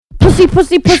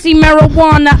Pussy, pussy, pussy,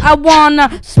 marijuana. I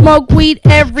wanna smoke weed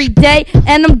every day,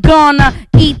 and I'm gonna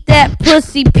eat that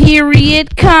pussy,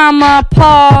 period, comma,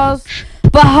 pause.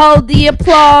 Behold the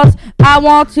applause. I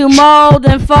want to mold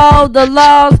and fold the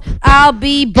laws. I'll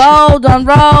be bold,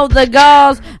 unroll the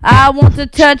gauze. I want to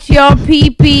touch your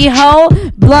pee-pee hole.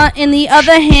 Blunt in the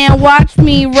other hand, watch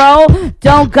me roll.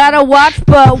 Don't gotta watch,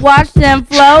 but watch them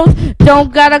flows.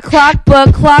 Don't gotta clock,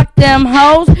 but clock them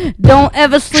hoes. Don't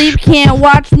ever sleep, can't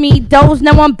watch me doze.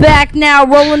 Now I'm back now,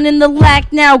 rolling in the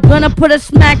lack now. Gonna put a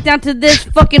smack down to this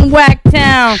fucking whack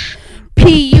town.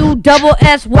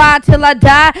 P-U-double-S-Y till I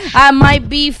die. I might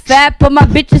be fat, but my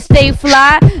bitches stay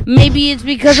fly. Maybe it's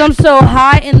because I'm so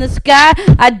high in the sky.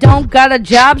 I don't got a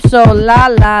job, so la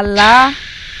la la.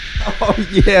 Oh,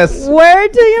 yes. Word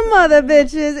to your mother,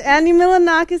 bitches. Andy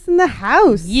Milonakis in the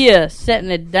house. Yeah,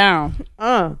 setting it down.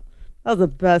 That was the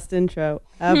best intro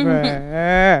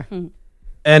ever.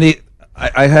 Andy,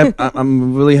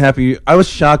 I'm really happy. I was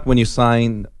shocked when you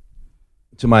signed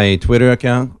to my Twitter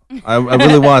account. I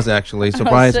really was, actually.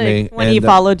 Surprised me. When he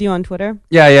followed you on Twitter?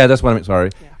 Yeah, that's what I meant.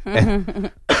 Sorry. Yeah.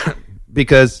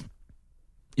 Because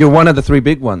you're one of the three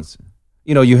big ones.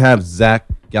 You know, you have Zach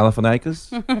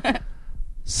Galifianakis,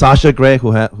 Sasha Grey,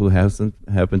 who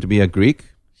happens to be a Greek.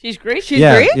 She's Greek? She's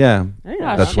Greek? Yeah. Oh,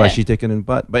 that's why she's taken in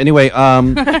butt. But anyway,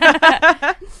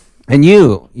 and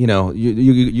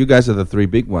you guys are the three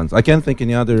big ones. I can't think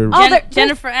any other.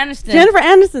 Jennifer Aniston. Jennifer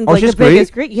Aniston's like she's the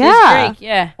biggest Greek. Yeah. She's Greek,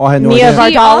 yeah. Oh, I had no Mia idea.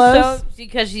 She also,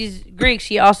 because she's Greek,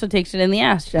 she also takes it in the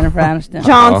ass, Jennifer Aniston.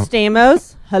 John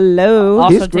Stamos. Hello.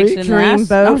 Also He's takes Greek. it in the ass.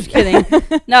 Dreamboat. No, I'm just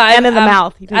kidding. No, And in the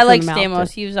mouth. He takes I it like in the mouth, Stamos.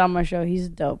 too. He was on my show. He's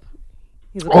dope.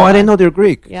 He's I didn't know they're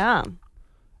Greek. Yeah.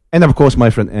 And of course, my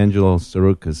friend Angelo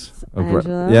Saroukas.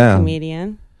 Angela,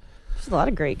 comedian. There's a lot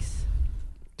of Greeks.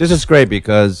 This is great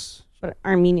because But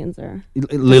Armenians are.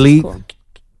 Lily, Cool.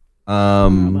 I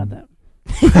don't know about that.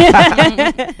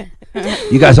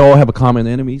 you guys all have a common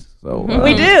enemies. So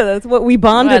We do. That's what we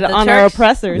bonded the on our Turks?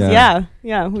 oppressors. Yeah.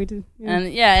 Yeah, we do.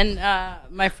 Yeah. And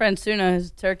my friend Suna,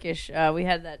 who's Turkish, we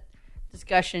had that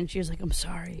discussion. She was like, I'm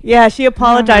sorry. Yeah, she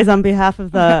apologized on behalf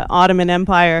of the Ottoman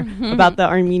Empire about the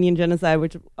Armenian genocide,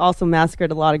 which also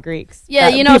massacred a lot of Greeks. Yeah,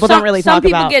 that people don't really some talk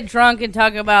people about. get drunk and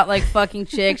talk about like fucking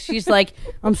chicks. She's like,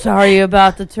 I'm sorry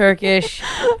about the Turkish.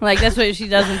 Like that's what she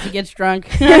does when she gets drunk.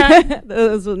 That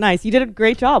was nice. You did a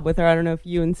great job with her. I don't know if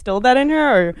you instilled that in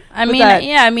her or.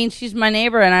 I mean, she's my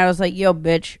neighbor, and I was like, yo,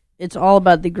 bitch, it's all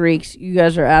about the Greeks. You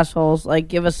guys are assholes. Like,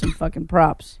 give us some fucking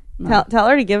props. No. Tell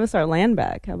her to give us our land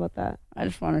back. How about that? I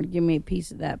just want her to give me a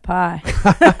piece of that pie.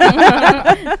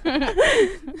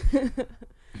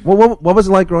 Well, what was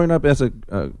it like growing up as a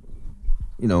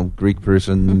Greek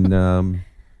person in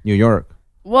New York?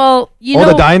 Well, all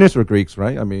the diners were Greeks,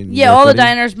 right? I mean, yeah, all the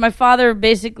diners. My father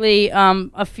basically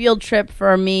a field trip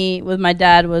for me with my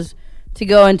dad was to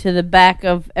go into the back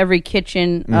of every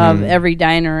kitchen of every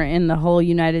diner in the whole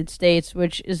United States,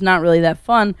 which is not really that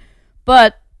fun.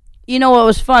 But you know what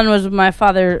was fun was my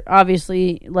father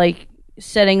obviously like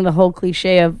setting the whole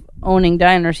cliche of owning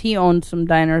diners. He owned some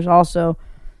diners also.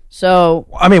 So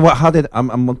I mean,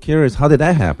 I'm curious, how did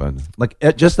that happen? Like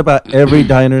just about every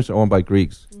diner's owned by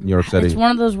Greeks in New York City. it's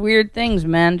one of those weird things,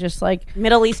 man. Just like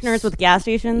Middle Easterners with gas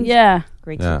stations? yeah,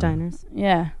 Greeks with diners.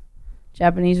 yeah.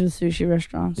 Japanese with sushi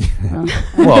restaurants.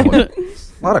 Well, a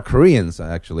lot of Koreans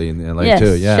actually in LA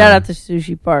too. Yeah. Shout out to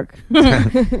Sushi Park.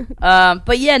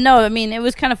 But yeah, no, I mean, it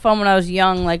was kind of fun when I was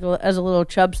young, like as a little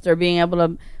chubster, being able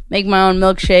to make my own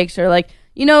milkshakes or like,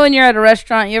 you know, when you're at a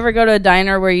restaurant, you ever go to a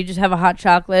diner where you just have a hot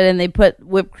chocolate and they put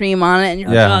whipped cream on it and you're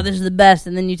like, oh, this is the best.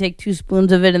 And then you take 2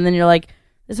 spoons of it and then you're like,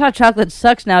 this hot chocolate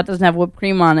sucks now. It doesn't have whipped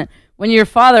cream on it. When your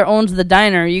father owns the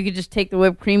diner, you could just take the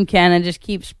whipped cream can and just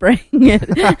keep spraying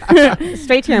it.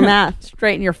 Straight to your mouth.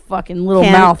 Straight in your fucking little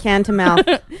mouth. Can to mouth.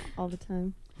 All the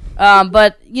time.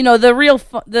 But, you know, the real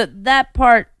that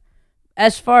part,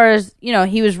 as far as, you know,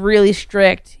 he was really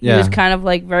strict. He was kind of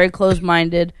like very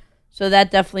close-minded. So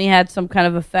that definitely had some kind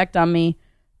of effect on me.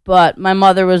 But my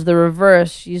mother was the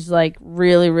reverse. She's like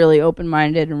really, really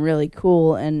open-minded and really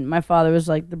cool. And my father was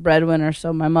like the breadwinner.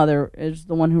 So my mother is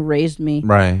the one who raised me.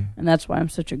 Right. And that's why I'm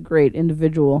such a great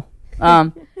individual.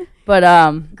 Greek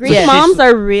moms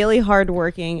are really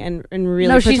hardworking and really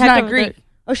No, she's not Greek.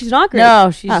 Oh, she's not Greek? No,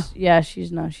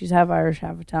 she's not. She's half Irish,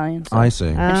 half Italian. So. I see.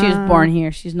 And she was born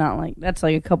here. She's not like, that's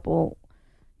like a couple,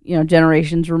 you know,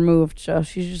 generations removed. So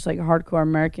she's just like a hardcore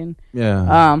American.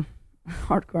 Yeah.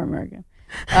 Hardcore American.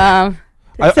 I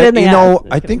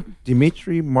think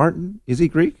Dimitri Martin, is he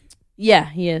Greek? Yeah,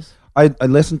 he is. I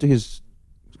listened to his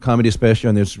comedy special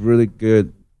and it's really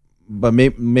good, but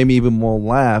maybe even more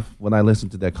laugh when I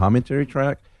listened to that commentary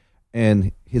track.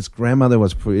 and his grandmother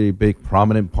was pretty big,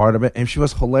 prominent part of it, and she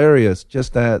was hilarious.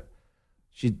 Just that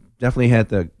she definitely had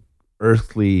the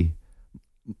earthly,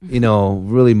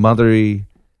 really mothery,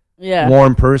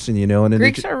 warm person, And then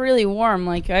Greeks are really warm.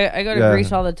 Like I go to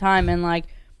Greece all the time, and like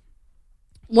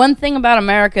one thing about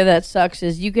America that sucks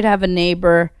is you could have a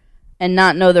neighbor and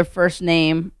not know their first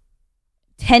name.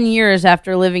 10 years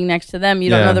after living next to them,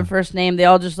 you don't know their first name. They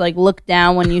all just like look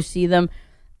down when you see them.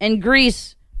 In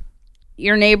Greece,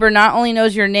 your neighbor not only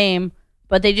knows your name,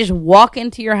 but they just walk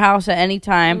into your house at any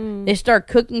time. They start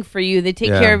cooking for you. They take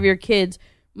care of your kids.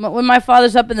 When my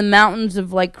father's up in the mountains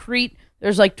of like Crete,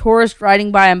 there's like tourists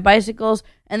riding by on bicycles,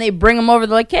 and they bring them over.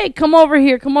 They're like, hey, come over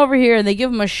here. And they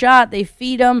give them a shot. They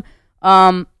feed them.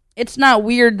 It's not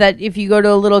weird that if you go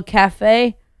to a little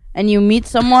cafe and you meet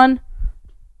someone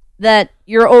that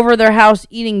you're over their house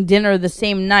eating dinner the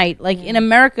same night. Like in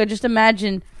America, just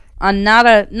imagine on not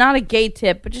a gay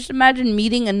tip, but just imagine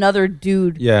meeting another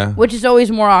dude. Yeah. Which is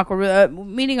always more awkward.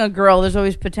 Meeting a girl, there's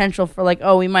always potential for like,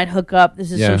 oh, we might hook up.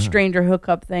 This is some stranger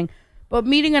hookup thing. But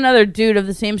meeting another dude of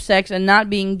the same sex and not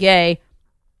being gay,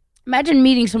 imagine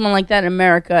meeting someone like that in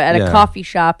America at a coffee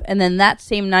shop, and then that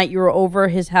same night you were over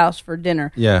his house for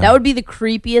dinner. Yeah. That would be the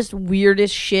creepiest,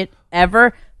 weirdest shit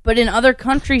ever. But in other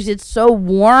countries, it's so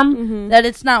warm that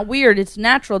it's not weird. It's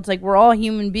natural. It's like we're all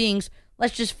human beings.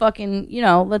 Let's just fucking,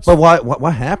 let's... But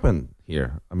what happened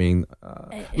here? I mean,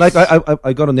 like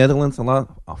I go to Netherlands a lot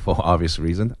for obvious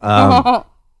reason. Hookers.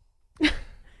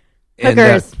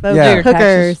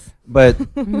 Hookers. But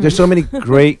there's so many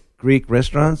great Greek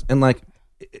restaurants, and like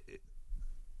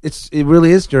it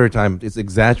really is stereotype. It's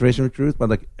exaggeration of truth, but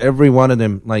like every one of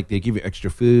them, like they give you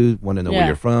extra food, want to know where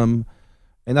you're from.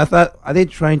 And I thought, are they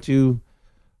trying to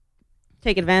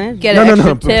take advantage? Get an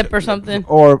extra tip or something?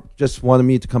 Or just wanted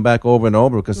me to come back over and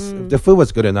over because if the food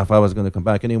was good enough, I was going to come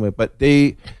back anyway. But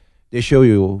they show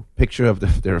you a picture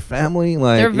of their family.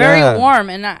 Like they're very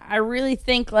warm, and I really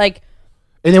think like...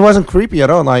 And it wasn't creepy at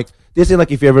all. Like they say,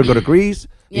 like if you ever go to Greece,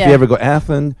 if you ever go to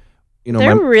Athens,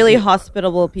 they're really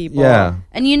hospitable people. Yeah.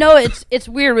 And it's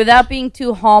weird, without being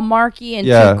too hallmarky and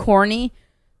too corny,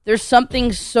 there's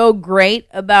something so great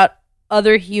about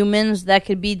other humans that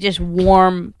could be just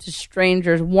warm to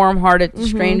strangers, warm-hearted to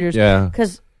strangers. Yeah.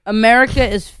 Because America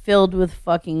is filled with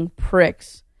fucking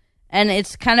pricks. And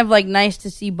it's kind of like nice to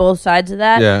see both sides of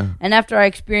that. Yeah. And after I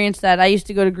experienced that, I used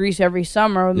to go to Greece every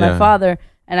summer with my father,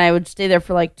 and I would stay there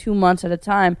for like 2 months at a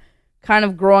time. Kind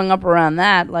of growing up around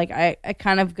that, like I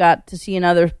kind of got to see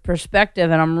another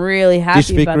perspective, and I'm really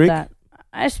happy about Greek? that.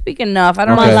 I speak enough. I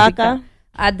don't know. Malaka.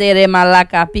 Adere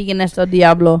malaka, piquen esto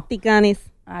diablo. Ticanis.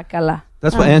 Akala.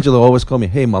 That's what Angela always called me.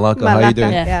 Hey, Malaka, how you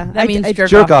doing? Yeah. That means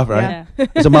jerk off, right?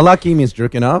 Yeah. So Malaki means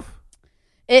jerking off?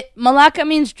 Malaka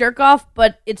means jerk off,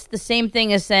 but it's the same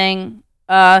thing as saying,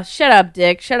 shut up,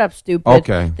 dick, shut up, stupid.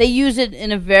 Okay. They use it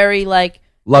in a very, like...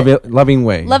 loving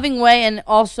way. Loving way, and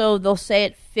also they'll say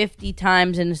it 50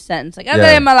 times in a sentence. Like,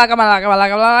 Yeah. malaka, malaka,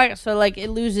 malaka, malaka. So, like, it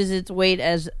loses its weight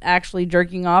as actually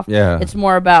jerking off. Yeah. It's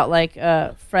more about, like,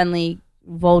 a friendly,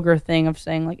 vulgar thing of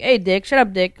saying, like, hey, dick, shut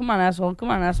up, dick, come on, asshole, come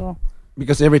on, asshole.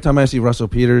 Because every time I see Russell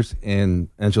Peters and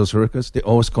Angela Sorokas, they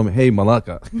always call me, hey,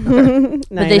 Malaka.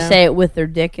 But they say it with their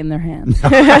dick in their hand.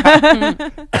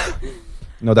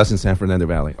 No, that's in San Fernando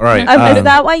Valley. All right. Is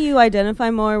that why you identify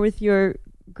more with your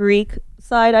Greek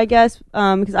side, I guess?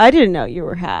 Because I didn't know you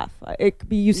were half. It could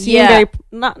be, you seem very,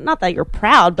 not that you're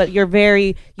proud, but you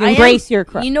embrace your...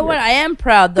 You know what? I am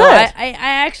proud, though. I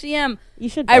actually am. You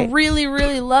should be. I really,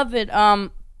 really love it.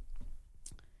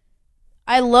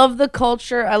 I love the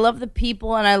culture, I love the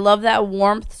people, and I love that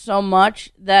warmth so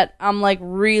much that I'm, like,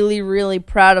 really, really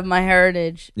proud of my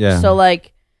heritage. Yeah. So,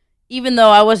 like, even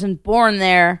though I wasn't born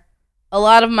there, a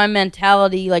lot of my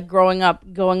mentality, like, growing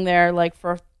up, going there, like,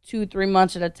 for 2-3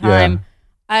 months at a time,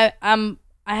 I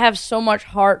have so much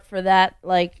heart for that,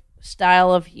 like,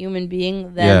 style of human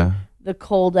being than the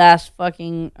cold-ass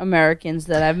fucking Americans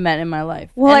that I've met in my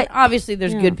life. Well, and obviously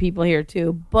there's good people here,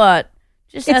 too, but...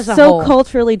 Just it's as a so whole.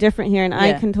 Culturally different here, and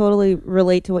I can totally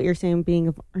relate to what you're saying, being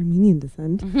of Armenian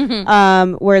descent.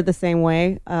 We're the same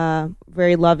way,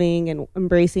 very loving and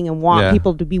embracing, and want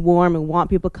people to be warm, and want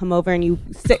people to come over, and you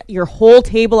sit your whole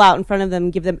table out in front of them,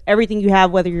 and give them everything you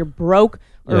have, whether you're broke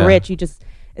or rich.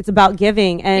 It's about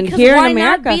giving. And because here why in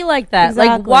America, not be like that?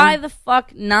 Exactly. Like, why the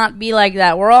fuck not be like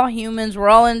that? We're all humans. We're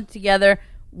all in it together.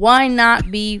 Why not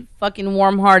be fucking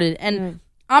warm-hearted? And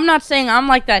I'm not saying I'm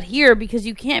like that here, because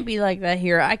you can't be like that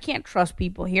here. I can't trust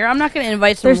people here. I'm not going to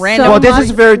invite some random... Well, this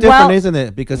is very different, isn't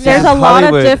it? Because there's a lot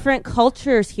of different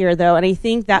cultures here, though, and I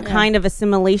think that kind of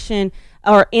assimilation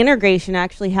or integration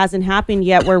actually hasn't happened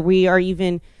yet, where we are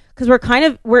even... Because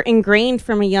we're ingrained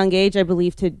from a young age, I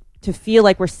believe, to to feel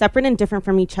like we're separate and different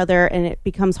from each other, and it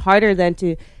becomes harder than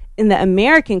to in the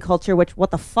American culture, which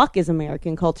what the fuck is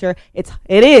American culture?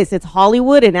 It's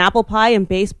Hollywood and apple pie and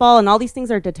baseball and all these things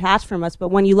are detached from us. But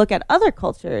when you look at other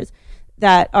cultures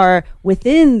that are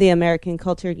within the American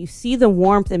culture, you see the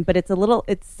warmth, but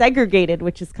it's segregated,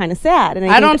 which is kind of sad. And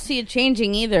I don't see it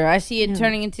changing either. I see it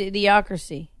turning into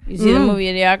Idiocracy. You see the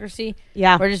movie Idiocracy?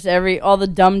 Yeah. Where just all the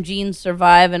dumb genes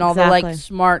survive and all the like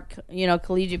smart,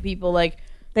 collegiate people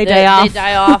they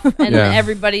die off and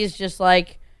everybody's just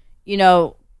like,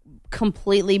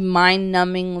 completely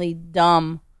mind-numbingly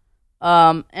dumb.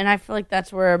 And I feel like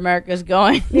that's where America's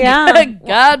going. Yeah.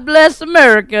 God bless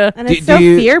America. And it's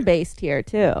fear-based here,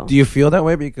 too. Do you feel that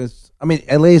way? Because,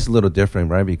 LA is a little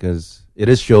different, right? Because it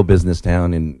is show business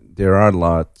town, and there are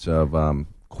lots of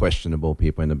questionable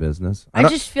people in the business. I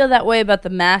just feel that way about the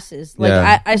masses.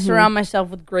 Like, I surround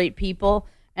myself with great people,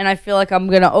 and I feel like I'm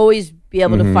going to always be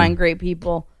able to find great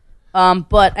people.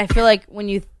 But I feel like when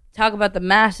you talk about the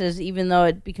masses, even though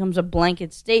it becomes a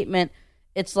blanket statement,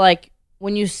 it's like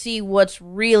when you see what's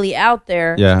really out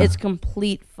there, it's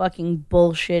complete fucking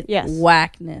bullshit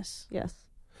whackness. Yes.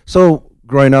 So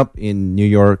growing up in New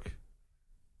York,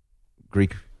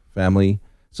 Greek family,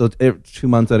 so 2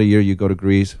 months out of the year you go to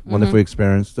Greece, wonderful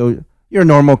experience. So you're a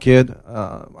normal kid.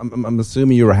 I'm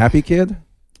assuming you're a happy kid?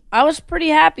 I was pretty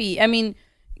happy.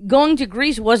 Going to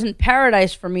Greece wasn't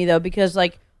paradise for me, though, because,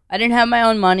 I didn't have my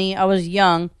own money. I was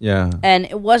young. Yeah. And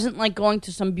it wasn't like going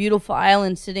to some beautiful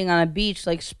island sitting on a beach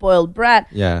like spoiled brat.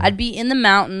 Yeah. I'd be in the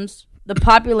mountains. The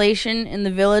population in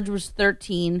the village was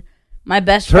 13. My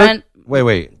best friend...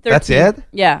 Wait. 13. That's it?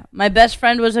 Yeah. My best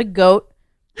friend was a goat.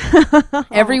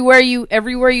 Everywhere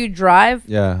you drive,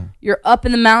 you're up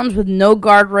in the mountains with no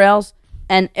guardrails,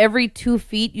 and every 2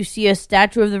 feet you see a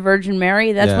statue of the Virgin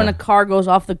Mary. That's when a car goes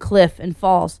off the cliff and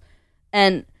falls.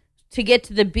 And to get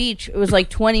to the beach, it was like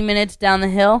 20 minutes down the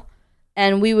hill,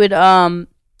 and we would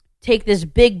take this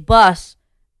big bus,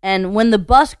 and when the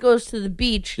bus goes to the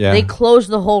beach, they close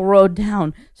the whole road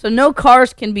down. So no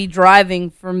cars can be driving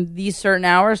from these certain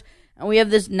hours, and we have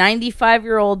this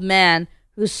 95-year-old man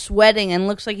who's sweating and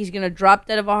looks like he's going to drop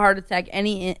dead of a heart attack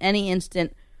any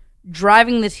instant,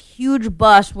 driving this huge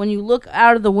bus. When you look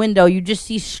out of the window, you just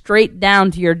see straight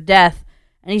down to your death.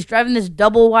 And he's driving this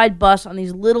double-wide bus on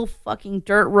these little fucking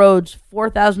dirt roads,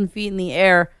 4,000 feet in the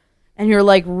air, and you're,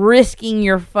 risking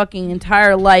your fucking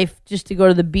entire life just to go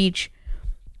to the beach.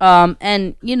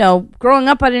 And, growing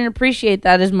up, I didn't appreciate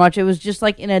that as much. It was just,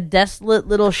 in a desolate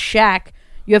little shack.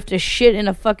 You have to shit in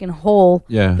a fucking hole.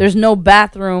 Yeah. There's no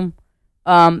bathroom.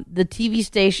 The TV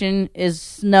station is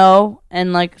snow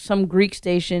and, some Greek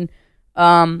station.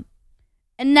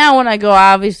 And now when I go,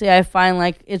 obviously I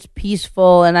find it's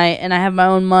peaceful, and I have my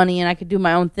own money, and I could do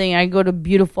my own thing. I go to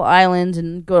beautiful islands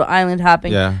and go island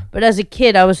hopping. Yeah. But as a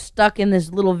kid, I was stuck in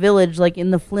this little village, in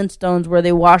the Flintstones, where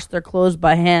they wash their clothes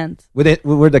by hand.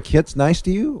 Were the kids nice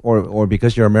to you, or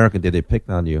because you're American, did they pick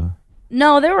on you?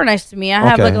 No, they were nice to me. I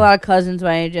have a lot of cousins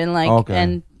my age, and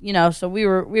and so we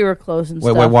were close and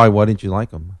stuff. Why didn't you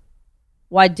like them?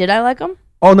 Why did I like them?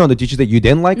 Oh no, did you say you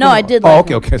didn't like them? No, I did like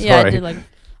them. Okay, sorry. Yeah, I did like them.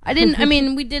 I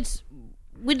didn't.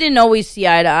 We didn't always see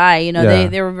eye to eye.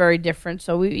 They were very different.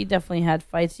 So we definitely had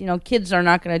fights. Kids are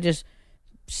not going to just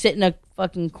sit in a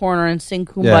fucking corner and sing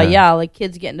kumbaya. Yeah.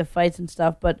 Kids get into fights and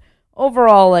stuff. But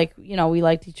overall, we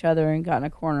liked each other and got in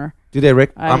a corner. Do they?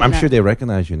 I'm sure they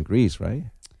recognize you in Greece, right?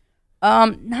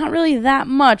 Not really that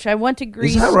much. I went to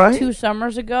Greece 2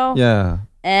 summers ago. Yeah.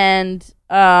 And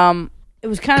it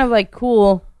was kind of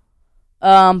cool.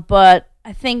 But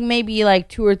I think maybe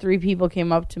 2 or 3 people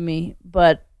came up to me,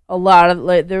 but a lot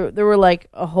of there were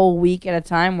a whole week at a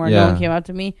time where no one came up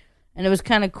to me, and it was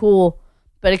kind of cool.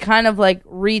 But it kind of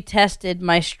retested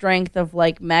my strength of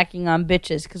macking on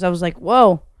bitches, because I was like,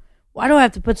 whoa, why do I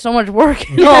have to put so much work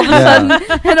in all of a sudden?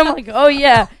 And I'm like, oh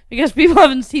yeah, because people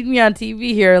haven't seen me on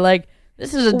TV here.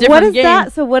 This is a different game.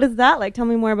 That? So what is that like? Tell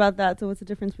me more about that. So what's the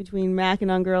difference between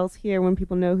macking on girls here when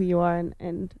people know who you are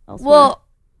and elsewhere? Well,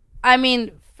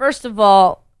 first of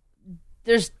all,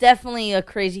 there's definitely a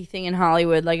crazy thing in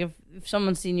Hollywood. If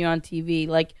someone's seen you on TV,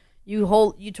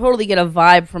 you totally get a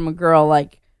vibe from a girl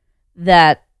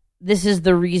that this is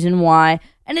the reason why.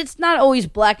 And it's not always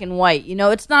black and white,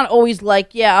 It's not always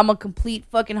I'm a complete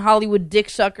fucking Hollywood dick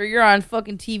sucker. You're on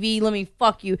fucking TV. Let me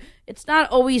fuck you. It's not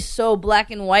always so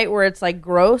black and white where it's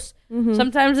gross. Mm-hmm.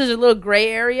 Sometimes there's a little gray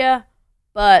area,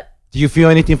 but... Do you feel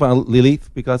anything for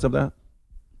Lilith because of that?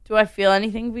 Do I feel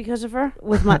anything because of her?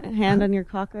 With my hand on your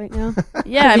cock right now?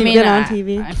 Yeah, on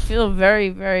TV. I feel very,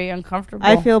 very uncomfortable.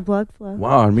 I feel blood flow.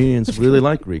 Wow, Armenians really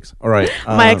like Greeks. All right.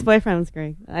 My ex-boyfriend was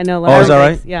Greek. I know a lot of Greeks. Is that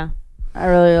right? Yeah. I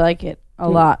really like it. A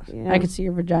lot. Yeah. I could see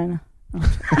your vagina.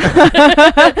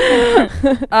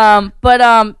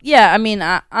 Yeah, I mean,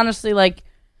 honestly, like,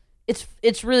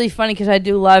 it's really funny because I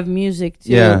do live music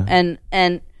too,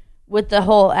 and with the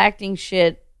whole acting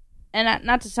shit, and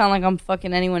not to sound like I'm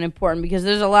fucking anyone important, because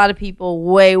there's a lot of people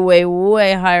way, way,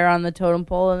 way higher on the totem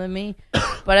pole than me,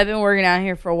 but I've been working out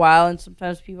here for a while, and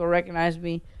sometimes people recognize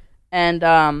me,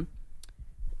 and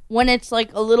when it's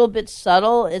like a little bit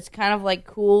subtle, it's kind of like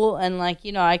cool, and like,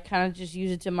 you know, I kind of just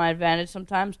use it to my advantage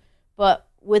sometimes. But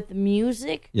with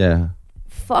music,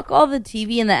 fuck all the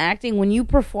TV and the acting. When you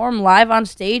perform live on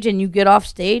stage and you get off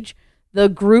stage, the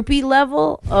groupie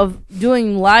level of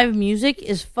doing live music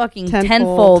is fucking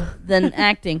tenfold than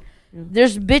acting.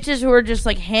 There's bitches who are just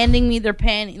like handing me their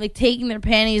like taking their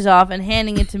panties off and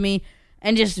handing it to me,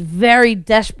 and just very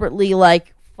desperately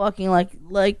like fucking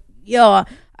like yo,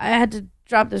 I had to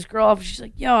drop this girl off. She's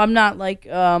like, yo, I'm not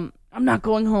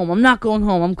going home.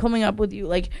 I'm coming up with you.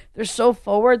 Like, they're so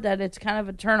forward that it's kind of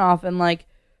a turnoff. And like,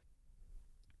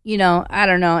 you know, I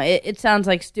don't know. It sounds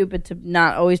like stupid to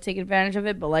not always take advantage of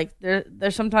it, but like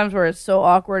there's sometimes where it's so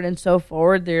awkward and so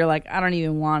forward that you're like, I don't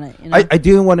even want it. You know? I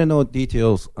do want to know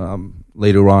details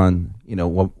later on. You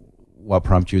know, what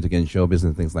prompts you to get in show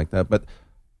business and things like that. But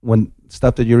when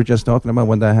stuff that you were just talking about,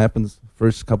 when that happens,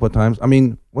 first couple of times, I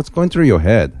mean, what's going through your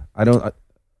head?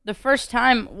 The first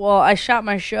time, well, I shot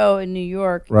my show in New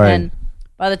York, right. And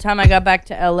by the time I got back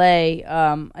to LA,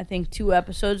 I think 2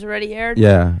 episodes already aired.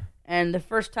 Yeah. And the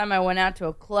first time I went out to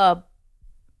a club,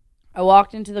 I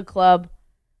walked into the club,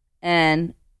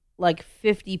 and like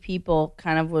 50 people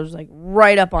kind of was like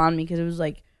right up on me, because it was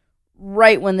like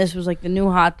right when this was like the new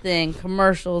hot thing,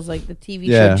 commercials, like the TV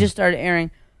show just started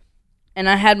airing. And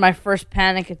I had my first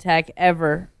panic attack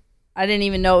ever. I didn't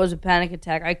even know it was a panic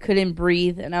attack. I couldn't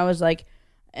breathe, and I was like,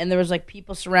 and there was like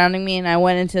people surrounding me, and I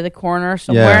went into the corner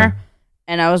somewhere,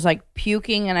 and I was like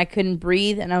puking, and I couldn't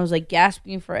breathe, and I was like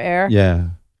gasping for air.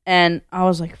 Yeah. And I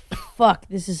was like, fuck,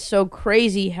 this is so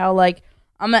crazy how like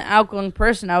I'm an outgoing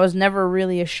person. I was never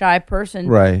really a shy person.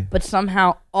 Right. But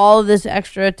somehow all of this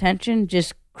extra attention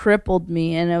just crippled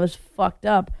me, and it was fucked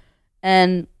up.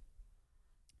 And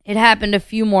it happened a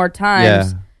few more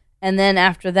times. Yeah. And then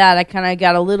after that, I kind of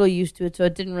got a little used to it, so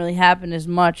it didn't really happen as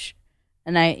much.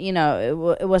 And I, you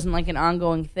know, it wasn't like an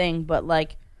ongoing thing, but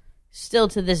like still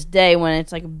to this day, when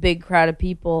it's like a big crowd of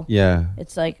people,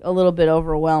 it's like a little bit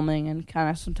overwhelming, and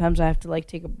kind of sometimes I have to like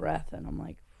take a breath, and I'm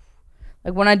like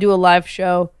when I do a live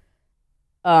show,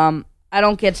 I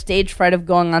don't get stage fright of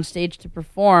going on stage to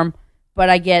perform, but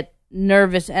I get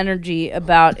nervous energy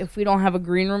about if we don't have a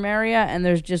green room area and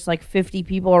there's just like 50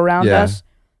 people around us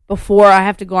before I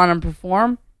have to go on and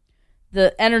perform.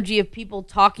 The energy of people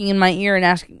talking in my ear and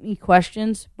asking me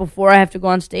questions before I have to go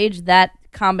on stage, that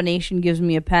combination gives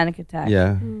me a panic attack.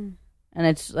 Yeah. And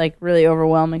it's like really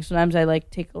overwhelming. Sometimes I like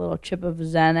take a little chip of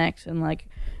Xanax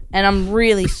and I'm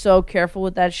really so careful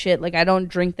with that shit. Like, I don't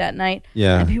drink that night.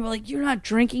 Yeah. And people are like, you're not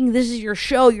drinking? This is your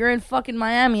show. You're in fucking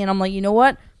Miami. And I'm like, you know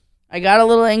what? I got a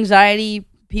little anxiety.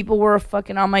 People were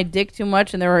fucking on my dick too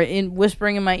much, and they were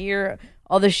whispering in my ear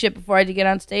all this shit before I had to get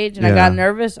on stage, and I got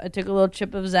nervous. I took a little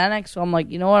chip of Xanax, so I'm like,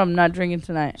 you know what? I'm not drinking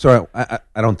tonight. Sorry, I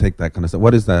don't take that kind of stuff.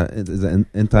 What is that? Is it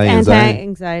anti-anxiety?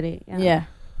 Anti-anxiety, yeah.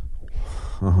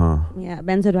 Uh-huh. Yeah,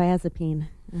 benzodiazepine,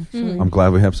 actually. I'm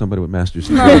glad we have somebody with master's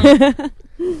degree.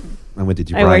 I went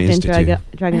to I worked Institute. in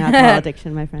drug and alcohol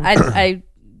addiction, my friend. I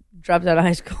dropped out of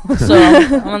high school, so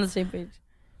I'm on the same page.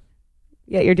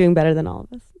 Yeah, you're doing better than all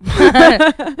of us.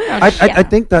 I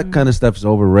think that kind of stuff is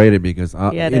overrated because,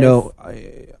 you know,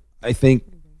 I think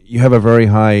you have a very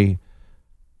high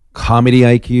comedy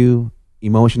IQ,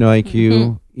 emotional IQ.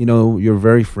 Mm-hmm. You know, you're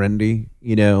very friendly.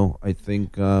 You know, I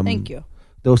think thank you.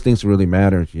 Those things really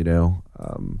matter. You know,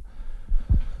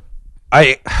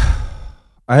 I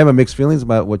have a mixed feelings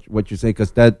about what you say,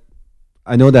 because that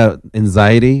I know that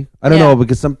anxiety. I don't know,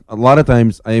 because a lot of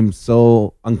times I am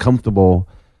so uncomfortable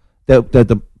that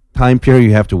the time period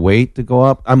you have to wait to go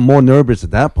up, I'm more nervous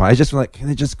at that point. I just feel like, can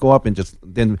I just go up and just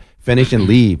then finish and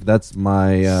leave? That's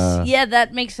my... yeah,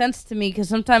 that makes sense to me, because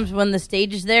sometimes when the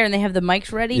stage is there and they have the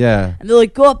mics ready, and they're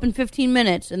like, go up in 15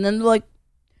 minutes, and then they're like,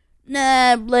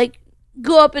 nah, like,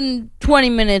 go up in 20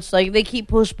 minutes. Like, they keep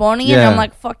postponing it, and I'm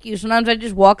like, fuck you. Sometimes I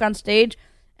just walk on stage,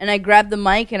 and I grab the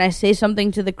mic, and I say something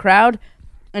to the crowd,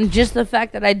 and just the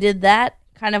fact that I did that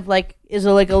kind of like is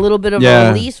a little bit of a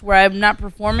release where I'm not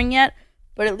performing yet,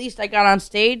 but at least I got on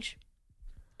stage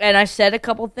and I said a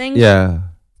couple things. Yeah.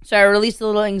 So I released a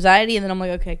little anxiety, and then I'm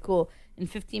like, okay, cool. In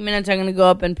 15 minutes, I'm going to go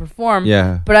up and perform.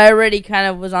 Yeah. But I already kind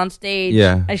of was on stage.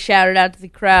 Yeah. I shouted out to the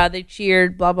crowd. They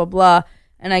cheered, blah, blah, blah.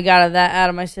 And I got that out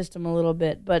of my system a little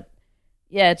bit. But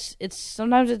yeah, it's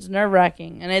sometimes it's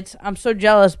nerve-wracking, and I'm so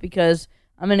jealous because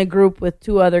I'm in a group with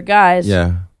 2 other guys.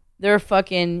 Yeah. They're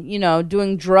fucking,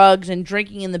 doing drugs and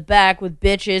drinking in the back with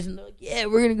bitches, and they're like, yeah,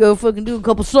 we're gonna go fucking do a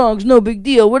couple songs, no big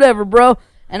deal, whatever, bro.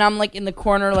 And I'm like in the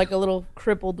corner like a little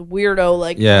crippled weirdo,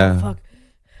 like, yeah. Oh, fuck,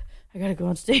 I gotta go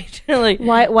on stage. Like,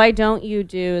 why don't you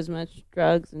do as much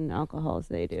drugs and alcohol as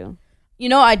they do?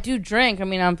 I do drink. I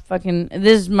mean,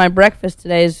 this is my breakfast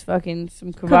today is fucking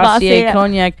some Cavassier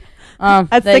cognac.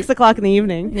 At 6 o'clock in the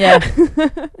evening. Yeah.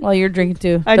 Well, you're drinking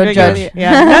too. I Don't judge.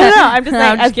 Yeah. No. I'm just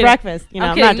saying as kidding. breakfast.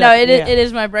 I'm kidding. No, it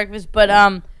is my breakfast. But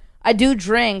I do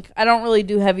drink. I don't really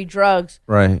do heavy drugs.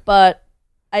 Right. But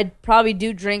I probably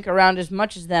do drink around as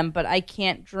much as them. But I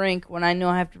can't drink when I know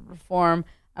I have to perform.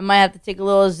 I might have to take a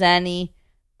little Xanny.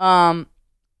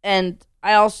 And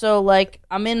I also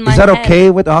I'm in my. Is that head.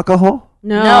 okay with alcohol?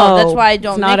 No, that's why I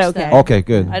don't it's not mix okay. them. Okay,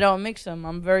 good. I don't mix them.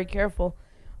 I'm very careful.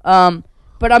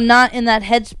 But I'm not in that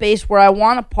headspace where I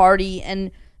want to party. And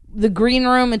the green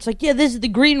room, it's like, yeah, this is the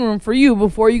green room for you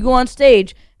before you go on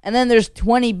stage. And then there's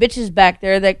 20 bitches back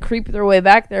there that creep their way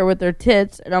back there with their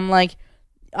tits. And I'm like,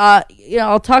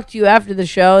 I'll talk to you after the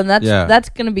show. And that's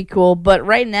going to be cool. But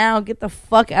right now, get the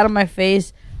fuck out of my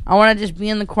face. I want to just be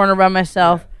in the corner by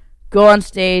myself, go on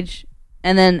stage.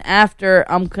 And then after,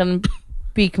 I'm going to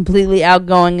be completely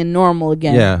outgoing and normal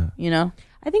again. Yeah.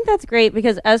 I think that's great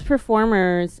because as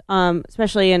performers,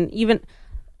 especially and even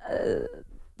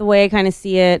the way I kind of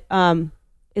see it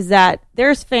is that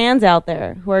there's fans out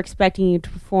there who are expecting you to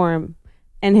perform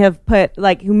and have put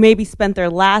who maybe spent their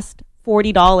last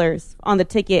 $40 on the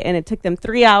ticket and it took them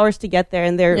 3 hours to get there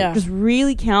and they're just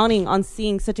really counting on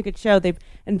seeing such a good show. They've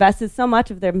invested so much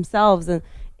of themselves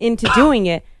into doing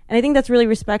it. And I think that's really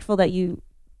respectful that you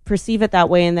perceive it that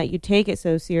way and that you take it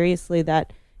so seriously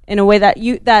that in a way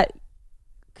that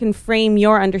can frame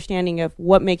your understanding of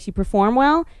what makes you perform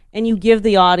well and you give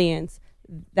the audience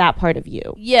that part of you.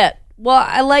 Yeah. Well,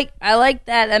 I like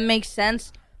that. That makes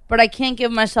sense. But I can't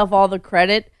give myself all the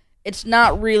credit. It's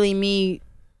not really me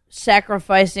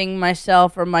sacrificing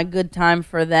myself or my good time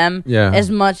for them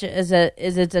as much as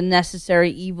it's a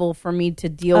necessary evil for me to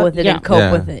deal with it and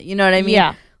cope with it. You know what I mean?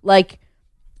 Yeah.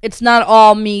 It's not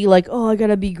all me I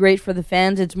gotta be great for the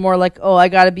fans. It's more I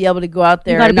gotta be able to go out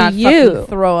there and not fucking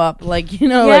throw up.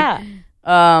 Yeah.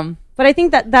 But I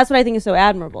think that's what I think is so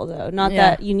admirable though. Not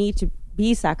that you need to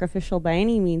be sacrificial by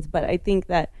any means, but I think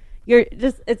that you're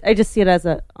just I just see it as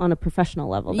on a professional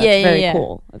level. That's very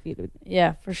cool of you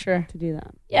to for sure to do that.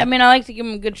 Yeah, I mean I like to give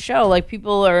them a good show.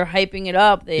 People are hyping it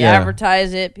up. They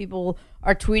advertise it. People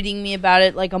are tweeting me about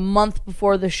it a month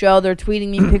before the show. They're tweeting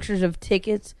me pictures of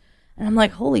tickets. And I'm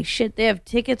like, holy shit, they have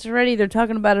tickets already? They're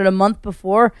talking about it a month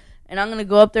before, and I'm going to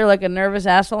go up there like a nervous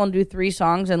asshole and do 3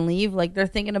 songs and leave? They're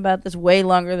thinking about this way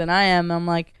longer than I am. I'm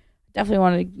like, definitely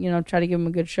want to, try to give them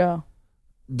a good show.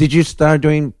 Did you start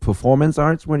doing performance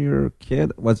arts when you were a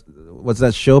kid? Was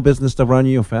that show business to run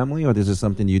your family, or this is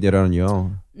something you did on your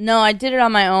own? No, I did it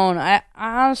on my own. I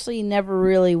honestly never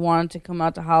really wanted to come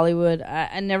out to Hollywood.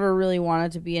 I never really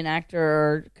wanted to be an actor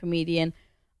or comedian.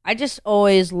 I just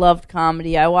always loved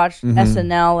comedy. I watched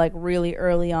SNL really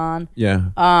early on.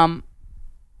 Yeah.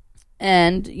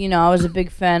 And I was a big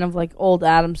fan of old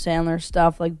Adam Sandler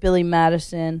stuff, Billy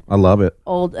Madison. I love it.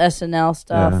 Old SNL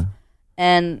stuff. Yeah.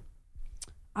 And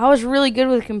I was really good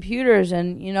with computers,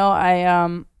 and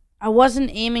I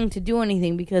wasn't aiming to do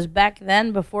anything because back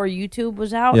then, before YouTube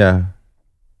was out,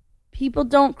 people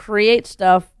don't create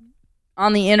stuff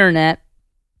on the internet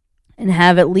and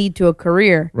have it lead to a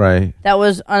career. Right. That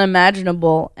was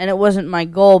unimaginable, and it wasn't my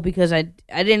goal because I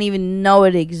didn't even know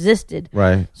it existed.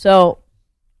 Right. So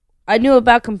I knew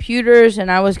about computers,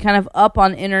 and I was kind of up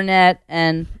on internet,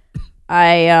 and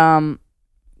I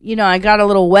got a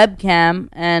little webcam,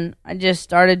 and I just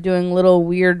started doing little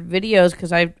weird videos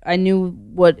because I knew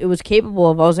what it was capable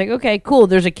of. I was like, okay, cool.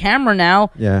 There's a camera now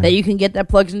that you can get that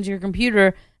plugs into your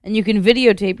computer, and you can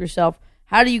videotape yourself.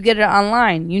 How do you get it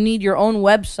online? You need your own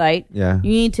website. Yeah.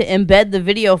 You need to embed the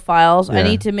video files. Yeah. I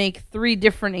need to make 3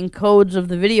 different encodes of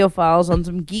the video files on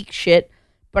some geek shit.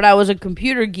 But I was a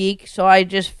computer geek, so I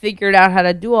just figured out how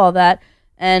to do all that.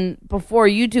 And before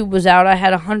YouTube was out, I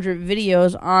had 100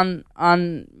 videos on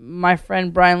my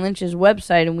friend Brian Lynch's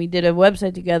website, and we did a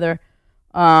website together.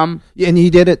 And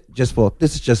you did it just for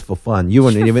fun. You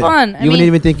weren't even fun. You weren't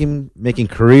even thinking making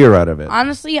career out of it.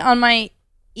 Honestly,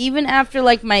 even after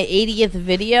my 80th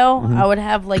video, I would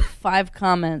have 5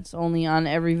 comments only on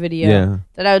every video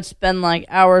that I would spend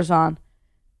hours on,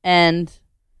 and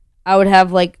I would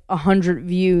have 100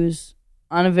 views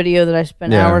on a video that I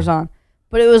spent hours on.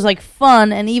 But it was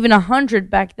fun, and even 100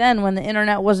 back then, when the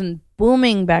internet wasn't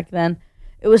booming back then,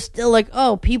 it was still like,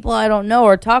 oh, people I don't know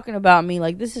are talking about me.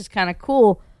 Like, this is kind of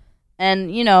cool.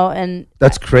 And, you know, and...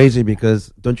 That's crazy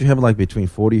because don't you have like between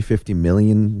 40, 50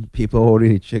 million people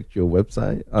already checked your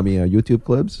website? I mean, YouTube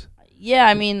clips? Yeah,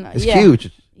 I mean... It's huge.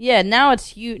 Yeah, now it's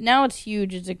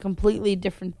huge. It's a completely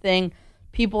different thing.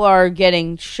 People are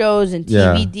getting shows and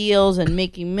TV deals and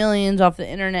making millions off the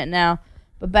internet now.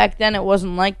 But back then it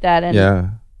wasn't like that.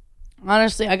 And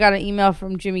honestly, I got an email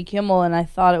from Jimmy Kimmel and I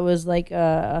thought it was like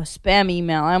a spam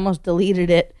email. I almost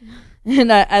deleted it.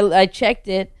 And I checked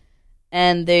it.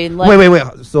 And they wait.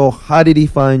 So how did he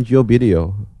find your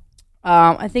video?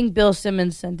 I think Bill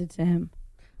Simmons sent it to him.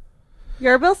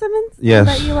 You're Bill Simmons? Yes.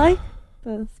 That you like?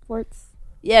 The sports?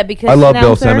 Yeah, because... I love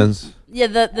Bill Simmons. Yeah,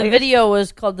 the video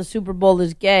was called "The Super Bowl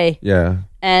is Gay." Yeah.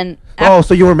 And...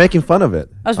 so you were making fun of it.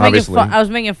 I was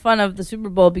making fun of the Super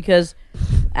Bowl because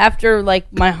after,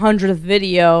 like, my 100th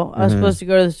video, I was supposed to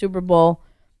go to the Super Bowl.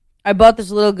 I bought this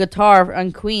little guitar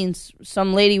on Queens.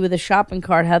 Some lady with a shopping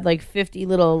cart had like 50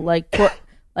 little like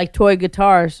toy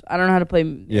guitars. I don't know how to play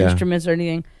instruments or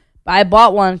anything, but I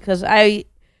bought one because I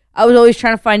was always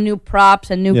trying to find new props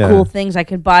and new cool things I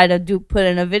could buy to put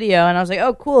in a video. And I was like,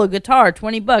 oh, cool, a guitar,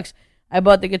 $20. I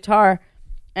bought the guitar,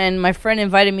 and my friend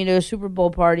invited me to a Super Bowl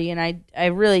party, and I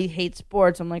really hate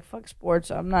sports. I'm like, fuck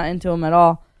sports. I'm not into them at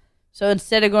all. So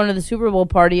instead of going to the Super Bowl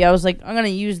party, I was like, I'm going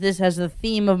to use this as the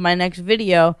theme of my next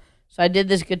video. So I did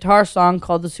this guitar song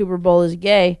called "The Super Bowl is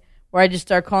Gay," where I just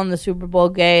start calling the Super Bowl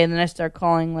gay, and then I start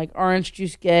calling like orange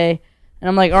juice gay, and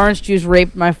I'm like, orange juice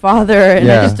raped my father, and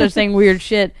I just start saying weird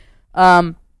shit.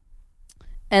 And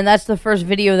that's the first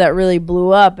video that really blew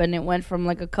up, and it went from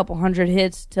like a couple hundred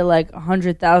hits to like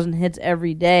 100,000 hits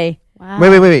every day. Wow.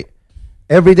 Wait.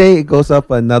 Every day it goes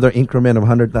up another increment of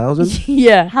 100,000?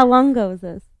 Yeah. How long ago was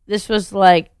this? This was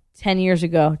like 10 years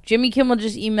ago. Jimmy Kimmel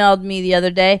just emailed me the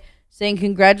other day saying,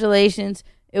 congratulations,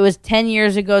 it was 10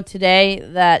 years ago today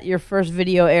that your first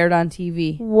video aired on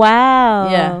TV.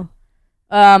 Wow.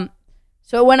 Yeah.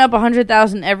 So it went up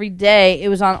 100,000 every day. It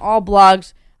was on all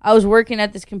blogs. I was working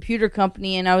at this computer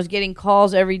company, and I was getting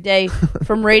calls every day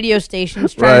from radio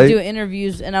stations trying to do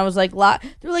interviews, and I was like,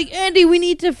 they're like, Andy, we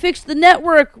need to fix the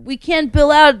network. We can't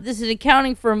bill out. This is an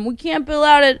accounting firm. We can't bill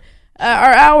out at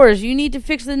our hours. You need to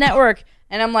fix the network.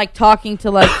 And I'm like talking to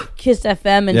like Kiss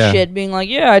FM and shit, being like,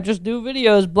 yeah, I just do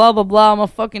videos, blah, blah, blah. I'm a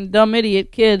fucking dumb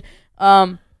idiot kid.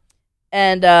 And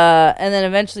then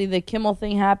eventually the Kimmel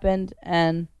thing happened.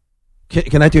 And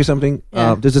Can I tell you something?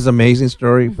 Yeah. This is an amazing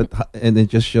story, and it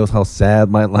just shows how sad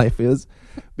my life is.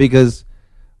 Because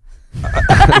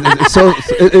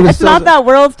it's not that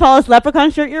world's tallest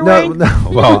leprechaun shirt you're wearing? No,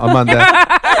 well, I'm on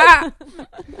that.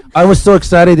 I was so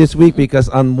excited this week because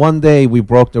on one day we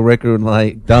broke the record and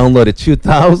like downloaded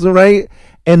 2,000, right?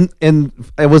 And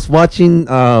I was watching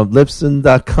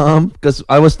Libsyn.com because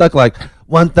I was stuck like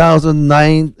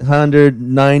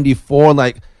 1,994,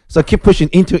 like, so I keep pushing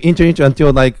into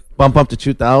until like bump up to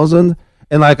 2,000,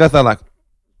 and like I thought like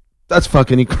that's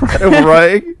fucking incredible,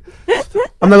 right?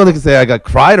 I'm not going to say I got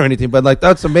cried or anything, but like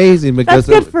that's amazing because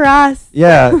that's good for us.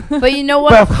 Yeah, but you know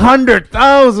what?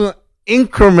 100,000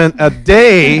 increment a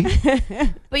day.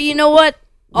 But you know what?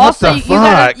 Also, you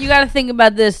gotta think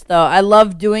about this though. I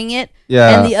love doing it.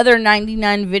 Yeah. And the other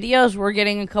 99 videos were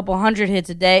getting a couple hundred hits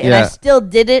a day, and I still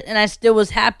did it, and I still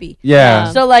was happy.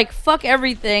 Yeah. So like, fuck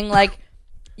everything. Like,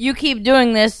 you keep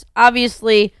doing this.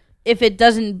 Obviously, if it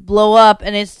doesn't blow up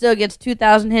and it still gets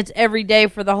 2,000 hits every day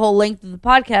for the whole length of the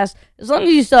podcast, as long as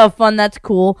you still have fun, that's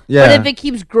cool. Yeah. But if it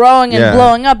keeps growing and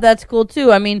blowing up, that's cool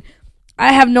too. I mean,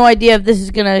 I have no idea if this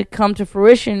is going to come to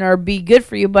fruition or be good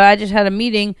for you, but I just had a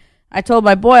meeting. I told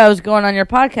my boy I was going on your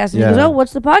podcast, and he goes, oh,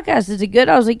 what's the podcast? Is it good?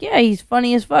 I was like, yeah, he's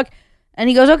funny as fuck. And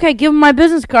he goes, okay, give him my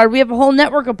business card. We have a whole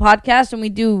network of podcasts, and we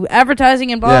do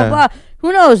advertising and blah, blah, blah.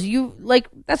 Who knows?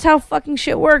 That's how fucking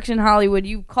shit works in Hollywood.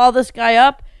 You call this guy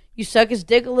up, you suck his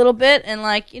dick a little bit, and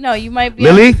like, you know, you might be...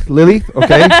 Lily,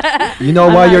 okay? You know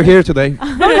why you're here today.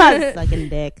 I'm not sucking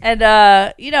dick.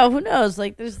 And, you know, who knows?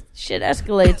 Like, this shit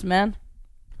escalates, man.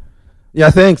 Yeah,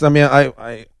 thanks. I mean,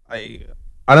 I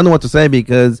don't know what to say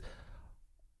because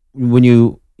when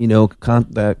you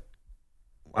contact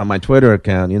on my Twitter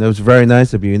account, it was very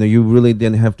nice of you. You really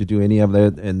didn't have to do any of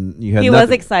that, and you had. He nothing.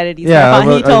 was excited. He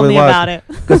told me about it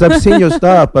because I've seen your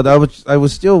stuff, but I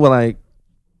was still like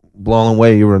blown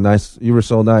away. You were nice. You were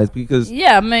so nice because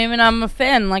I mean, I'm a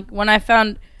fan. Like when I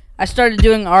started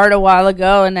doing art a while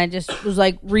ago, and I just was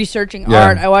like researching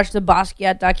art. I watched the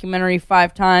Basquiat documentary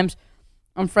 5 times.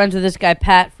 I'm friends with this guy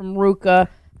Pat from Ruka.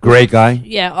 Great guy.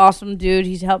 Yeah, awesome dude.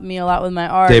 He's helped me a lot with my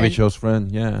art. David Cho's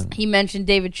friend, yeah. He mentioned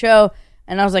David Cho,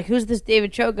 and I was like, who's this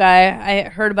David Cho guy? I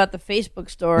heard about the Facebook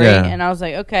story, and I was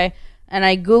like, okay. and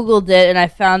I Googled it, and I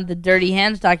found the Dirty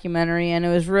Hands documentary, and it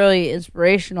was really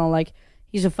inspirational. Like,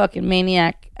 he's a fucking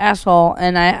maniac asshole,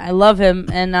 and I love him,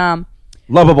 and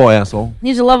lovable asshole.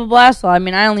 He's a lovable asshole. I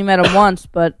mean, I only met him once,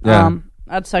 but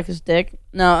I'd suck his dick.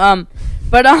 No,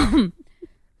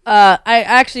 I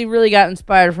actually really got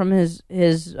inspired from his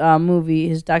movie,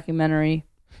 his documentary.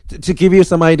 To give you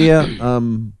some idea,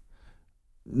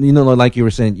 like you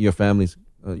were saying, your family's,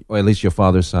 or at least your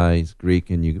father's side is Greek,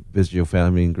 and you visit your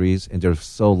family in Greece, and they're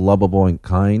so lovable and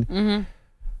kind. Mm-hmm.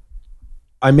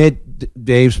 I met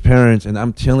Dave's parents, and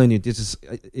I'm telling you, this is,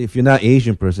 if you're not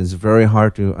Asian person, it's very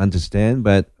hard to understand,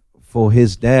 but for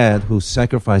his dad, who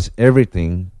sacrificed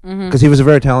everything, because he was a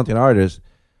very talented artist,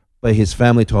 but his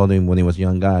family told him when he was a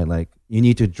young guy, like, you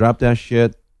need to drop that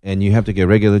shit, and you have to get a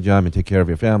regular job and take care of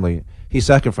your family. He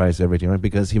sacrificed everything, right?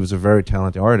 Because he was a very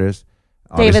talented artist.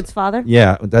 David's father?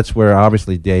 Yeah, that's where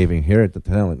obviously Dave inherited the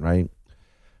talent, right?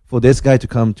 For this guy to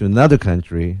come to another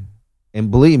country, and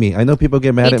believe me, I know people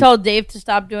get mad at him. He told Dave to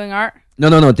stop doing art?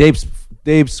 No.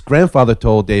 Dave's grandfather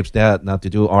told Dave's dad not to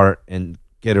do art and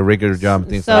get a regular job and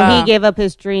things like that. So he gave up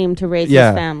his dream to raise his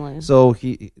family. So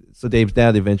Dave's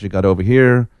dad eventually got over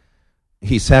here.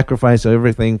 He sacrificed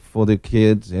everything for the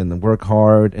kids and work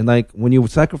hard. And like, when you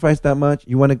sacrifice that much,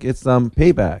 you want to get some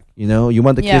payback. You know, you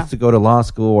want the kids to go to law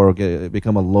school or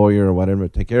become a lawyer or whatever,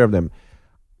 take care of them.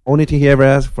 Only thing he ever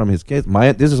asked from his kids,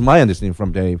 this is my understanding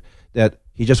from Dave, that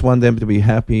he just wanted them to be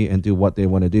happy and do what they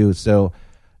want to do. So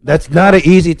that's not an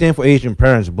easy thing for Asian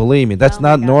parents. Believe me, that's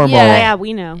not normal. Yeah,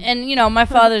 we know. And my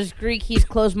father's Greek. He's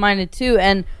closed-minded too.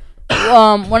 And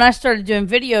when I started doing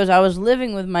videos, I was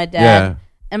living with my dad. Yeah.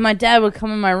 And my dad would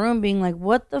come in my room being like,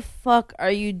 what the fuck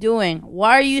are you doing?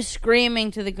 Why are you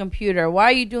screaming to the computer? Why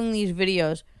are you doing these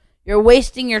videos? You're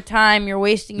wasting your time. You're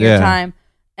wasting your time.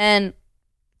 And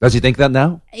does he think that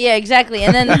now? Yeah, exactly.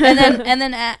 And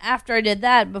then after I did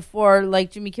that, before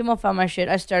like Jimmy Kimmel found my shit,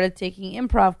 I started taking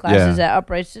improv classes at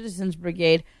Upright Citizens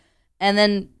Brigade. And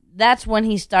then that's when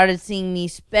he started seeing me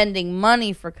spending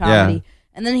money for comedy. Yeah.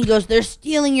 And then he goes, they're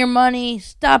stealing your money.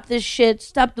 Stop this shit.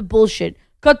 Stop the bullshit.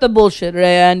 Cut the bullshit,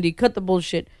 Ray Andy. Cut the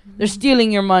bullshit. They're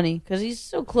stealing your money. Because he's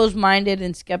so close-minded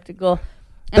and skeptical.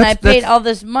 And I paid all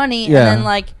this money, and then,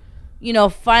 like,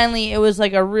 finally it was,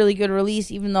 like, a really good release,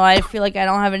 even though I feel like I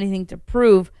don't have anything to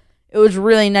prove. It was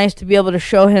really nice to be able to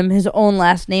show him his own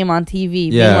last name on TV.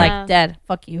 Being like, Dad,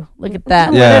 fuck you. Look at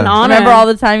that. What an honor. Remember all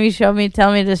the time you showed me,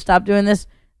 tell me to stop doing this?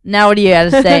 Now what do you got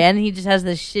to say? And he just has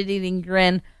this shit-eating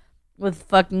grin with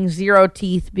fucking 0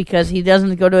 teeth because he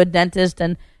doesn't go to a dentist,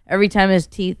 and every time his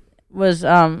teeth was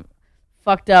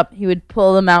fucked up, he would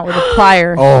pull them out with a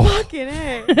plier. Oh, fucking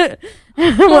A.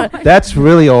 That's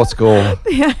really old school.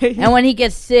 And when he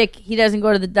gets sick, he doesn't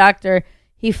go to the doctor.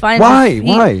 He finds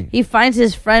Why? He finds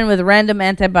his friend with random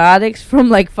antibiotics from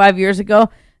like 5 years ago,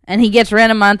 and he gets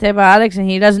random antibiotics, and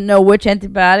he doesn't know which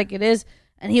antibiotic it is.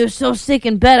 And he was so sick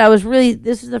in bed.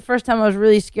 This is the first time I was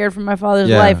really scared for my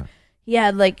father's life. He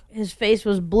had like, his face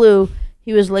was blue.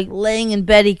 He was like laying in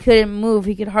bed. He couldn't move.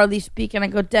 He could hardly speak. And I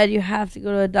go, Dad, you have to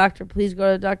go to a doctor. Please go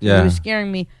to a doctor. He was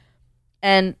scaring me.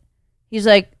 And he's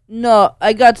like, no,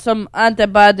 I got some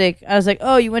antibiotic. I was like,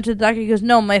 oh, you went to the doctor? He goes,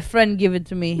 no, my friend gave it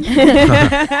to me. He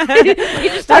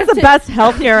just That's the best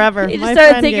healthcare ever. He just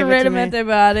started taking random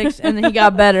antibiotics, and then he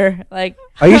got better. Like,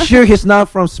 are you sure he's not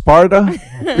from Sparta?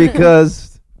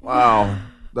 Because, wow.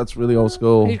 That's really old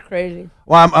school. He's crazy.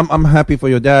 Well, I'm happy for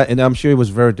your dad, and I'm sure it was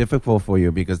very difficult for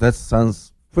you because that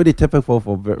sounds pretty typical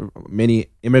for many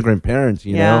immigrant parents.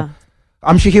 You know,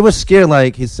 I'm sure he was scared.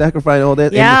 Like he sacrificed all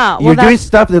that. Yeah, and you're doing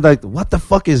stuff that like, what the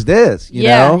fuck is this? You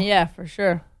know? Yeah, for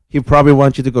sure. He probably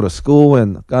wants you to go to school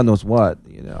and God knows what.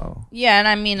 You know. Yeah, and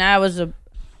I mean, I was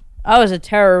a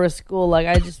terror with school. Like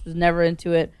I just was never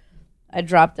into it. I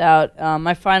dropped out.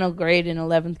 My final grade in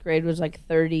 11th grade was like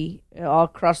 30 all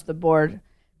across the board.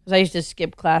 Because I used to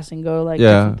skip class and go like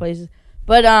different places.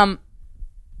 But I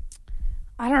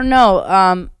don't know.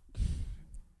 I'm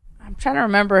trying to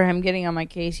remember him getting on my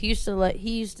case. He used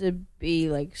to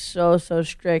be like so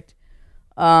strict.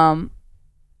 And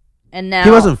now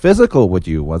he wasn't physical with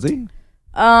you, was he?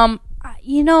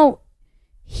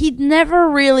 He'd never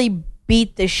really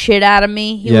beat the shit out of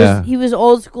me. He was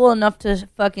old school enough to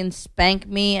fucking spank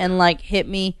me and like hit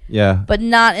me. Yeah. But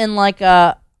not in like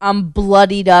a I'm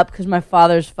bloodied up because my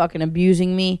father's fucking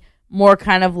abusing me. More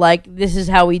kind of like, this is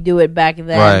how we do it back then.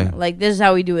 Right. Like, this is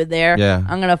how we do it there. Yeah.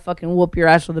 I'm going to fucking whoop your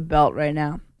ass with a belt right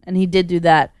now. And he did do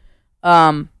that.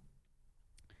 And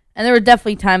there were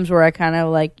definitely times where I kind of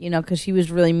like, because he was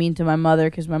really mean to my mother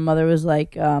because my mother was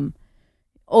like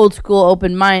old school,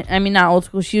 open mind. I mean, not old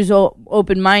school. She was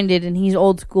open minded, and he's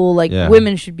old school. Like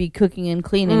women should be cooking and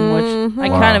cleaning, which I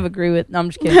kind of agree with. No, I'm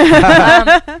just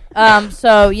kidding.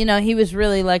 So he was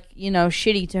really like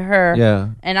shitty to her. Yeah.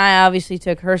 And I obviously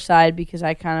took her side because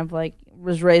I kind of like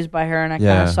was raised by her, and I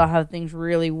kind of saw how things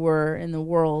really were in the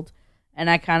world, and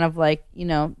I kind of like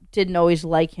didn't always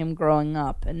like him growing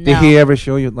up. And did he ever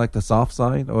show you like the soft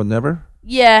side, or never?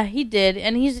 Yeah, he did,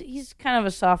 and he's kind of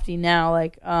a softie now.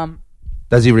 Like,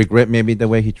 does he regret maybe the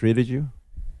way he treated you?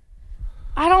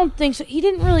 I don't think so. He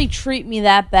didn't really treat me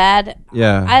that bad.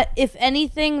 Yeah. If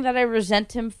anything that I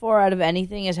resent him for out of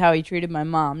anything is how he treated my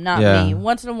mom, not me.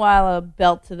 Once in a while, a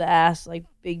belt to the ass, like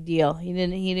big deal. He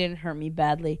didn't hurt me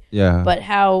badly. Yeah. But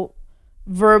how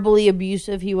verbally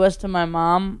abusive he was to my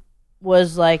mom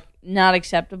was like not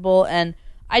acceptable. And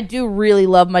I do really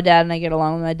love my dad, and I get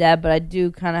along with my dad, but I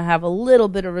do kind of have a little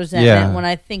bit of resentment when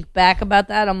I think back about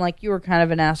that. I'm like, you were kind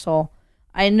of an asshole.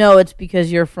 I know it's because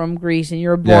you're from Greece and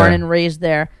you're born and raised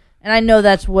there. And I know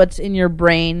that's what's in your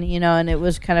brain, and it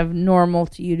was kind of normal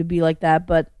to you to be like that,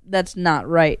 but that's not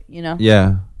right,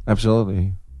 Yeah,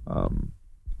 absolutely.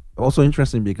 Also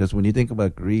interesting because when you think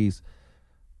about Greece,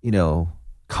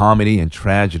 comedy and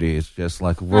tragedy is just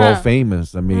like world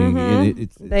famous. I mean,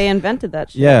 they invented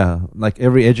that shit. Yeah, like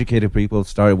every educated people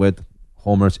started with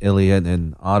Homer's Iliad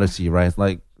and Odyssey, right? It's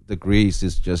like the Greece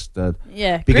is just the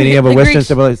beginning of a Western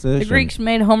civilization. The Greeks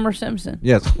made Homer Simpson.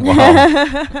 Yes.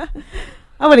 Wow.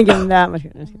 I wouldn't give them that much.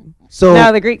 So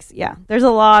no, the Greeks. Yeah, there's a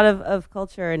lot of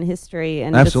culture and history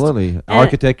and absolutely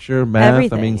architecture, math.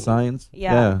 Everything. I mean, science.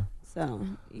 Yeah. So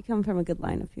you come from a good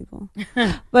line of people,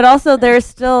 but also there's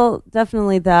still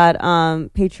definitely that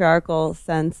patriarchal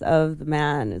sense of the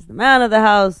man is the man of the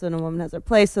house and a woman has her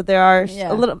place. So there are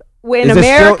a little. In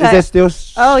America, is it still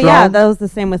strong? Oh yeah, that was the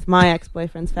same with my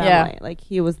ex-boyfriend's family. Like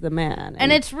he was the man,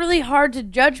 and it's really hard to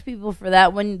judge people for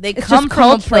that when they come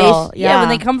from a place. Yeah, when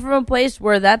they come from a place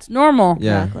where that's normal.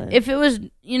 Yeah, exactly. If it was,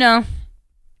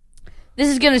 this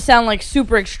is gonna sound like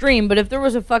super extreme, but if there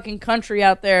was a fucking country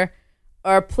out there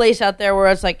or a place out there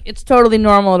where it's like it's totally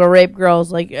normal to rape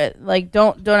girls, like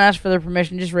don't ask for their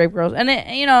permission, just rape girls, and it,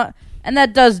 and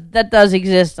that does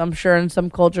exist, I'm sure, in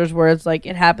some cultures where it's like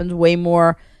it happens way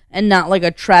more. And not like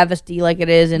a travesty like it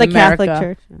is in the America.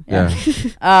 Catholic Church. Yeah.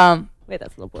 Wait,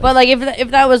 that's a little boy. But like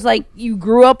if that was like you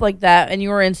grew up like that and you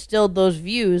were instilled those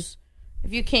views,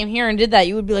 if you came here and did that,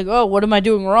 you would be like, oh, what am I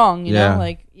doing wrong? You know,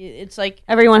 like it's like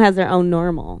everyone has their own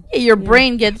normal. Yeah, your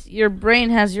brain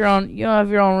has your own. You have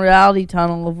your own reality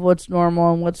tunnel of what's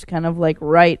normal and what's kind of like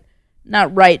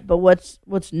not right, but what's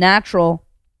natural.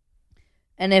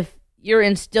 And if you're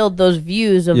instilled those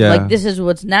views of like this is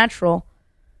what's natural.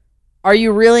 Are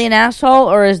you really an asshole,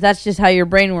 or is that just how your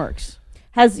brain works?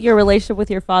 Has your relationship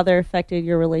with your father affected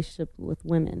your relationship with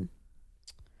women?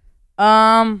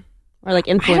 Or like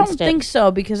influenced I don't think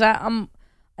so, because I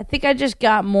think I just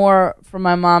got more from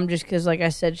my mom just because, like I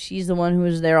said, she's the one who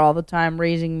was there all the time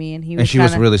raising me, and she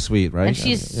was really sweet, right? And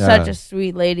she's such a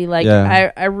sweet lady. Like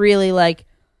I really like.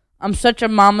 I'm such a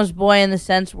mama's boy in the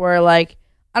sense where like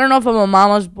I don't know if I'm a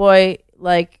mama's boy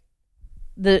like.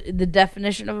 The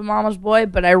definition of a mama's boy,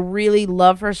 but I really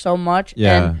love her so much,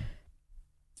 and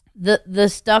the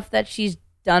stuff that she's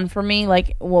done for me,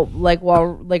 while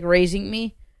raising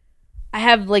me, I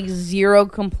have like zero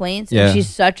complaints. And she's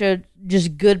such a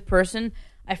just good person.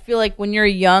 I feel like when you're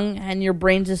young and your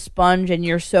brain's a sponge and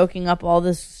you're soaking up all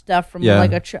this stuff from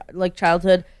like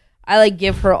childhood, I like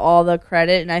give her all the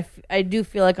credit, and I do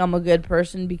feel like I'm a good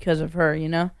person because of her.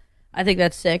 I think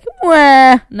that's sick.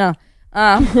 No.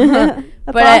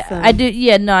 But awesome. I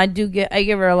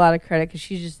give her a lot of credit because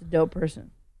she's just a dope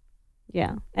person.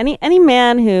 Yeah, any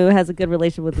man who has a good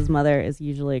relationship with his mother is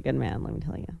usually a good man. Let me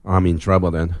tell you. I'm in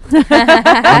trouble then.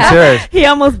 I'm serious. He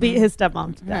almost beat his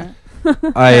stepmom to death.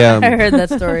 I heard that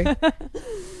story.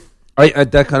 I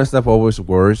that kind of stuff always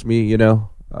worries me,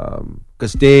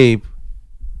 because Dave.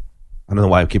 I don't know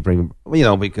why I keep bringing,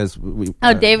 because we.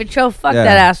 David Cho, fuck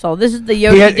that asshole. This is the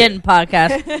Yogi Denton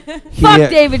podcast. Fuck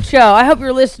David Cho. I hope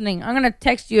you're listening. I'm gonna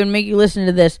text you and make you listen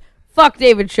to this. Fuck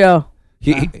David Cho.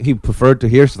 He preferred to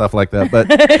hear stuff like that,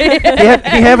 but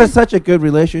he have such a good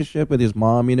relationship with his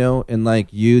mom, and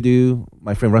like you do,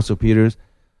 my friend Russell Peters.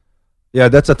 Yeah,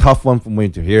 that's a tough one for me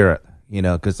to hear it,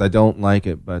 because I don't like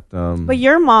it, but. But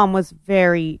your mom was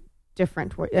very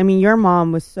different. I mean, your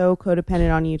mom was so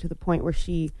codependent on you to the point where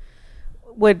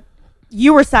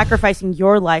you were sacrificing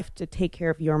your life to take care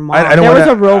of your mom. There was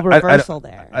a role reversal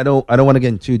there. I don't want to get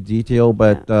into detail,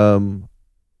 but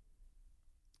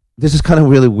this is kind of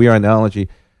really weird analogy.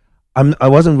 I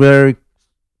wasn't very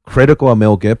critical of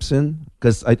Mel Gibson,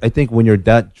 because I think when you're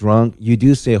that drunk, you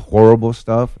do say horrible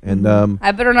stuff. And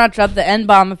I better not drop the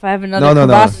N-bomb if I have another No.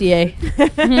 Cavassier.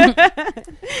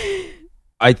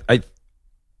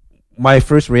 My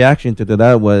first reaction to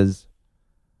that was,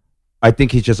 I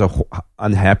think he's just a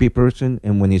unhappy person,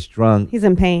 and when he's drunk, he's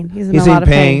in pain. He's in in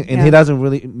pain, and he doesn't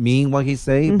really mean what he's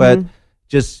saying, but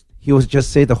he was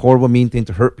just say the horrible, mean thing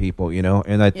to hurt people, you know.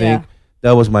 And I think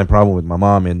that was my problem with my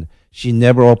mom, and she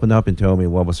never opened up and told me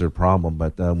what was her problem.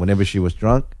 But whenever she was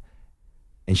drunk,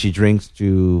 and she drinks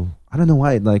to, I don't know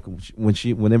why, like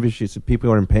whenever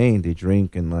people are in pain, they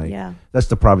drink, and like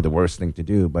that's probably the worst thing to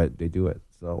do, but they do it.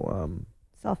 So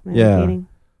self-medicating.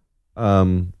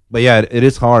 But yeah, it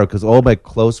is hard because all my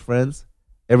close friends,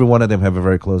 every one of them have a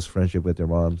very close friendship with their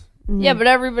moms. Mm-hmm. Yeah, but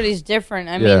everybody's different.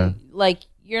 I mean, like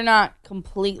you're not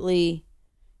completely,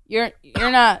 you're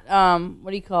not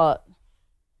what do you call it?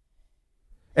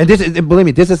 And believe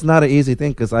me, this is not an easy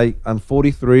thing because I'm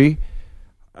 43.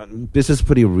 This is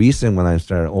pretty recent when I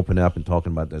started opening up and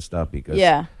talking about this stuff because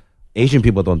Asian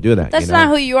people don't do that. That's not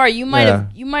who you are. You might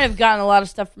have gotten a lot of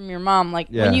stuff from your mom. Like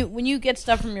when you get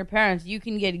stuff from your parents, you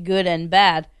can get good and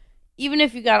bad. Even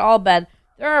if you got all bad,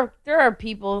 there are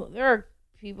people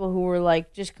who were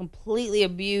like just completely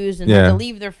abused and had to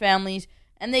leave their families,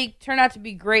 and they turn out to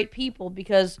be great people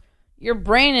because your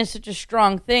brain is such a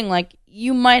strong thing. Like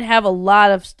you might have a lot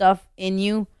of stuff in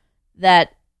you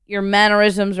that your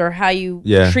mannerisms or how you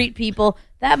treat people,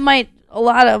 that might, a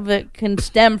lot of it can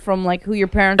stem from like who your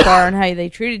parents are and how they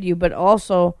treated you, but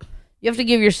also you have to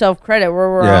give yourself credit.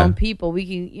 We're our own people. We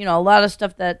can, a lot of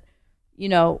stuff that,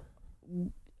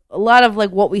 a lot of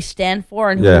like what we stand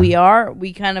for and who we are,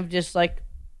 we kind of just like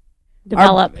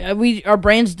develop. Our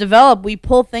brains develop. We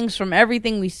pull things from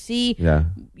everything we see. Yeah.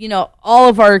 All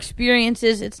of our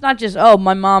experiences. It's not just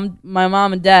my mom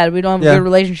and dad. We don't have a good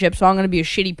relationship, so I'm going to be a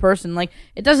shitty person. Like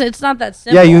it doesn't. It's not that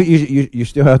simple. Yeah, you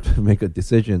still have to make a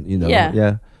decision.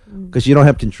 Yeah. Because you don't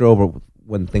have control over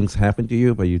when things happen to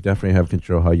you, but you definitely have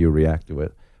control how you react to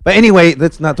it. But anyway,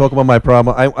 let's not talk about my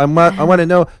problem. I want to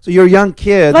know. So you're a young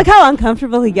kid. Look how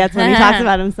uncomfortable he gets when he talks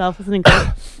about himself. Isn't it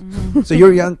great? So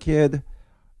you're a young kid.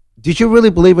 Did you really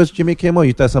believe it was Jimmy Kimmel? Or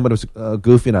you thought somebody was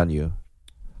goofing on you?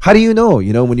 How do you know?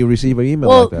 When you receive an email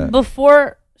like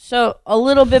that. A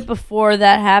little bit before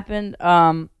that happened,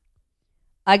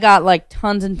 I got like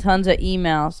tons and tons of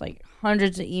emails, like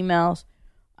hundreds of emails.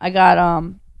 I got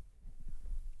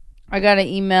an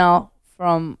email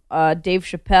from Dave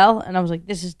Chappelle, and I was like,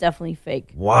 "This is definitely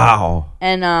fake." Wow.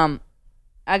 And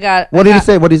I got. What did he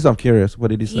say? I'm curious. What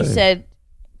did he say? He said,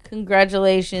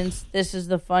 "Congratulations, this is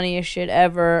the funniest shit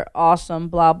ever. Awesome,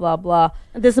 blah blah blah."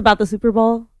 This about the Super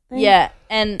Bowl thing? Yeah,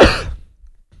 and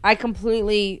I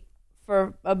completely,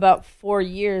 for about 4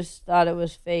 years, thought it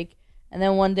was fake. And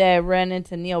then one day I ran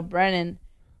into Neil Brennan,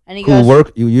 and he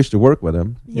goes, You used to work with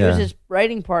him. He was his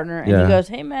writing partner, and he goes,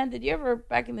 "Hey man, did you ever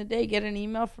back in the day get an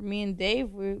email from me and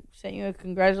Dave? We sent you a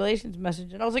congratulations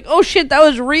message." And I was like, "Oh shit, that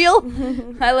was real."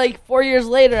 4 years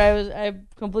later, I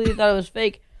completely thought it was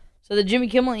fake. So the Jimmy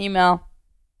Kimmel email,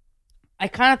 I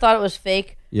kind of thought it was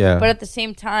fake. Yeah. But at the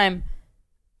same time,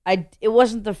 it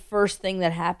wasn't the first thing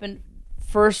that happened.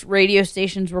 First radio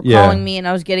stations were calling me, and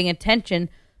I was getting attention.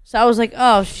 So I was like,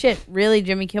 "Oh shit, really,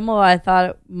 Jimmy Kimmel?" I thought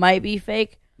it might be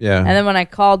fake. Yeah. And then when I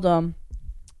called them,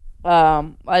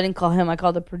 I didn't call him. I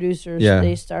called the producers. Yeah.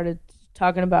 They started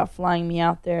talking about flying me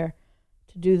out there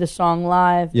to do the song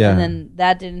live. Yeah. And then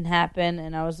that didn't happen,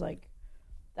 and I was like,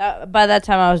 by that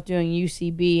time I was doing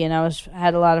UCB, and I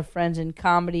had a lot of friends in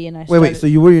comedy, and Wait, so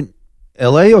you were in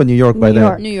LA or New York by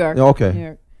then? New York. Oh, okay. New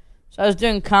York. So I was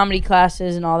doing comedy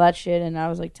classes and all that shit, and I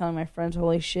was like telling my friends,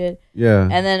 "Holy shit!" Yeah.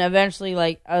 And then eventually,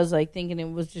 I was like thinking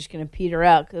it was just gonna peter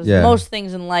out because most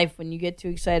things in life, when you get too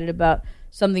excited about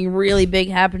something really big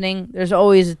happening, there's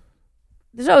always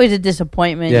a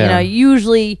disappointment. Yeah.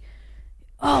 Usually,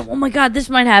 oh my God, this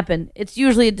might happen. It's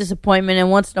usually a disappointment, and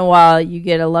once in a while, you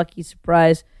get a lucky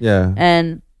surprise. Yeah.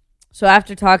 And so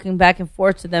after talking back and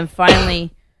forth to them,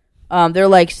 finally, they're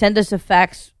like, "Send us a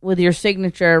fax with your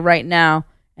signature right now.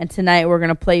 And tonight we're going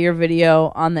to play your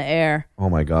video on the air." Oh,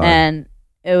 my God. And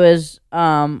it was,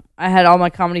 I had all my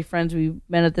comedy friends. We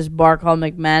met at this bar called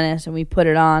McManus, and we put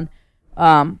it on.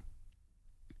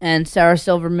 And Sarah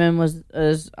Silverman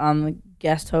was on the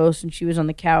guest host, and she was on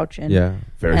the couch. And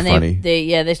very funny.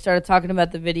 They started talking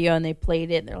about the video, and they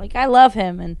played it. And they're like, "I love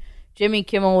him." And Jimmy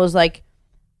Kimmel was like,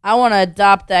 "I want to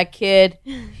adopt that kid."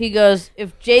 He goes,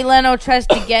 "If Jay Leno tries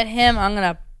to get him, I'm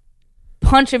going to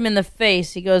punch him in the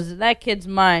face." He goes, "That kid's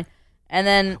mine." And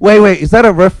then wait, is that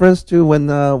a reference to when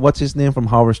what's his name from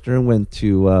Howard Stern went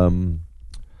to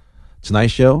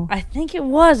Tonight Show? I think it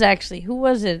was actually. Who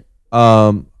was it?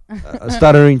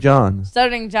 Stuttering John.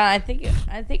 Stuttering John. I think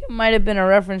it might have been a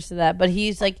reference to that, but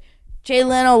he's like, Jay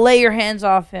Leno, lay your hands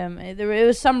off him. It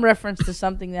was some reference to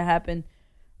something that happened.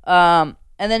 And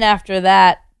then after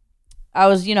that, I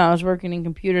was working in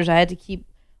computers. I had to keep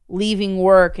leaving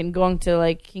work and going to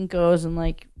like Kinko's and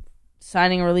like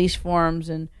signing release forms.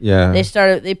 And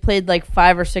they played like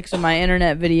 5 or 6 of my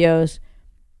internet videos.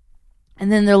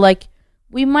 And then they're like,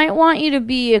 we might want you to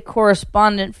be a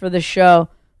correspondent for the show,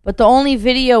 but the only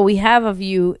video we have of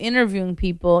you interviewing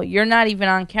people, you're not even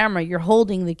on camera. You're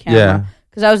holding the camera. Yeah.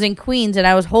 Because I was in Queens, and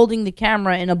I was holding the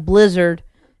camera in a blizzard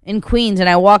in Queens, and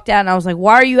I walked out, and I was like,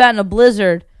 why are you out in a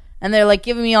blizzard? And they're, like,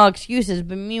 giving me all excuses.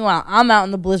 But meanwhile, I'm out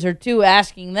in the blizzard, too,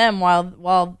 asking them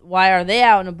why are they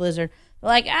out in a blizzard? They're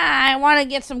like, I want to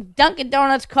get some Dunkin'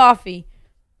 Donuts coffee.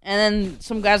 And then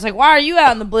some guy's like, why are you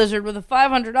out in the blizzard with a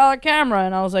 $500 camera?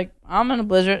 And I was like, I'm in a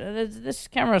blizzard. This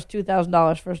camera is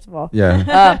 $2,000, first of all.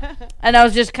 Yeah. And I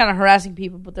was just kind of harassing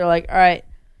people, but they're like, all right.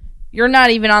 You're not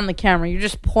even on the camera. You're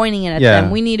just pointing it at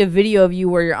them. We need a video of you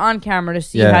where you're on camera to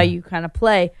see how you kind of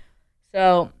play.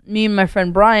 So me and my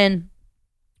friend Brian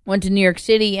went to New York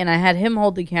City, and I had him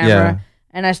hold the camera,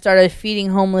 and I started feeding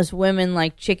homeless women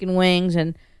like chicken wings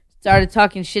and started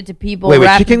talking shit to people. Wait,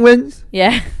 chicken wings?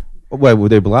 Yeah. Wait, were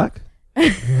they black?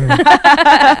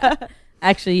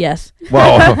 Actually, yes.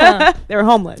 Wow. They were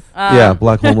homeless.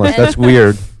 Black homeless. That's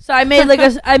weird. So I made like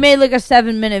a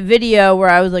 7-minute video where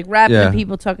I was like rapping to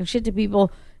people, talking shit to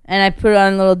people, and I put it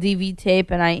on a little DV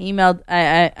tape, and I emailed.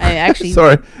 I actually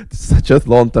sorry, it's such a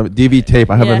long time DV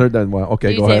tape. I haven't heard that in a while.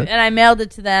 Okay, DV go tape, ahead. and I mailed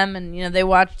it to them, and they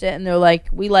watched it, and they're like,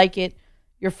 "We like it.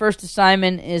 Your first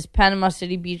assignment is Panama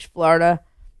City Beach, Florida,"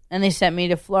 and they sent me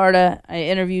to Florida. I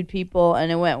interviewed people,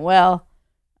 and it went well.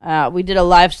 We did a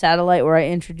live satellite where I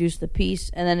introduced the piece,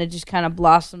 and then it just kind of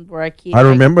blossomed. Where I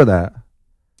remember that.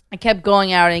 I kept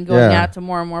going out out to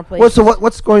more and more places. Well, so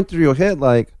what's going through your head?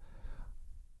 Like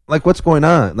what's going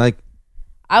on? Like,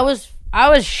 I was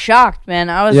shocked, man.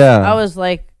 I was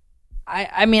like,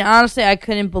 I mean, honestly, I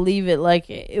couldn't believe it. Like,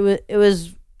 it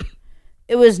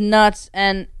was nuts,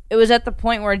 and it was at the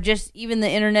point where just even the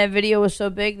internet video was so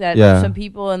big that some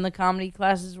people in the comedy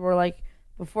classes were like,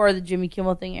 before the Jimmy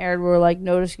Kimmel thing aired, were like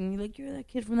noticing, like, you're that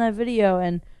kid from that video,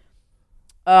 and.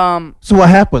 So what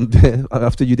happened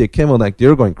after you did Kimmel? Like, they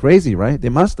were going crazy, right? They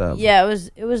must have. Yeah,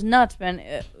 it was nuts, man.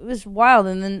 It was wild,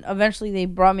 and then eventually they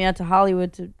brought me out to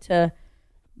Hollywood to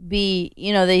be.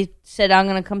 They said I'm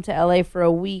gonna come to LA for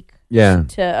a week. Yeah.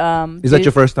 Is that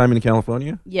your first time in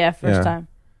California? Yeah, first time.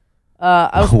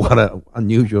 What an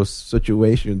unusual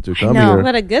situation to come here.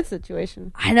 What a good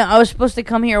situation. I know. I was supposed to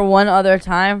come here one other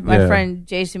time. My friend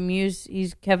Jason Mewes,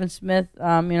 he's Kevin Smith.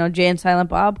 Jay and Silent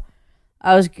Bob.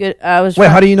 I was good.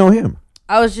 Wait, how do you know him?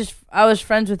 I was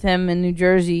friends with him in New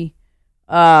Jersey,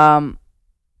 and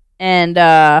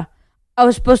I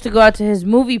was supposed to go out to his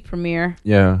movie premiere.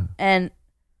 Yeah. And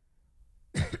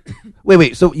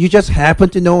wait. So you just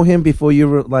happened to know him before you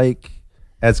were like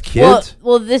as kids?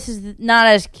 Well, this is not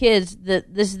as kids. This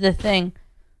is the thing.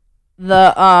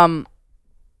 The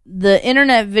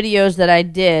internet videos that I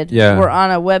did were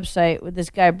on a website with this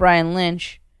guy Brian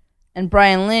Lynch, and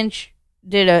Brian Lynch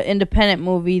did an independent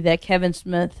movie that Kevin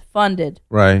Smith funded.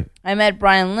 Right. I met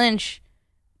Brian Lynch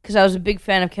because I was a big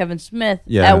fan of Kevin Smith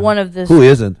at one of the... Who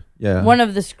isn't? Yeah. One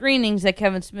of the screenings that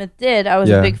Kevin Smith did. I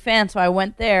was a big fan, so I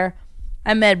went there.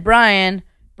 I met Brian.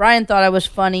 Brian thought I was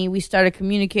funny. We started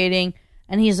communicating,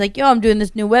 and he's like, yo, I'm doing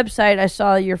this new website. I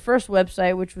saw your first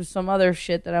website, which was some other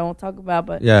shit that I won't talk about,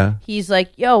 but he's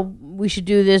like, yo, we should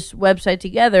do this website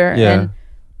together. Yeah.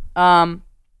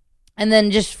 And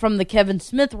then just from the Kevin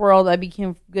Smith world, I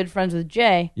became good friends with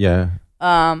Jay. Yeah.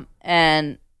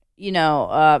 And,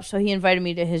 so he invited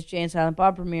me to his Jay and Silent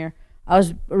Bob premiere. I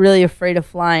was really afraid of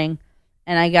flying,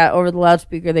 and I got over the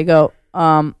loudspeaker. They go,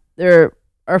 our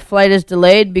flight is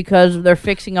delayed because they're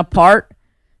fixing a part.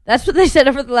 That's what they said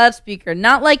over the loudspeaker.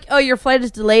 Not like, oh, your flight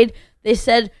is delayed. They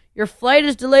said, your flight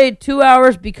is delayed 2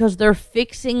 hours because they're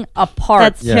fixing a part.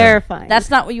 That's terrifying. That's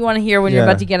not what you want to hear when you're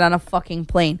about to get on a fucking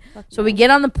plane. So we get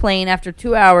on the plane after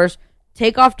 2 hours,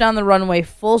 take off down the runway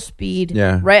full speed,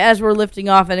 right as we're lifting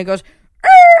off, and it goes,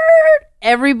 Err!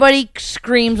 Everybody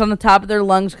screams on the top of their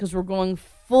lungs because we're going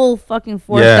full fucking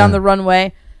force down the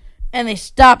runway, and they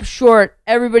stop short.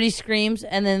 Everybody screams,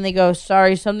 and then they go,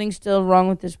 sorry, something's still wrong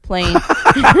with this plane.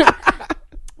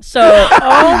 So,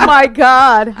 oh my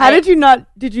God!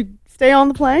 Did you stay on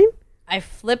the plane? I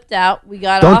flipped out. We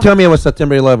got Don't off. tell me it was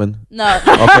September 11. No.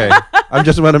 Okay, I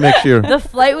just want to make sure. The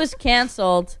flight was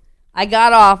canceled. I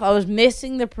got off. I was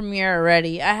missing the premiere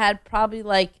already. I had probably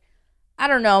maybe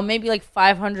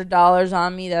 $500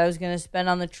 on me that I was going to spend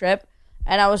on the trip.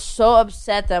 and I was so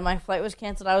upset that my flight was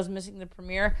canceled. I was missing the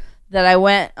premiere that I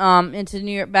went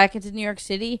back into New York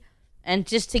City, and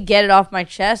just to get it off my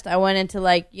chest, I went into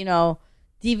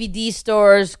DVD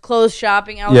stores, clothes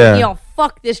shopping. I was like,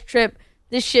 fuck this trip.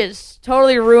 This shit's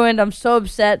totally ruined. I'm so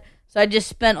upset. So I just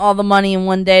spent all the money in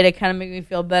one day to kind of make me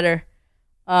feel better.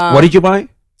 What did you buy?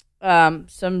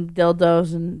 Some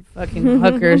dildos and fucking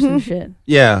hookers and shit.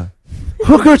 Yeah.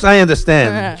 Hookers, I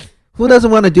understand. Who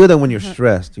doesn't want to do that when you're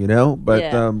stressed, But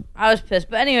I was pissed.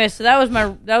 But anyway, so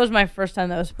that was my first time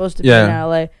that I was supposed to be in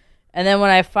LA. And then when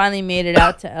I finally made it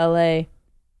out to LA,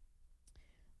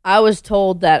 I was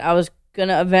told that I was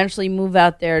gonna eventually move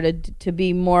out there to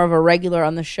be more of a regular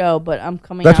on the show, but I'm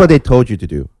coming That's out. what they told you to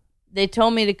do. They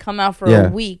told me to come out for a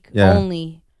week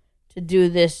only to do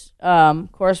this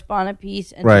correspondent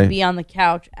piece and to be on the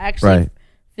couch, actually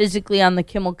physically on the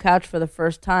Kimmel couch for the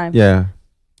first time. Yeah.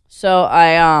 So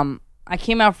I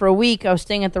came out for a week. I was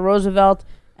staying at the Roosevelt,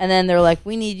 and then they're like,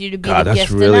 "We need you to be the guest announcer."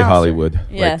 That's really Hollywood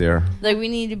right there. Like, we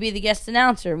need you to be the guest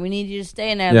announcer. We need you to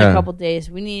stay in there a couple days.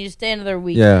 We need you to stay another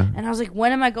week. Yeah. And I was like,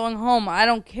 when am I going home? I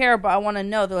don't care, but I want to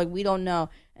know. They're like, we don't know.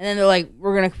 And then they're like,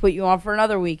 we're going to put you on for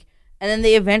another week. And then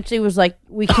they eventually was like,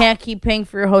 we can't keep paying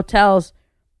for your hotels.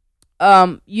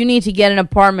 You need to get an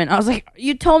apartment. I was like,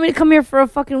 you told me to come here for a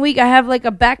fucking week. I have like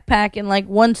a backpack and like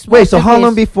one small Wait, so suitcase. how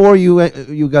long before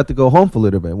you got to go home for a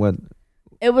little bit? When?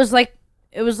 It was like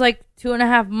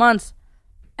 2.5 months.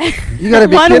 You gotta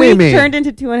be kidding me. 1 week turned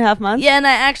into 2.5 months? Yeah, and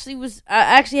I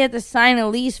actually had to sign a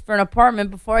lease for an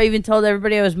apartment before I even told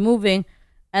everybody I was moving.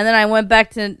 And then I went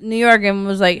back to New York and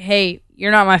was like, hey,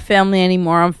 you're not my family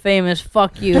anymore. I'm famous.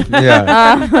 Fuck you.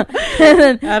 Yeah. And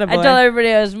then I told everybody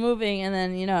I was moving, and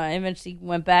then, I eventually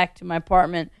went back to my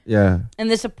apartment. Yeah. And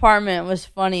this apartment was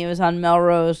funny. It was on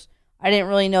Melrose. I didn't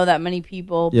really know that many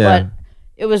people, but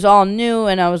it was all new,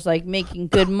 and I was like making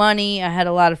good money. I had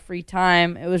a lot of free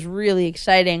time. It was really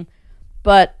exciting.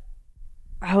 But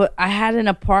I had an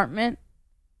apartment,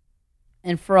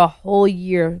 and for a whole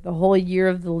year, the whole year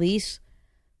of the lease,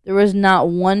 there was not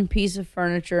one piece of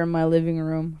furniture in my living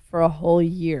room for a whole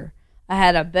year. I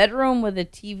had a bedroom with a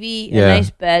TV, a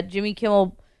nice bed. Jimmy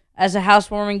Kimmel, as a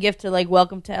housewarming gift to like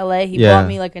welcome to LA, he bought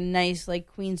me like a nice like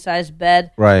queen size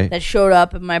bed that showed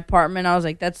up in my apartment. I was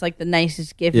like, that's like the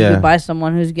nicest gift you could buy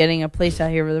someone who's getting a place out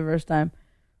here for the first time.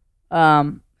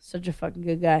 Such a fucking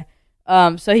good guy.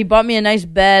 So he bought me a nice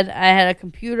bed. I had a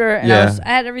computer, and I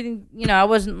had everything. I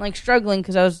wasn't like struggling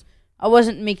because I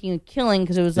wasn't making a killing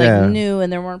because it was like new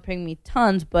and they weren't paying me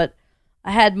tons, but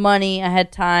I had money, I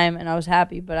had time, and I was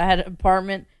happy. But I had an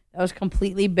apartment that was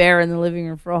completely bare in the living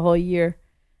room for a whole year.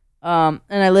 And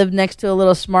I lived next to a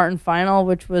little Smart and Final,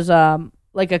 which was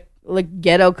like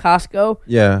ghetto Costco,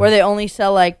 where they only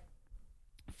sell like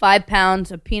 5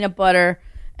 pounds of peanut butter,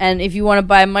 and if you want to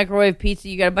buy a microwave pizza,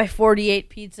 you got to buy 48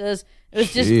 pizzas. It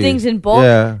was just things in bulk,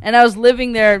 and I was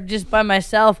living there just by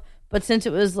myself. But since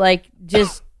it was like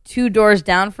just 2 doors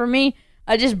down from me,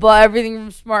 I just bought everything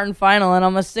from Smart and Final, and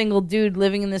I'm a single dude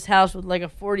living in this house with like a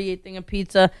 48 thing of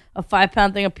pizza, a 5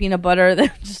 pound thing of peanut butter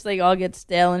that just like all gets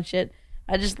stale and shit.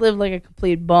 I just lived like a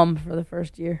complete bum for the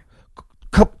first year.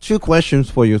 2 questions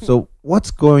for you. So,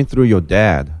 what's going through your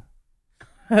dad?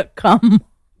 Come.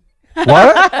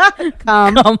 What?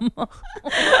 Come.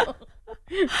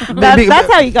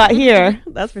 That's how you got here.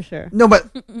 That's for sure. No, but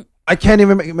I can't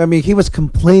even. I mean, he was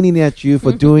complaining at you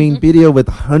for doing video with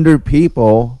 100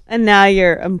 people, and now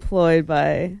you're employed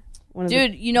by one of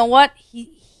Dude, you know what?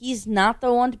 He's not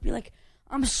the one to be like,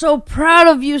 I'm so proud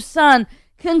of you, son.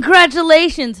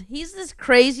 Congratulations. He's this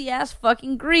crazy ass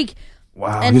fucking Greek.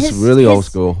 Wow, and he's really old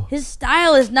school. His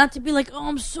style is not to be like, oh,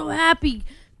 I'm so happy.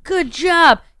 Good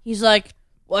job. He's like,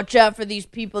 watch out for these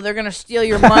people. They're going to steal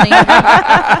your money.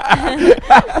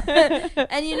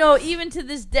 And, even to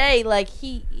this day, like,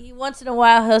 he once in a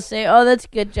while, he'll say, oh, that's a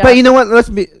good job. But you know what?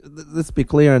 Let's be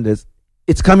clear on this.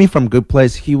 It's coming from a good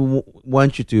place. He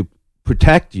wants you to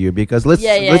protect you because let's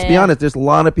be honest. There's a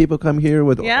lot of people come here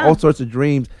with all sorts of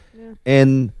dreams.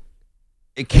 And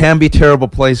it can be a terrible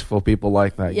place for people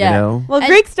like that, Well,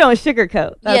 Greeks don't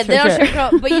sugarcoat. That's they don't sure.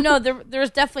 sugarcoat. But, there's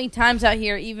definitely times out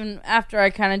here, even after I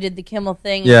kind of did the Kimmel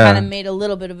thing and kind of made a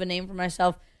little bit of a name for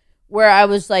myself, where I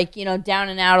was like, down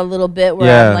and out a little bit,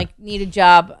 where I'm like, need a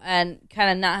job and kind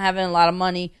of not having a lot of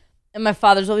money. And my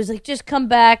father's always like, just come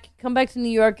back to New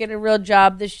York, get a real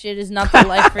job. This shit is not the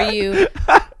life for you.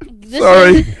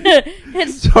 Sorry.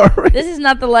 This is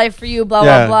not the life for you, blah,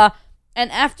 blah, blah. And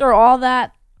after all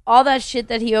that shit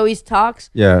that he always talks,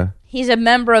 he's a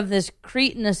member of this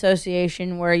Cretan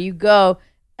association where you go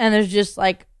and there's just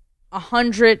like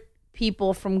 100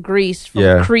 people from Greece,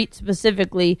 from Crete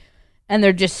specifically, and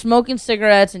they're just smoking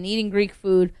cigarettes and eating Greek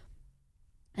food.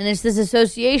 And it's this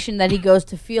association that he goes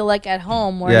to feel like at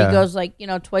home, where he goes like,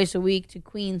 twice a week to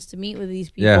Queens to meet with these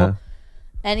people. Yeah.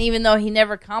 And even though he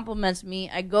never compliments me,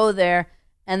 I go there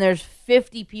and there's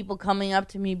 50 people coming up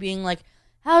to me being like,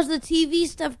 how's the TV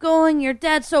stuff going? Your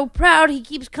dad's so proud. He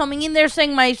keeps coming in there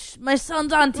saying my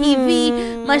son's on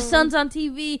TV. My son's on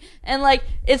TV. And like,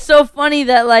 it's so funny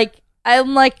that like,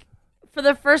 I'm like, for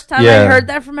the first time I heard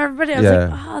that from everybody, I was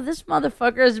like, oh, this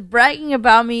motherfucker is bragging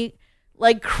about me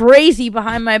like crazy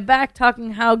behind my back,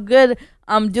 talking how good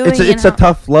I'm doing. It's a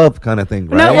tough love kind of thing,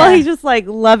 right? No, well, he's just like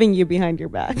loving you behind your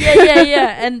back.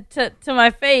 Yeah. And to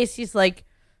my face, he's like,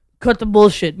 cut the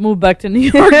bullshit, move back to New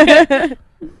York.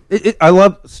 I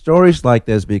love stories like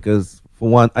this because, for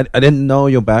one, I didn't know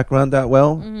your background that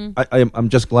well. Mm-hmm. I'm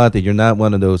just glad that you're not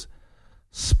one of those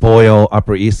spoiled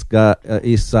Upper East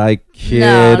Side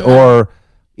kid, or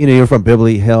you're from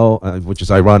Beverly Hills, which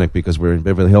is ironic because we're in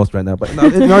Beverly Hills right now. But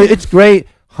it's great.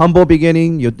 Humble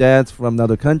beginning. Your dad's from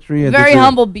another country. And very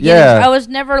humble beginning. Yeah.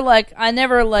 I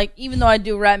never even though I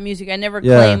do rap music, I never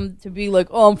claimed to be like,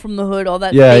 oh, I'm from the hood, all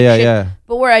that fake shit. Yeah.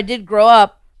 But where I did grow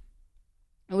up,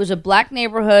 it was a black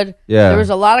neighborhood. Yeah. There was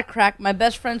a lot of crack. My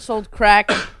best friend sold crack.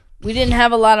 We didn't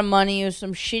have a lot of money. It was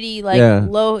some shitty,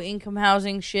 low income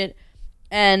housing shit.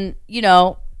 And,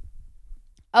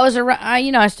 I was around,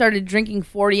 I started drinking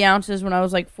 40 ounces when I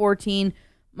was like 14.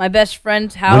 My best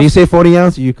friend's house. When you say 40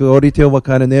 ounces, you could already tell what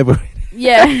kind of neighborhood.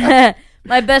 Yeah.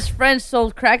 My best friend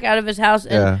sold crack out of his house.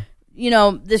 And,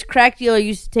 this crack dealer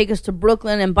used to take us to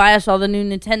Brooklyn and buy us all the new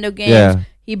Nintendo games. Yeah.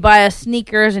 He'd buy us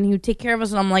sneakers and he would take care of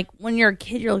us. And I'm like, when you're a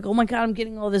kid, you're like, oh my God, I'm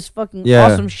getting all this fucking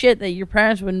awesome shit that your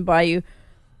parents wouldn't buy you.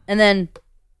 And then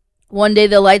one day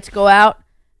the lights go out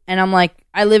and I'm like,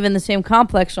 I live in the same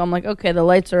complex. So I'm like, okay, the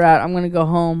lights are out. I'm going to go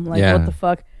home. Like, what the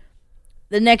fuck?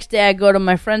 The next day I go to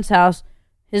my friend's house.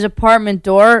 His apartment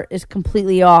door is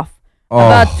completely off.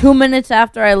 About 2 minutes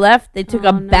after I left, they took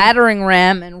a battering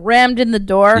ram and rammed in the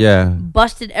door. Yeah.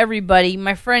 Busted everybody.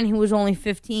 My friend, who was only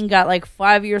 15, got like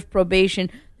 5 years probation.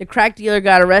 The crack dealer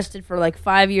got arrested for like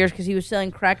 5 years because he was selling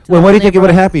crack to Well, what do you think it would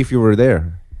have happened if you were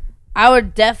there? I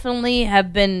would definitely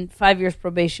have been 5 years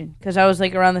probation because I was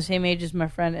like around the same age as my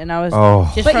friend, and I was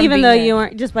just. But even though you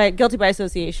weren't, just guilty by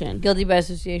association. Guilty by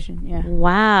association. Yeah.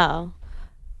 Wow.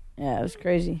 Yeah, it was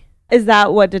crazy. Is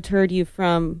that what deterred you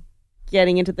from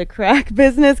getting into the crack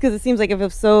business? Because it seems like if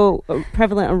it's so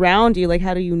prevalent around you, like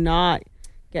how do you not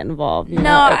get involved?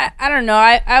 I don't know.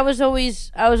 I was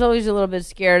always a little bit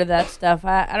scared of that stuff.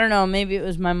 I don't know. Maybe it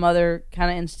was my mother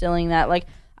kind of instilling that. Like,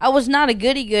 I was not a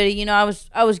goody-goody. I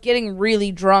was getting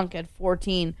really drunk at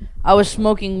 14. I was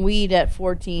smoking weed at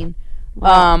 14.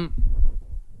 Wow.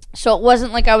 So it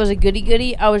wasn't like I was a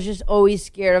goody-goody. I was just always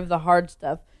scared of the hard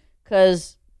stuff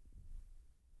because,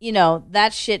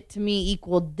 that shit to me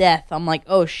equaled death. I'm like,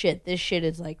 oh, shit, this shit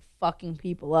is like fucking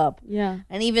people up. Yeah.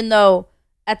 And even though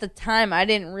at the time I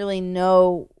didn't really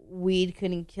know weed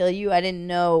couldn't kill you, I didn't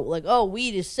know, like, oh,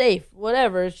 weed is safe.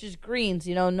 Whatever, it's just greens,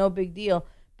 no big deal.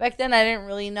 Back then, I didn't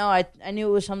really know. I knew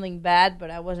it was something bad,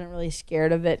 but I wasn't really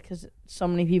scared of it because so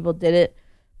many people did it.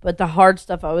 But the hard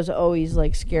stuff, I was always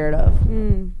like scared of.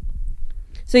 Mm.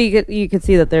 So you could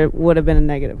see that there would have been a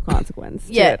negative consequence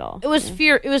to it all. It was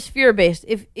fear. It was fear based.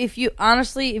 If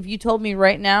you told me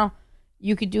right now,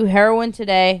 you could do heroin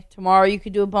today, tomorrow you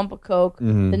could do a bump of coke, the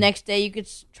next day you could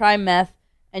try meth,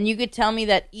 and you could tell me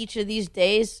that each of these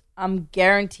days I'm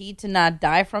guaranteed to not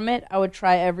die from it, I would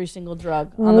try every single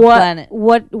drug on the planet.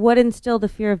 What instilled the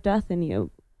fear of death in you?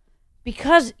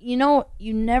 Because, you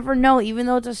never know. Even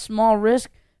though it's a small risk,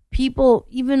 people,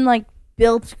 even like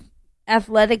built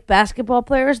athletic basketball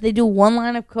players, they do one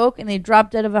line of coke and they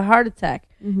drop dead of a heart attack.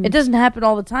 Mm-hmm. It doesn't happen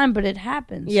all the time, but it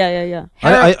happens. Yeah.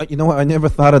 I you know what? I never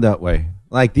thought of that way.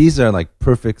 Like, these are like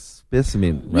perfect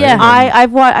specimen, right? Yeah,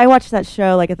 I watched that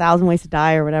show, like 1,000 Ways to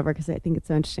Die or whatever, because I think it's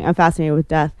so interesting. I'm fascinated with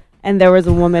death. And there was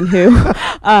a woman who...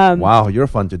 wow, you're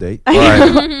fun to date.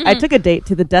 I took a date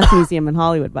to the Death Museum in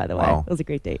Hollywood, by the way. It was a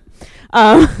great date.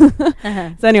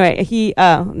 So anyway,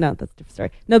 no, that's a different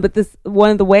story. No, but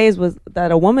one of the ways was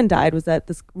that a woman died was that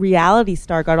this reality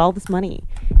star got all this money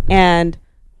and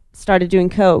started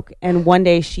doing coke. And one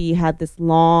day she had this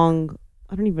long...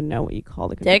 I don't even know what you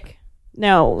call it. Dick?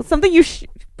 No, something you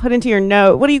put into your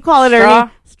nose. What do you call it, straw?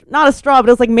 Ernie? Not a straw, but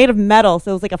it was like made of metal,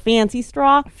 so it was like a fancy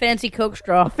straw. Fancy Coke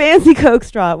straw. A fancy Coke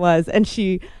straw it was. And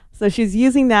she's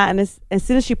using that, and as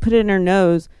soon as she put it in her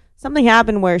nose, something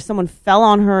happened where someone fell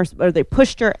on her, or they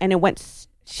pushed her, and it went...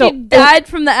 She died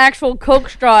from the actual Coke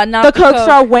straw, not the Coke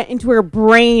straw went into her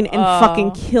brain and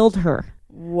fucking killed her.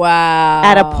 Wow.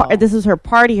 At this was her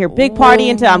party, her big party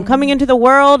into I'm coming into the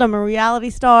world. I'm a reality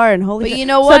star, and holy. But you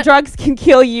know what? So drugs can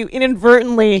kill you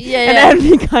inadvertently in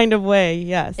any kind of way.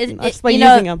 Yes, that's by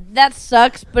using them. That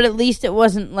sucks, but at least it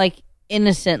wasn't like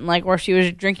innocent, like where she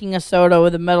was drinking a soda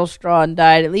with a metal straw and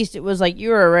died. At least it was like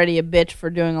you were already a bitch for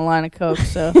doing a line of coke.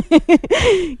 So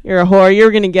you're a whore.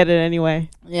 You're gonna get it anyway.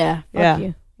 Yeah. Fuck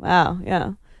you. Wow.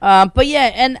 Yeah. But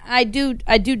yeah, and I do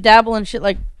dabble in shit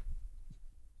like.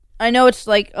 I know it's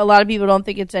like a lot of people don't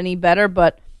think it's any better,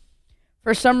 but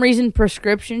for some reason,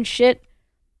 prescription shit,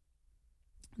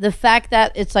 the fact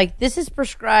that it's like, this is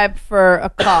prescribed for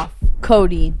a cough,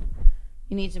 codeine.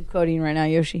 You need some codeine right now,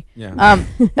 Yoshi. Yeah.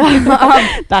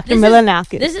 Dr.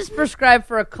 Milonakis. This is prescribed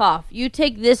for a cough. You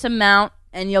take this amount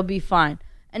and you'll be fine.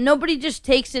 And nobody just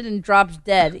takes it and drops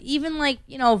dead. Even like,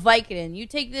 Vicodin. You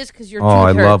take this because your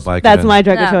tooth hurts. I love Vicodin. That's my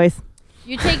drug of choice.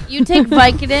 You take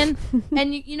Vicodin,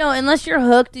 and unless you're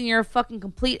hooked and you're a fucking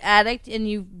complete addict and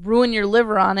you ruin your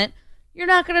liver on it, you're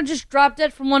not gonna just drop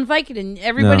dead from one Vicodin.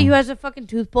 Everybody who has a fucking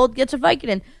tooth pulled gets a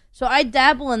Vicodin. So I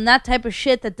dabble in that type of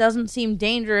shit that doesn't seem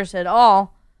dangerous at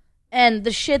all, and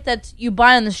the shit that you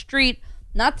buy on the street.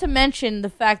 Not to mention the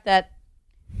fact that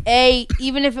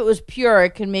even if it was pure,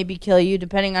 it can maybe kill you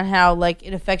depending on how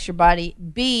it affects your body.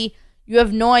 B, you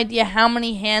have no idea how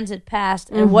many hands it passed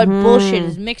and what bullshit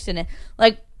is mixed in it.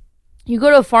 Like, you go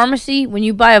to a pharmacy, when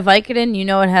you buy a Vicodin,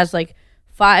 it has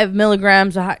 5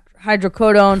 milligrams of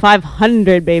hydrocodone.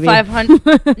 500, baby. 500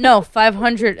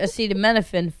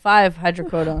 acetaminophen, 5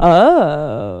 hydrocodone.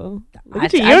 Oh. I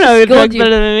you know your drugs better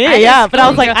than me. Yeah, but I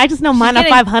was I just know mine are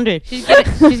 500. She's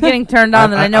getting turned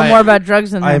on that I know more about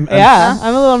drugs than I'm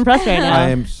a little impressed right now. I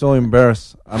am so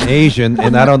embarrassed. I'm Asian,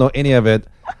 and I don't know any of it.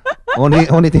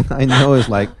 Only thing I know is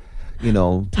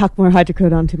talk more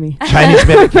hydrocodone to me. Chinese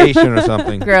medication or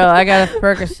something. Girl, I got a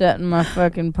Percocet in my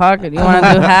fucking pocket. You want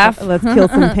to do half? Let's kill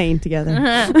some pain together.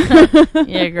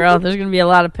 Yeah, girl, there's gonna be a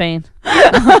lot of pain.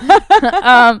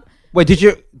 Wait, did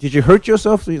you hurt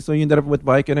yourself? So you ended up with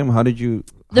Vicodin? How did you?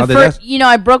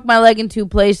 I broke my leg in 2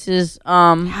 places.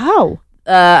 How?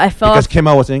 I fell because off.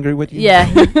 Kimmel was angry with you. Yeah,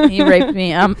 he raped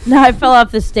me. No, I fell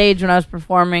off the stage when I was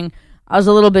performing. I was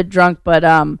a little bit drunk, but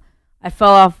I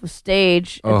fell off the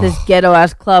stage at this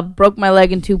ghetto-ass club, broke my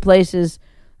leg in 2 places,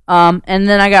 and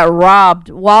then I got robbed.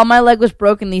 While my leg was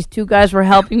broken, these 2 guys were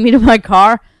helping me to my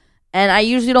car, and I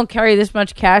usually don't carry this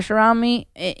much cash around me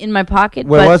in my pocket.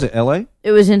 Where was it? L.A.?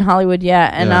 It was in Hollywood, yeah.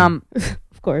 And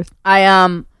of course, I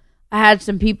had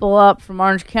some people up from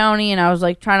Orange County, and I was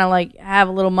trying to have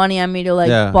a little money on me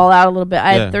to ball out a little bit.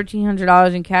 I had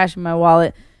 $1,300 in cash in my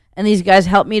wallet. And these guys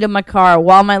helped me to my car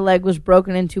while my leg was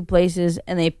broken in 2 places,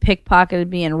 and they pickpocketed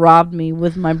me and robbed me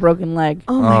with my broken leg.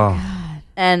 Oh, my God.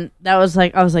 And that was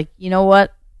I was like, you know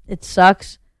what? It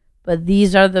sucks, but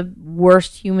these are the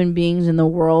worst human beings in the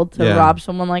world to rob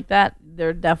someone like that.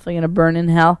 They're definitely going to burn in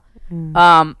hell.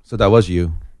 So that was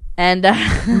you. And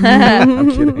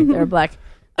I'm kidding. They're black.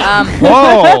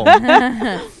 Whoa!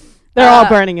 They're all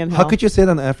burning in hell. How could you say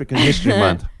that on African History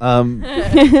Month?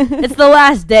 It's the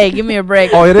last day. Give me a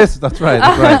break. Oh, it is. That's right.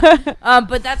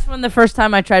 But that's when the first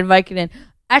time I tried Vicodin.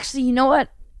 Actually, you know what?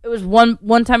 It was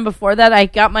one time before that. I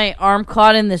got my arm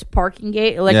caught in this parking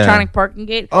gate, electronic parking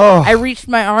gate. Oh. I reached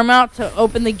my arm out to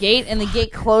open the gate, and the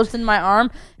gate closed in my arm,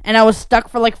 and I was stuck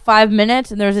for 5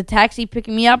 minutes, and there was a taxi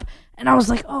picking me up, and I was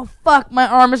like, oh, fuck, my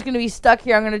arm is going to be stuck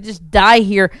here. I'm going to just die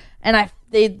here. And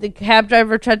the cab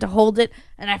driver tried to hold it,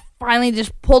 and I finally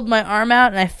just pulled my arm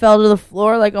out, and I fell to the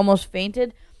floor, almost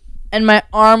fainted, and my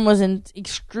arm was in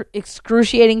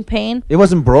excruciating pain. It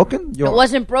wasn't broken? It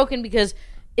wasn't broken because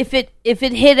if it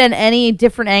hit at any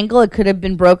different angle, it could have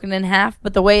been broken in half.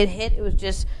 But the way it hit, it was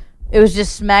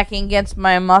just smacking against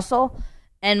my muscle,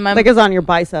 and my it was on your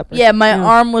bicep. My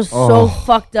arm was so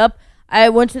fucked up. I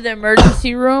went to the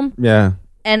emergency room. Yeah,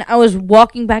 and I was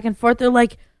walking back and forth. They're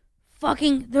like,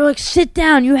 sit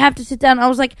down. You have to sit down. I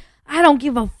was like, I don't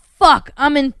give a fuck.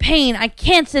 I'm in pain. I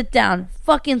can't sit down.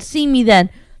 Fucking see me then.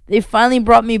 They finally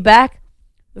brought me back.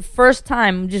 The first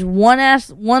time, just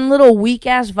one little weak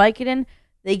ass Vicodin.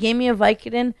 They gave me a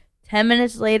Vicodin. 10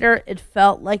 minutes later, it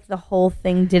felt like the whole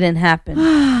thing didn't happen.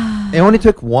 It only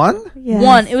took one? Yes.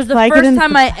 One. It was the first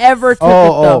time I ever took it,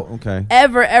 though. Oh, okay.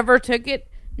 Ever took it.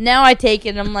 Now I take it,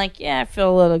 and I'm like, yeah, I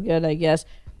feel a little good, I guess.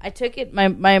 I took it.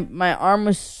 My arm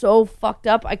was so fucked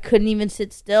up, I couldn't even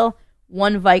sit still.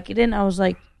 One Vicodin, I was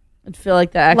like, I feel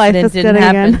like the accident didn't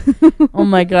happen. Oh,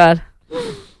 my God.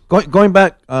 Going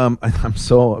back, I'm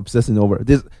so obsessing over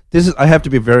this. This is I have to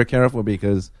be very careful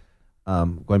because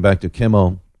going back to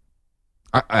Kimmel,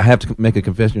 I have to make a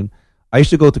confession. I used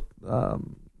to go to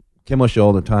Kimmel Show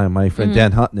all the time. My friend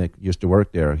Dan Hutnick used to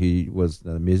work there. He was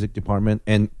the music department,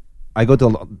 and I go to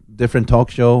a different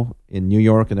talk show in New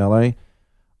York and LA.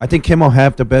 I think Kimmel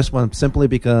have the best one simply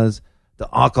because the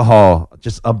alcohol,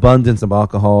 just abundance of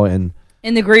alcohol, and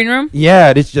in the green room.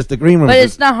 Yeah, it's just the green room. But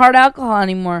it's not hard alcohol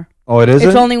anymore. Oh, it isn't?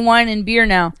 It's only wine and beer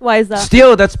now. Why is that?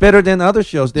 Still, that's better than other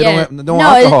shows. They don't have no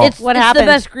alcohol. It's the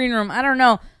best green room. I don't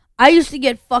know. I used to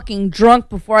get fucking drunk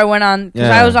before I went on, because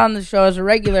I was on the show as a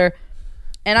regular,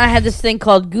 and I had this thing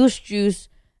called Goose Juice,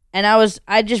 and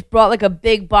I just brought like a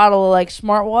big bottle of like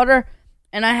Smart Water,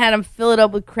 and I had them fill it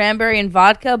up with cranberry and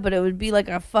vodka, but it would be like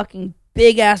a fucking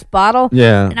big ass bottle.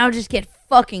 Yeah. And I would just get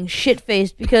fucking shit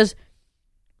faced because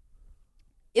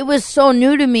it was so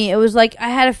new to me. It was like I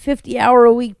had a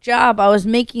 50-hour-a-week job. I was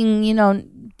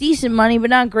making, decent money, but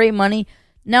not great money.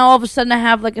 Now all of a sudden I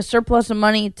have like a surplus of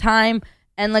money, time,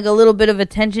 and like a little bit of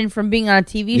attention from being on a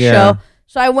TV show.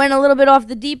 So I went a little bit off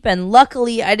the deep end.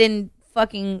 Luckily, I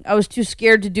was too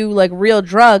scared to do like real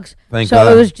drugs. Thank so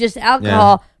God. It was just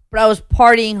alcohol, but I was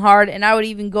partying hard, and I would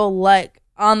even go like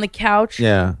on the couch,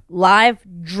 live,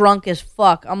 drunk as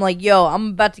fuck. I'm like, yo, I'm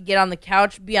about to get on the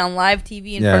couch, be on live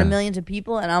TV in front of millions of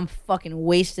people, and I'm fucking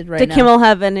wasted right now. Did Kimmel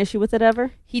have an issue with it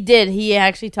ever? He did. He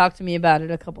actually talked to me about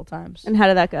it a couple times. And how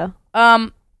did that go?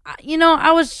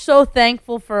 I was so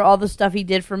thankful for all the stuff he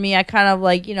did for me. I kind of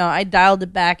like, I dialed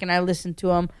it back and I listened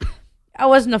to him. I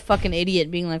wasn't a fucking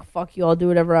idiot being like, fuck you, I'll do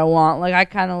whatever I want. Like, I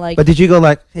kind of like... But did you go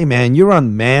like, hey, man, you're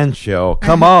on Man Show.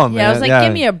 Come on, man. I was like,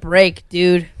 give me a break,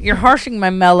 dude. You're harshing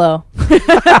my mellow.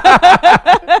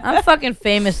 I'm fucking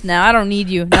famous now. I don't need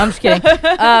you. No, I'm just kidding.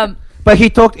 But he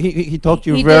talked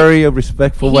to you very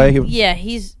respectful way.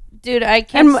 He's... Dude, I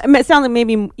can't... And it sounded like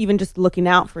maybe even just looking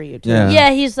out for you, too.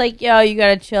 Yeah, he's like, yo, you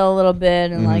gotta chill a little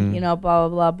bit, and like, blah, blah,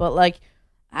 blah. But like...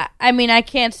 I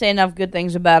can't say enough good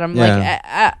things about him.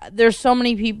 Yeah. Like, there's so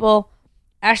many people.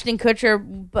 Ashton Kutcher,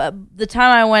 but the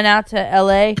time I went out to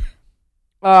LA,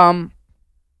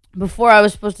 before I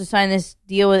was supposed to sign this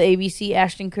deal with ABC,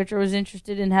 Ashton Kutcher was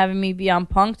interested in having me be on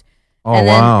Punk'd.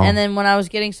 And then when I was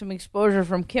getting some exposure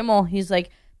from Kimmel, he's like,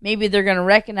 maybe they're going to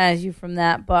recognize you from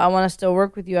that, but I want to still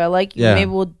work with you. I like you. Yeah.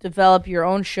 Maybe we'll develop your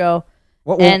own show.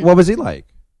 What was he like?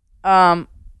 I'm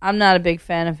not a big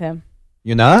fan of him.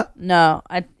 You're not? No.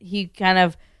 He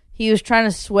was trying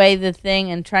to sway the thing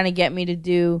and trying to get me to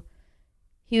do.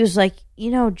 He was like,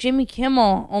 Jimmy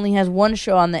Kimmel only has one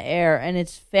show on the air, and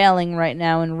it's failing right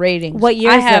now in ratings. What year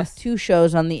I is have this? 2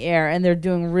 shows on the air, and they're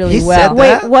doing really He well. said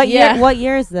that? Wait, what year? What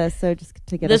year is this? So just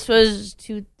to get this was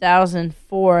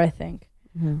 2004, I think.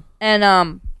 Mm-hmm.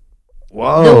 And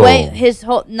whoa. The way his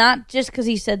whole, not just because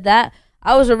he said that,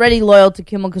 I was already loyal to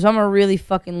Kimmel because I'm a really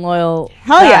fucking loyal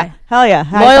guy. Hell yeah.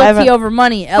 Loyalty over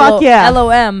money. Fuck yeah.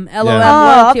 LOM. I'll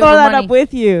Loyalty throw over that money. up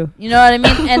with you. You know what I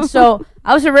mean? And so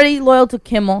I was already loyal to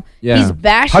Kimmel. Yeah. He's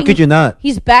bashing. How could you not?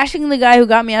 He's bashing the guy who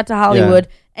got me out to Hollywood.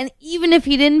 Yeah. And even if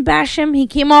he didn't bash him, he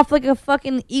came off like a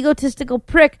fucking egotistical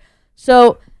prick.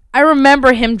 So I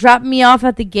remember him dropping me off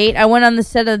at the gate. I went on the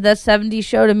set of that 70s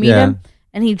show to meet him.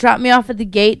 And he dropped me off at the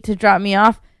gate to drop me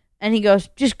off. And he goes,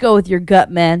 just go with your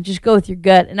gut, man. Just go with your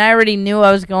gut. And I already knew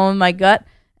I was going with my gut.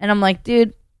 And I'm like,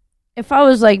 dude, if I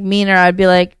was like meaner, I'd be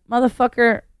like,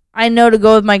 motherfucker, I know to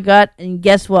go with my gut. And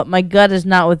guess what? My gut is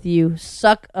not with you.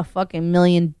 Suck a fucking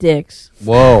million dicks.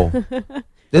 Whoa.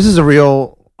 This is a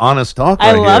real honest talk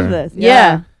right here. I love this.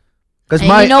 Yeah. Because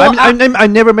I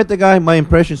never met the guy. My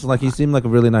impression is like he seemed like a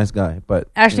really nice guy.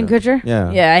 But Ashton Kutcher? Yeah.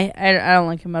 Yeah, I don't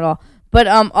like him at all. But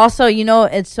also,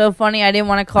 it's so funny. I didn't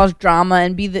want to cause drama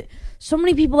and be the... So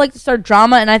many people like to start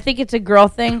drama, and I think it's a girl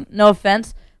thing. No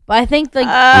offense. But I think, like...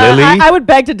 Lily? I would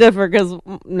beg to differ, because,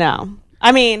 no.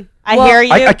 I mean, I hear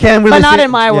you, I can't really but not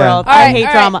in my world. I hate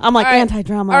drama. I'm like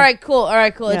anti-drama. All right, cool.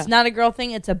 Yeah. It's not a girl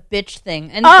thing. It's a bitch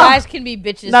thing. And guys can be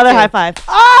bitches, Another too. high five.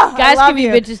 Oh, guys can be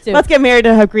bitches, too. Let's get married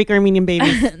to have Greek Armenian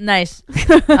babies. Nice.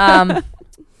 All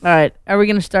right. Are we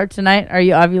going to start tonight? Are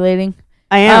you ovulating?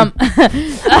 I am.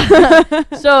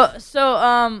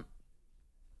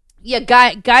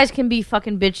 Guys can be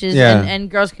fucking bitches, and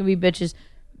girls can be bitches.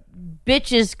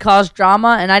 Bitches cause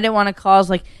drama, and I didn't want to cause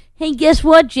like, hey, guess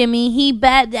what, Jimmy?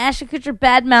 Ashton Kutcher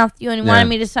badmouthed you, and he wanted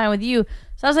me to sign with you.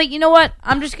 So I was like, you know what?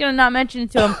 I'm just gonna not mention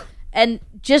it to him. And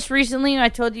just recently, I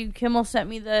told you, Kimmel sent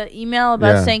me the email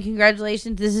about saying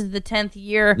congratulations. This is the 10th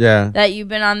year that you've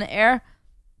been on the air.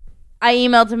 I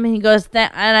emailed him and he goes, and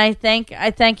I thank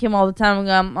him all the time.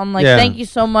 I'm like, thank you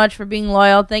so much for being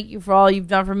loyal. Thank you for all you've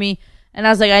done for me. And I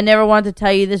was like, I never wanted to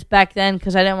tell you this back then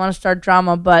because I didn't want to start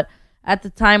drama. But at the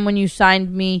time when you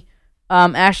signed me,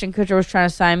 Ashton Kutcher was trying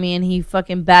to sign me and he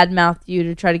fucking badmouthed you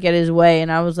to try to get his way.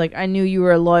 And I was like, I knew you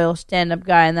were a loyal stand-up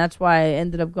guy and that's why I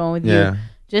ended up going with you.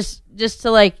 Just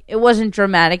to like, it wasn't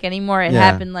dramatic anymore. It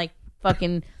happened like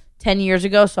fucking 10 years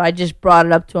ago. So I just brought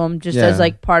it up to him just as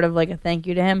like part of like a thank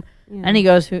you to him. Yeah. And he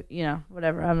goes,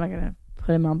 whatever. I'm not gonna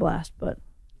put him on blast, but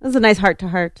it was a nice heart to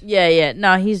heart. Yeah.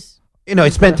 No, he's.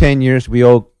 It's been 10 years. We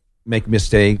all make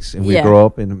mistakes and we grow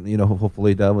up, and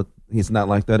hopefully he's not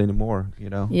like that anymore.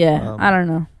 Yeah, I don't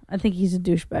know. I think he's a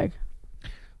douchebag.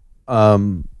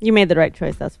 You made the right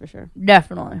choice, that's for sure.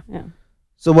 Definitely. Yeah.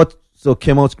 So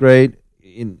Kimmel's great.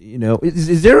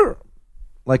 Is there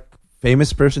like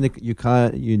famous person that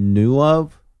you knew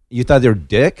of? You thought they were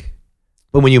dick,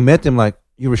 but when you met them, like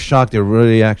you were shocked they're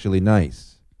really actually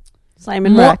nice.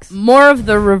 Simon Rex. More of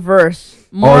the reverse.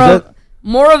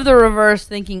 More of the reverse,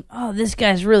 thinking, oh, this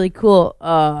guy's really cool.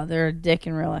 Oh, they're a dick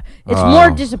in real life. It's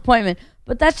more disappointment.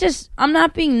 But that's just, I'm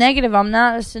not being negative. I'm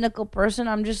not a cynical person.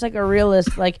 I'm just like a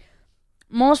realist. Like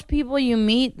most people you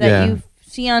meet that you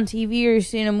see on TV or you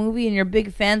see in a movie and you're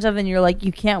big fans of and you're like,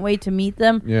 you can't wait to meet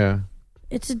them. Yeah.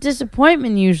 It's a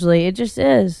disappointment usually. It just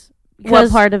is.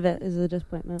 What part of it is a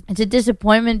disappointment? It's a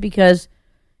disappointment because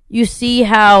you see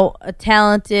how a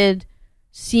talented,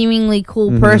 seemingly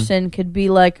cool person could be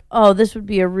like, oh, this would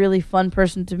be a really fun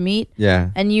person to meet. Yeah.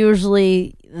 And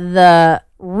usually the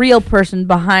real person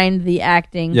behind the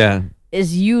acting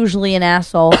is usually an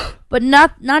asshole. But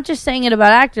not just saying it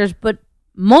about actors, but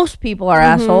most people are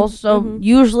assholes. So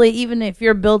usually, even if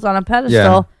you're built on a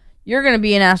pedestal, you're going to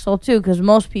be an asshole too, because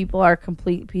most people are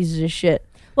complete pieces of shit.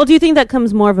 Well, do you think that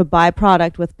comes more of a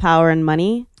byproduct with power and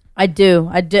money? I do.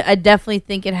 I definitely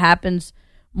think it happens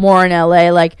more in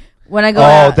LA. Like when I go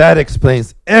that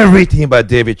explains everything about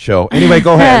David Cho. Anyway,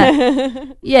 go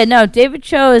ahead. Yeah, no, David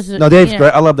Cho is... No, Dave's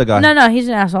great. I love the guy. No, he's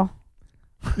an asshole.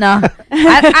 No.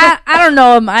 I don't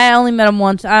know him. I only met him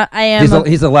once.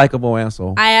 He's a likable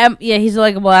asshole. He's a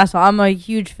likable asshole. I'm a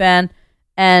huge fan.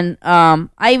 And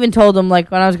I even told him,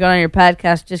 like, when I was going on your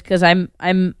podcast, just because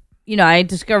I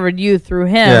discovered you through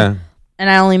him. Yeah. And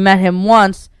I only met him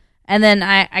once. And then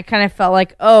I kind of felt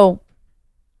like, oh,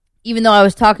 even though I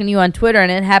was talking to you on Twitter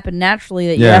and it happened naturally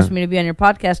that you asked me to be on your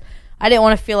podcast, I didn't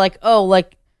want to feel like, oh,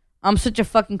 like, I'm such a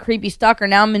fucking creepy stalker.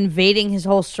 Now I'm invading his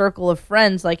whole circle of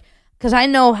friends. Like, because I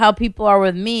know how people are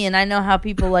with me, and I know how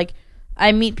people, like,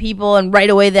 I meet people, and right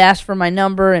away they ask for my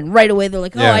number, and right away they're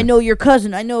like, oh, I know your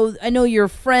cousin. I know your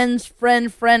friend's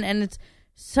friend. And it's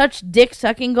such dick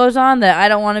sucking goes on that I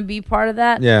don't want to be part of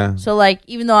that. Yeah. So, like,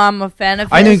 even though I'm a fan of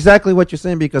his, I know exactly what you're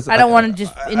saying, because I don't want to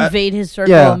just invade his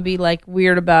circle and be, like,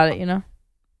 weird about it,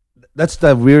 That's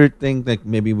the weird thing that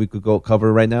maybe we could go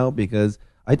cover right now, because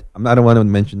I don't want to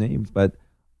mention names, but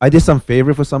I did some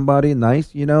favor for somebody,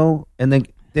 nice, and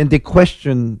then they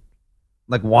question,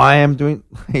 like, why I'm doing,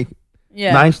 like,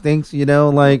 nice things,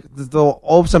 like, so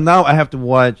all of a sudden now I have to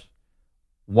watch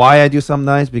why I do something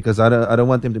nice, because I don't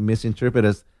want them to misinterpret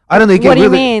as, I don't know. What do you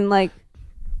mean? Like,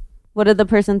 what did the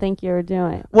person think you were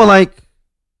doing? Well, like,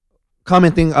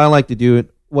 common thing I like to do it.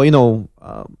 Well,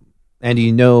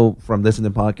 Andy, from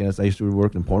listening to podcasts, I used to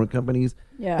work in porn companies.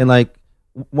 Yeah. And, like,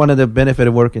 one of the benefit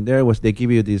of working there was they give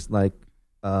you these, like,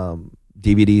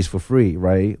 DVDs for free,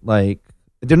 right? Like,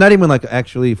 they're not even, like,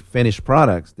 actually finished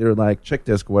products. They're, like, check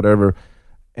disc, whatever.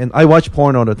 And I watch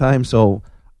porn all the time, so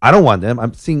I don't want them.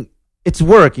 I'm seeing, it's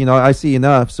work, I see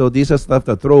enough. So these are stuff,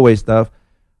 the throwaway stuff.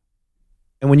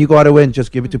 And when you go out of it and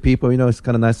just give it to people, it's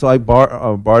kind of nice. So I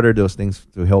barter those things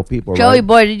to help people. Joey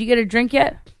boy, did you get a drink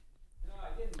yet?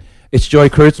 It's Joy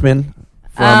Kurtzman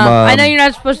from. I know you're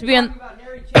not supposed to be on.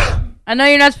 I know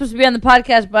you're not supposed to be on the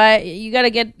podcast, but you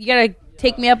gotta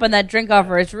take me up on that drink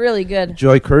offer. It's really good.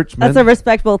 Joy Kurtzman. That's a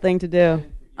respectable thing to do.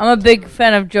 I'm a big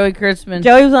fan of Joey Kurtzman.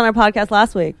 Joey was on our podcast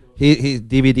last week. He's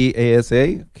DVD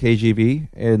ASA, KGB,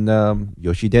 and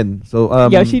Yoshi didn't. So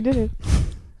Yoshi did it.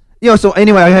 So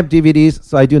anyway, I have DVDs,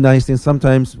 so I do nice things.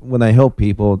 Sometimes when I help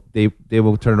people, they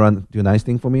will turn around and do a nice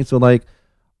thing for me. So, like,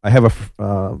 I have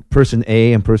a person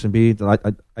A and person B.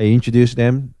 I introduce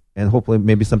them, and hopefully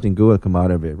maybe something good will come out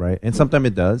of it, right? And sometimes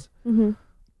it does. Mm-hmm.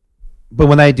 But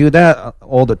when I do that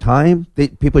all the time,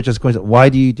 people just question, why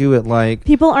do you do it? Like,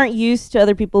 people aren't used to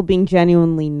other people being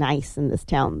genuinely nice in this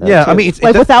town, though. Yeah, too. I mean, it's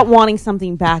like without wanting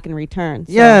something back in return.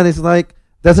 So. Yeah, and it's like,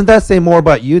 doesn't that say more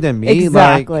about you than me?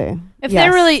 Exactly. Like, if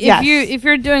they're really, if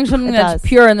you're doing something that's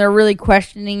pure and they're really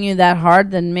questioning you that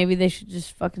hard, then maybe they should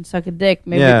just fucking suck a dick.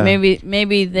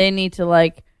 Maybe they need to,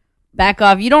 like, back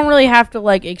off. You don't really have to,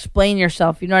 like, explain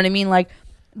yourself. You know what I mean? Like,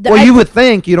 you would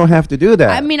think you don't have to do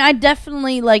that. I mean, I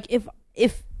definitely, like, if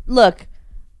look,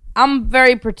 I'm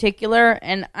very particular,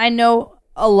 and I know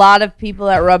a lot of people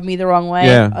that rub me the wrong way.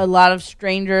 Yeah. A lot of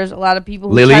strangers, a lot of people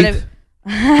who try to.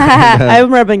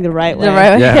 I'm rubbing the right way. The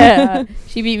right way. Yeah.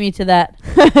 She beat me to that.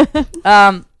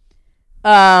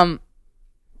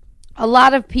 a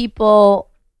lot of people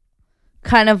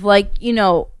kind of like, you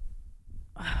know,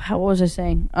 what was I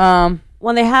saying?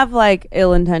 When they have like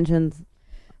ill intentions,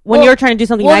 when you're trying to do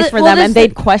something nice for them and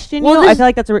they'd question you, I feel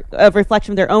like that's a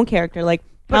reflection of their own character. Like,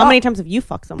 how many times have you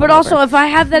fucked someone? But also, if I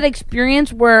have that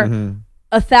experience where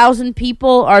 1,000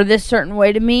 people are this certain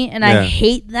way to me, and I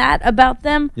hate that about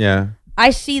them,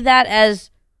 I see that as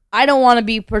I don't want to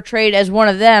be portrayed as one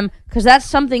of them because that's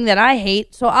something that I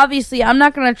hate. So obviously, I'm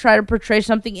not going to try to portray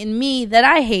something in me that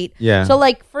I hate. Yeah. So,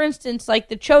 like, for instance, like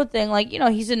the Cho thing, like, you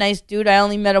know, he's a nice dude. I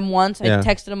only met him once. I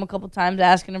texted him a couple times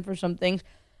asking him for some things.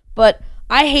 But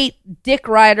I hate dick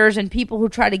riders and people who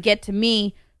try to get to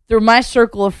me through my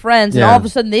circle of friends, and all of a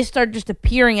sudden they start just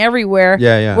appearing everywhere.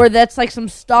 Where that's like some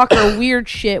stalker weird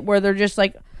shit where they're just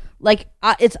like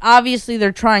it's obviously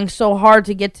they're trying so hard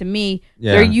to get to me.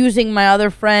 They're using my other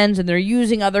friends and they're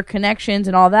using other connections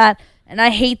and all that, and I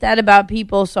hate that about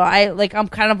people. So I'm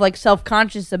kind of like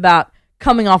self-conscious about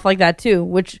coming off like that too.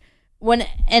 Which when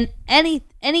and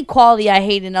any quality I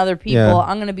hate in other people,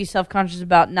 I'm going to be self-conscious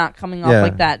about not coming off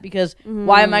like that because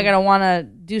why am I going to want to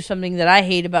do something that I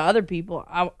hate about other people?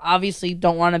 I obviously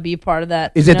don't want to be a part of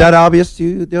that. Is it that obvious to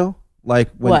you, though? Like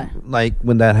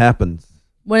when that happens.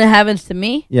 When it happens to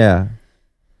me? Yeah.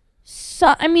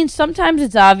 So I mean, sometimes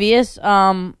it's obvious.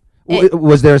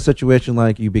 Was there a situation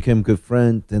like you became good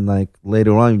friends and like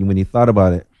later on when you thought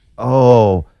about it,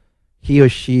 oh, he or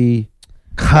she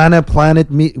kind of planted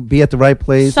me be at the right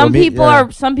place? Some people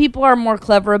are more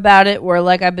clever about it, where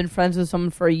like I've been friends with someone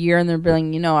for a year and they're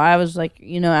being, you know, I was like,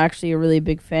 you know, actually a really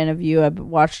big fan of you. I've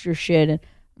watched your shit, and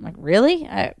I'm like, really?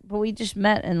 But we just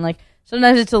met, and like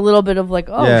sometimes it's a little bit of like,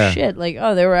 oh shit, like,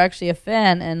 oh, they were actually a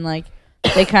fan, and like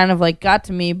they kind of like got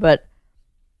to me, but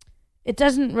it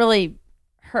doesn't really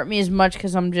hurt me as much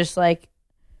because I'm just like,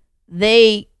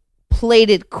 they played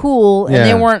it cool and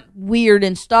they weren't weird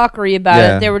and stalkery about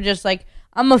it. They were just like,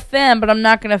 I'm a fan, but I'm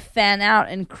not going to fan out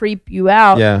and creep you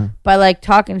out by like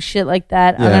talking shit like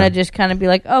that. I'm going to just kind of be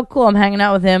like, oh, cool, I'm hanging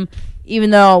out with him, even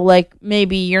though like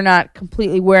maybe you're not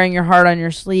completely wearing your heart on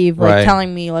your sleeve, like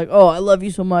telling me like, oh, I love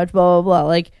you so much, blah, blah, blah.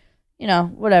 Like, you know,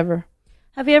 whatever.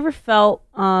 Have you ever felt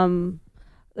the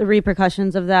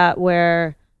repercussions of that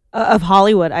where, of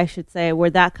Hollywood, I should say, where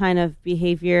that kind of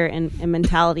behavior and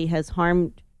mentality has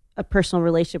harmed a personal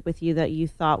relationship with you that you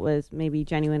thought was maybe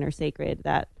genuine or sacred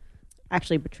that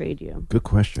actually betrayed you? Good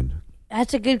question.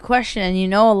 That's a good question. And you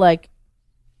know, like,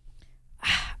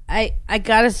 I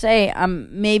gotta say,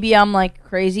 maybe I'm like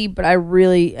crazy, but I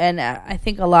really, and I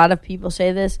think a lot of people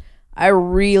say this, I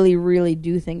really, really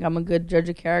do think I'm a good judge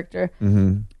of character.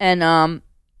 And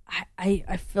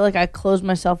I feel like I close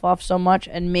myself off so much,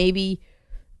 and maybe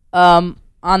on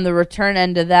the return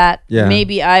end of that,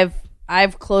 maybe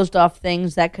I've closed off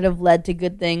things that could have led to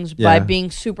good things by being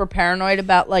super paranoid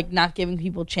about like not giving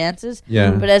people chances.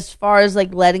 But as far as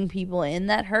like letting people in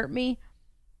that hurt me,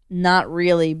 not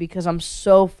really, because I'm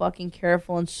so fucking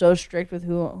careful and so strict with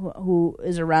who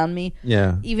is around me.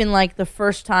 Even like the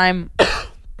first time,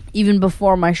 even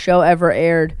before my show ever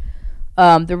aired,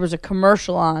 there was a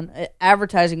commercial on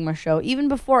advertising my show. Even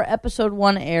before episode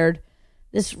 1 aired,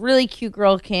 this really cute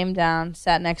girl came down,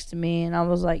 sat next to me, and I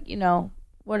was like, you know,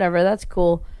 whatever, that's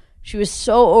cool. She was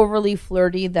so overly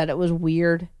flirty that it was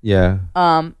weird. And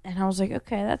I was like,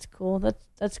 okay, that's cool.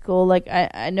 That's cool. Like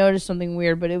I noticed something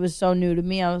weird, but it was so new to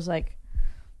me. I was like,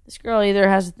 this girl either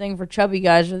has a thing for chubby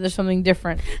guys or there's something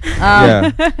different.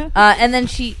 And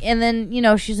then you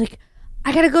know, she's like,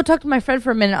 I gotta go talk to my friend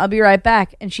for a minute. I'll be right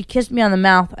back. And she kissed me on the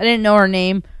mouth. I didn't know her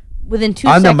name. Within 2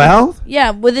 seconds. On the mouth?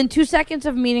 Yeah, within 2 seconds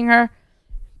of meeting her,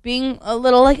 being a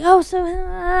little like, oh,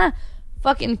 so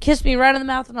fucking kissed me right in the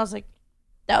mouth, and I was like,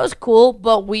 that was cool,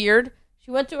 but weird.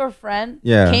 She went to her friend,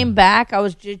 came back. I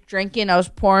was just drinking. I was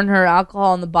pouring her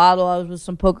alcohol in the bottle. I was with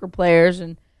some poker players,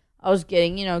 and I was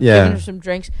getting, you know, giving her some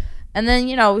drinks. And then,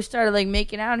 you know, we started like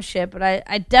making out and shit, but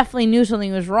I definitely knew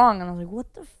something was wrong, and I was like,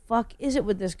 what the fuck is it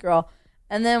with this girl?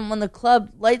 And then when the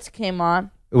club lights came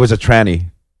on, it was a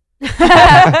tranny.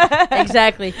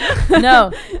 Exactly.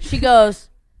 No, she goes,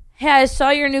 hey, I saw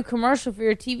your new commercial for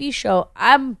your TV show.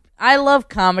 I love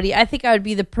comedy. I think I would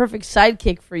be the perfect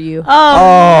sidekick for you. Oh.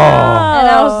 No. And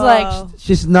I was like,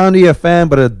 she's not only a fan,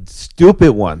 but a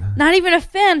stupid one. Not even a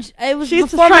fan. It was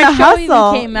before my show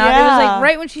even came out. It was like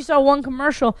right when she saw one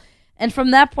commercial. And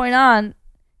from that point on,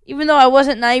 even though I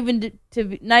wasn't naive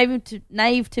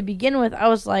to begin with, I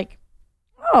was like,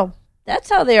 oh, that's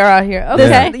how they are out here.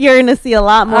 Okay. You're going to see a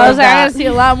lot more I was like, I'm going to see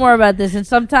a lot more about this. And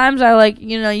sometimes I like,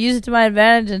 you know, use it to my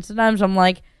advantage. And sometimes I'm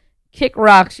like, kick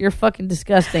rocks, you're fucking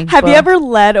disgusting. Have you ever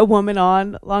led a woman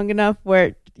on long enough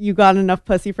where you got enough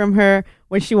pussy from her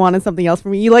when she wanted something else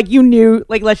from you? You knew,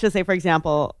 like, let's just say, for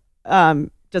example,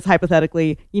 just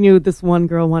hypothetically, you knew this one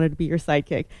girl wanted to be your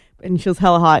sidekick, and she was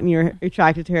hella hot, and you're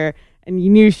attracted to her, and you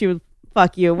knew she would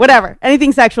fuck you, whatever,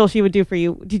 anything sexual she would do for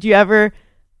you.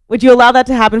 Would you allow that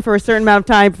to happen for a certain amount of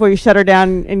time before you shut her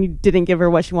down and you didn't give her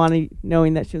what she wanted,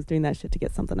 knowing that she was doing that shit to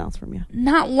get something else from you?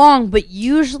 Not long, but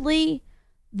usually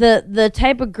the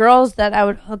type of girls that I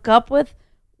would hook up with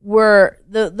were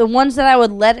the ones that I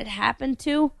would let it happen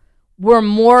to were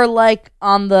more like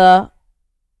on the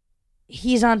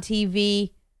he's on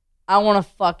TV, I want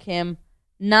to fuck him.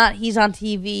 Not he's on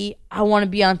TV, I want to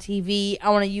be on TV.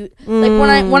 I want to use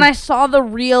like when I saw the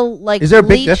real like. Is there a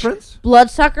big difference?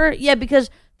 Bloodsucker, yeah, because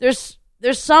there's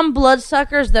some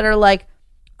bloodsuckers that are like,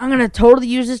 I'm gonna totally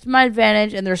use this to my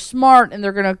advantage, and they're smart, and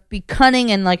they're gonna be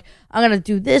cunning, and like I'm gonna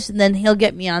do this, and then he'll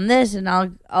get me on this, and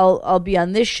I'll be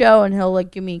on this show, and he'll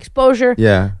like give me exposure.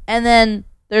 Yeah. And then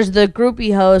there's the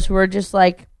groupie hoes who are just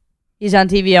like, he's on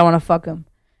TV, I want to fuck him,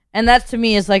 and that to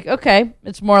me is like, okay,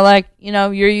 it's more like, you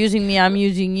know, you're using me, I'm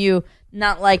using you,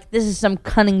 not like this is some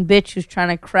cunning bitch who's trying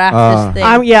to craft this thing.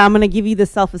 I'm gonna give you the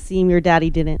self-esteem your daddy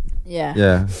didn't.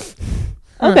 Yeah.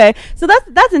 Okay, so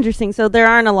that's interesting. So there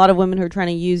aren't a lot of women who are trying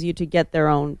to use you to get their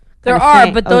own. There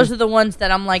are, but those are the ones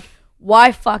that I'm like,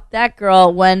 why fuck that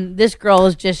girl when this girl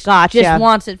is just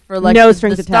wants it for like no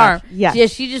strings the star. attached. Yeah,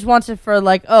 she just wants it for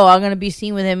like, oh, I'm gonna be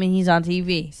seen with him and he's on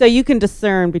TV. So you can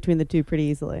discern between the two pretty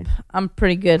easily. I'm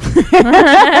pretty good.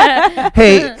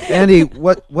 Hey, Andy,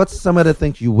 what's some of the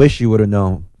things you wish you would have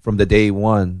known from the day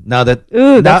one? Now that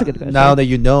that's a good question. Now that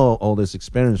you know all this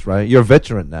experience, right? You're a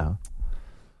veteran now.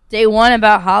 Day one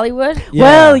about Hollywood? Yeah.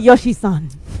 Well, Yoshi-san.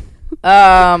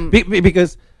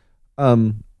 Because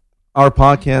our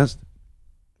podcast,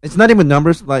 it's not even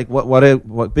numbers. Like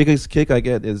what biggest kick I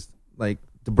get is like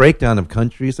the breakdown of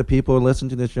countries that people listen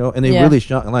to the show, and they really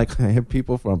shock. Like I have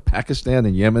people from Pakistan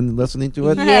and Yemen listening to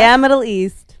it. Yeah, Middle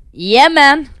East. Yeah,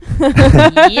 man.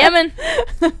 Yemen.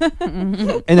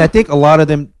 And I think a lot of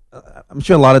them, I'm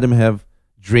sure a lot of them have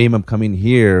dream of coming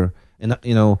here. And,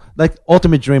 you know, like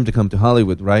ultimate dream to come to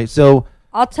Hollywood, right? So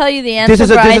I'll tell you the answer,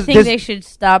 but I think they should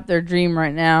stop their dream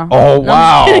right now. Oh,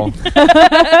 wow.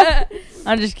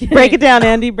 I'm just kidding. Break it down,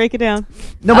 Andy. Break it down.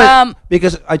 No, but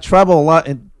because I travel a lot,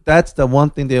 and that's the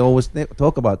one thing they always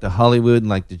talk about, the Hollywood,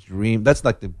 like the dream. That's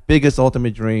like the biggest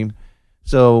ultimate dream.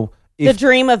 So the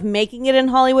dream of making it in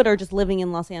Hollywood or just living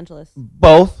in Los Angeles?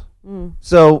 Both.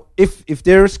 So if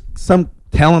there's some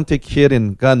talented kid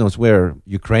in God knows where,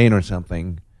 Ukraine or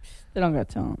something. They don't got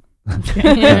talent.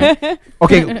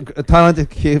 Okay, a talented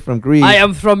kid from Greece. I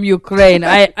am from Ukraine.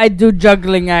 I do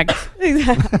juggling acts.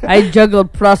 I juggle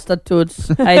prostitutes.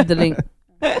 I drink.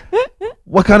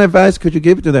 What kind of advice could you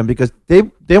give to them? Because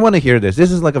they want to hear this.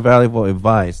 This is like a valuable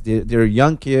advice. They're a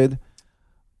young kid,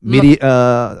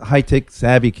 high-tech,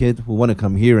 savvy kid who want to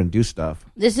come here and do stuff.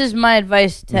 This is my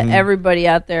advice to everybody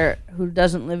out there who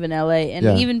doesn't live in L.A.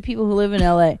 and even people who live in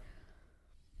L.A.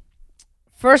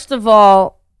 First of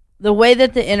all, the way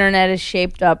that the internet is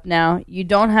shaped up now, you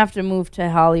don't have to move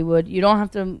to Hollywood. You don't have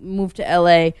to move to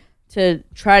LA to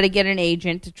try to get an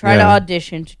agent, to try to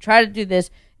audition, to try to do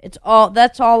this. That's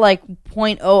all like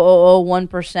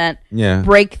 0.0001%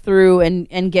 breakthrough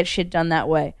and get shit done that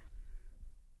way.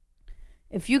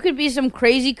 If you could be some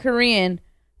crazy Korean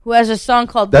who has a song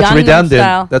called Gangnam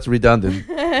Style. That's redundant.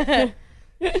 Shout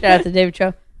out to David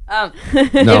Cho.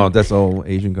 No, that's all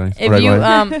Asian guys.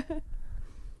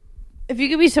 If you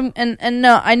could be some, and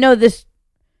no, I know this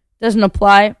doesn't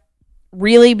apply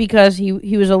really because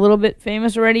he was a little bit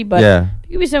famous already, but if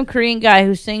you could be some Korean guy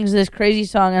who sings this crazy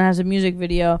song and has a music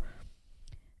video,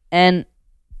 and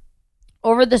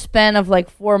over the span of like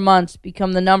 4 months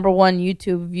become the number one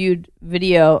YouTube viewed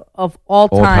video of all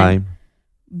time.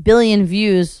 Billion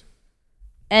views,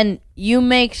 and you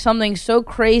make something so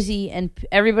crazy and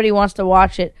everybody wants to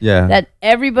watch it, that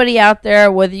everybody out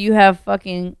there, whether you have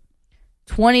fucking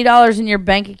 $20 in your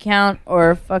bank account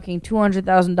or fucking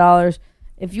 $200,000,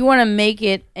 if you want to make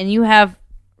it and you have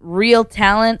real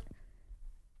talent,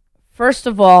 first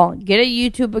of all, get a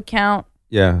YouTube account.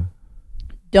 Yeah.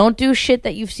 Don't do shit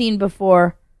that you've seen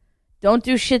before. Don't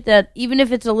do shit that, even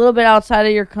if it's a little bit outside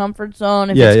of your comfort zone,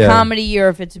 if it's comedy or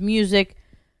if it's music,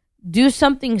 do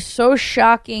something so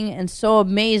shocking and so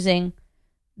amazing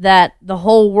that the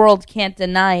whole world can't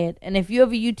deny it. And if you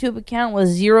have a YouTube account with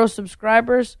 0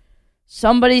 subscribers,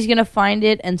 somebody's going to find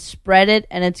it and spread it,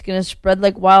 and it's going to spread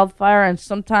like wildfire, and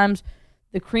sometimes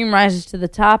the cream rises to the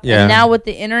top. And now with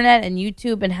the internet and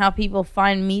YouTube and how people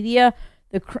find media,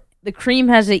 the cream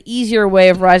has an easier way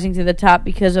of rising to the top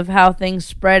because of how things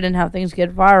spread and how things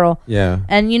get viral. Yeah.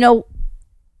 And, you know,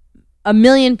 1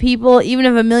 million people, even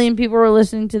if 1 million people are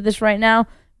listening to this right now,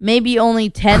 maybe only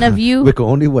 10 of you. We can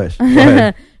only wish.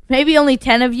 maybe only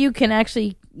 10 of you can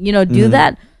actually, do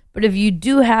that. But if you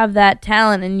do have that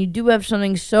talent and you do have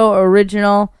something so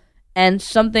original and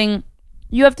something,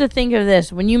 you have to think of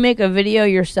this. When you make a video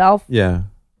yourself,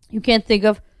 you can't think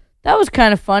of, that was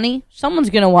kind of funny. Someone's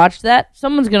going to watch that.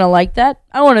 Someone's going to like that.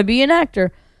 I want to be an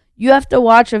actor. You have to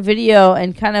watch a video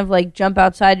and kind of like jump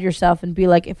outside yourself and be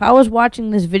like, if I was watching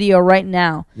this video right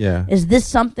now, is this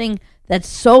something that's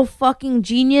so fucking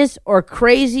genius or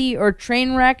crazy or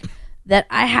train wreck that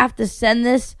I have to send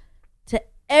this to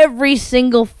every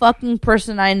single fucking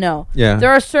person I know? There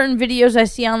are certain videos I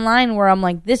see online where I'm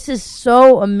like, this is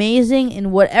so amazing in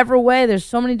whatever way. There's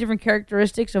so many different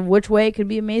characteristics of which way it could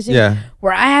be amazing.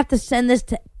 Where I have to send this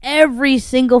to every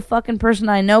single fucking person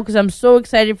I know because I'm so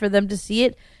excited for them to see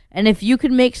it. And if you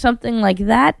could make something like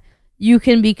that, you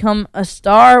can become a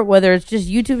star, whether it's just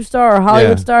YouTube star or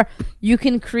Hollywood star. You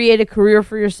can create a career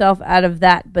for yourself out of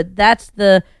that. But that's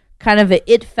the kind of a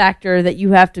it factor that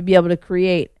you have to be able to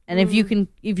create. And if you think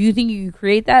you can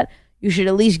create that, you should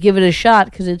at least give it a shot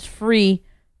because it's free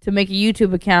to make a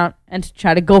YouTube account and to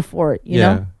try to go for it. You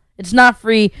know, it's not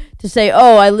free to say,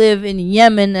 "Oh, I live in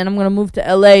Yemen and I'm going to move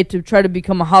to LA to try to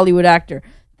become a Hollywood actor."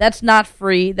 That's not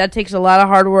free. That takes a lot of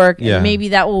hard work, and maybe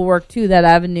that will work too, that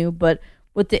avenue. But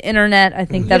with the internet, I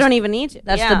think you don't even need to.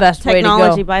 That's the best way to go.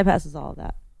 Technology bypasses all of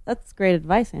that. That's great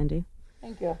advice, Andy.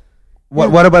 Thank you.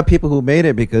 What about people who made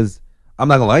it? Because I'm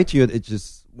not gonna lie to you, it's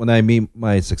just when I meet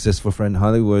my successful friend in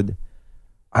Hollywood,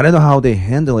 I don't know how they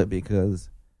handle it because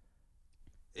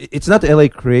it's not that LA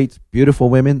creates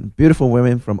beautiful women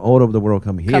from all over the world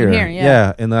come here.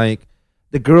 And like.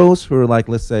 The girls who are like,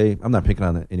 let's say, I'm not picking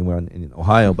on it anywhere in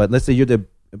Ohio, but let's say you're the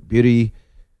beauty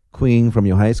queen from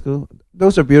your high school.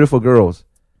 Those are beautiful girls.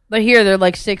 But here they're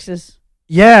like sixes.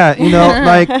 Yeah,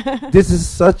 like this is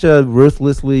such a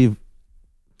ruthlessly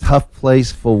tough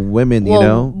place for women,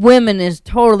 Women is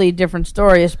totally different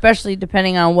story, especially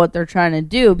depending on what they're trying to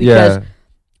do because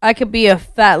I could be a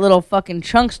fat little fucking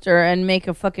chunkster and make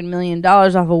a fucking $1 million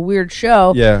off a weird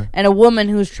show. And a woman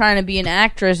who's trying to be an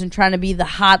actress and trying to be the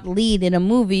hot lead in a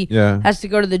movie has to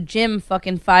go to the gym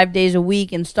fucking 5 days a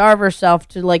week and starve herself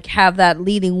to like have that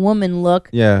leading woman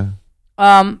look.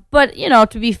 But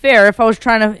to be fair, if I was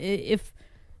trying to,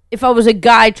 if I was a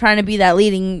guy trying to be that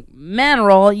leading man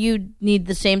role, you need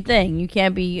the same thing. You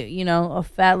can't be, a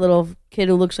fat little kid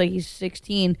who looks like he's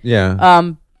 16.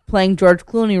 Playing George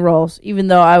Clooney roles, even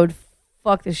though I would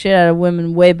fuck the shit out of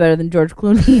women way better than George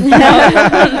Clooney.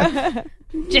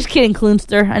 Just kidding,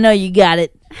 Cloonster. I know you got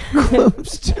it.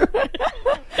 Cloonster.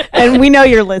 And we know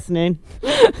you're listening.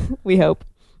 We hope.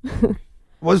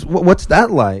 What's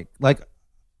that like? Like,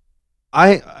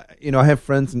 I have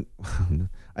friends.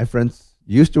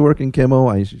 Used to work in Kimmel.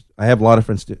 I have a lot of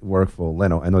friends that work for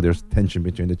Leno. I know there's tension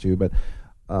between the two, but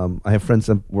I have friends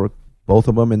that work. Both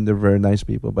of them, and they're very nice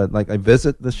people. But like, I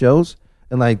visit the shows,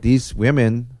 and like these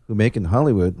women who make in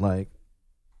Hollywood, like,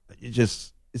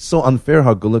 it's so unfair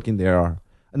how good looking they are.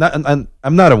 And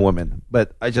I'm not a woman,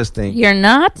 but I just think you're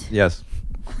not. Yes.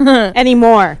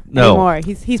 Anymore. No. Anymore.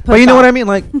 He's. But you know what I mean?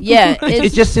 Like,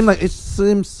 it just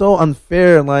seems so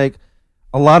unfair. Like,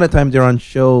 a lot of times they're on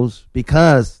shows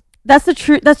because. That's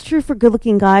true for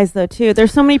good-looking guys, though, too.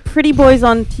 There's so many pretty boys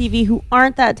on TV who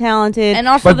aren't that talented. And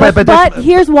also, but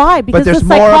here's why: because the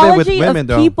psychology women,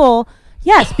 of people.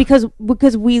 Yes, because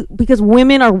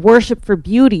women are worshipped for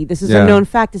beauty. This is a known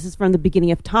fact. This is from the beginning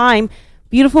of time.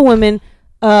 Beautiful women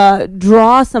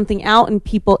draw something out in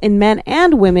people, in men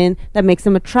and women, that makes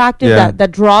them attractive,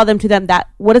 that draw them to them. That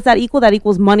what does that equal? That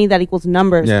equals money, that equals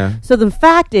numbers. So the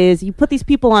fact is, you put these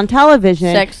people on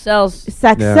television, sex sells.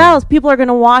 Sells. People are going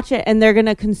to watch it and they're going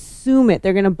to consume it.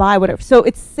 They're going to buy whatever. So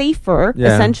it's safer,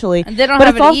 essentially. And they don't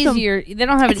have it easier. They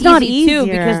don't have it easy too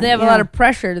because they have a lot of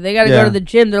pressure. They got to go to the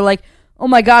gym. They're like, oh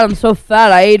my God, I'm so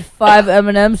fat. I ate 5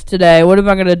 M&Ms today. What am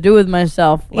I going to do with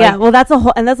myself? Like, well, that's a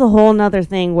whole nother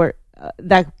thing where.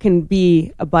 That can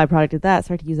be a byproduct of that.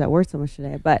 Sorry to use that word so much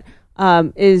today, but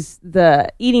is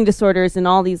the eating disorders and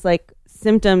all these like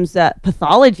symptoms,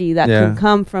 pathology that can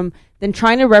come from then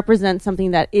trying to represent something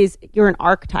that is you're an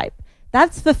archetype.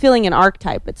 That's fulfilling an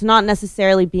archetype. It's not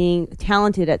necessarily being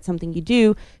talented at something you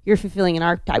do. You're fulfilling an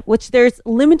archetype, which there's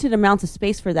limited amounts of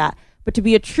space for that. But to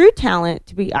be a true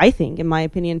talent, I think, in my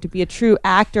opinion, to be a true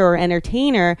actor or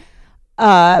entertainer.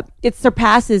 It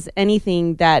surpasses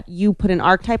anything that you put an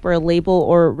archetype or a label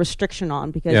or restriction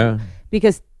on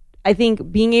because I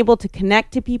think being able to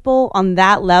connect to people on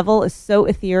that level is so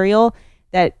ethereal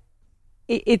that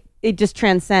it just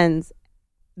transcends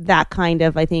that kind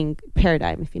of, I think,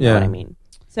 paradigm, if you know what I mean.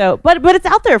 So, but it's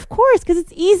out there, of course, because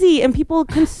it's easy and people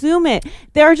consume it.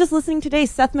 They were just listening today.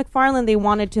 Seth MacFarlane, they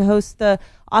wanted to host the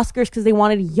Oscars because they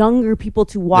wanted younger people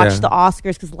to watch the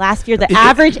Oscars. Because last year, the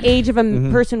average age of a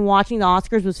person watching the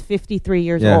Oscars was 53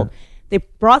 years old. They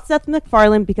brought Seth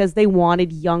MacFarlane because they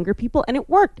wanted younger people, and it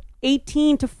worked.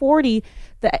 18 to 40,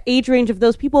 the age range of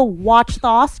those people watched the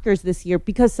Oscars this year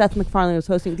because Seth MacFarlane was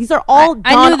hosting. These are all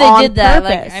I knew they did that.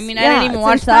 Purpose. Like, I mean, I didn't even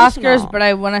watch the Oscars,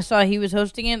 but when I saw he was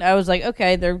hosting it, I was like,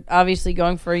 okay, they're obviously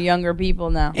going for younger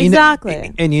people now.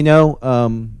 Exactly.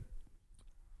 And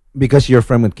because you're a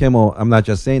friend with Kimmel, I'm not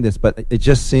just saying this, but it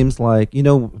just seems like,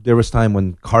 there was time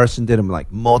when Carson did him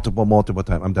like multiple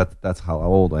times. That's how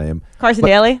old I am. Carson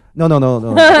Daly? No.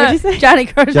 What did you say? Johnny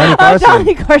Carson.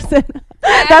 Johnny Carson.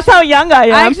 That's how young I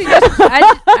am.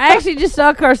 I actually just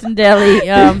saw Carson Daly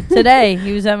today.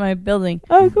 He was at my building.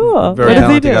 Oh, cool. Very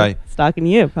talented guy. Stalking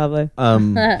you, probably.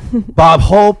 Bob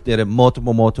Hope did it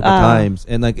multiple times,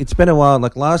 and like it's been a while.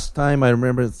 Like last time, I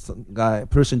remember some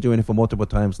person doing it for multiple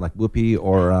times, like Whoopi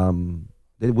or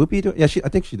did Whoopi do it? Yeah, I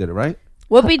think she did it, right?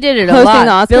 Whoopi did it a Hosting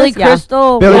lot. the Oscars? Billy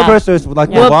Crystal. Billy Crystal is like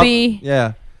Whoopi.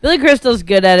 Yeah, Billy Crystal's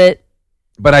good at it.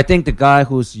 but I think the guy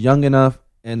who's young enough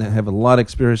and have a lot of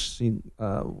experience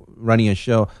running a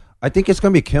show, I think it's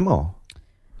going to be Kimmel.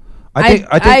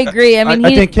 I agree. I mean,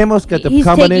 I think Kimmel's got the he's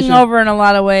combination. taking over in a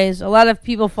lot of ways. A lot of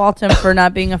people fault him for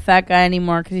not being a fat guy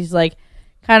anymore because he's like,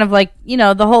 kind of like,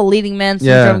 the whole leading man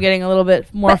syndrome, getting a little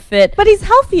bit more fit. But he's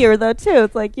healthier though too.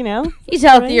 It's like he's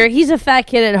healthier. Right? He's a fat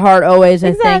kid at heart always.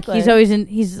 Exactly. I think he's always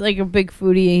he's like a big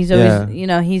foodie. He's always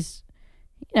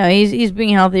he's being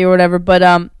healthy or whatever. But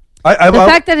the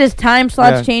fact that his time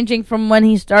slot's changing from when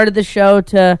he started the show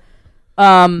to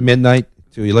midnight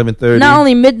to 11:30. Not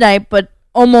only midnight, but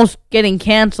almost getting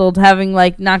canceled, having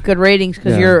like not good ratings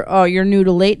because you're new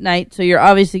to late night, so you're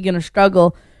obviously going to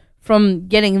struggle. From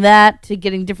getting that to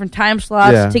getting different time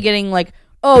slots to getting like,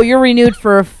 oh, you're renewed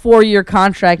for a 4-year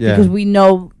contract because we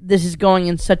know this is going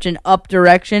in such an up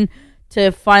direction,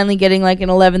 to finally getting like an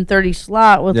 11:30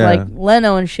 slot with like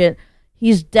Leno and shit.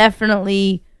 He's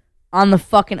definitely on the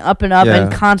fucking up and up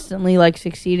and constantly like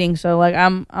succeeding. So like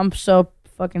I'm so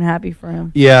fucking happy for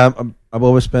him. Yeah, I've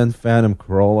always been a fan of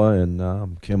Corolla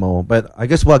and Kimmel, but I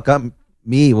guess what got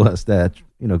me was that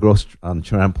girls on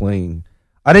trampoline.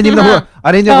 I didn't even know who.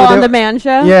 I didn't know who on the Man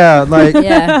Show. Yeah, like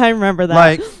I remember that.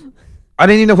 Like I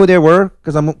didn't even know who they were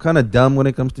because I'm kind of dumb when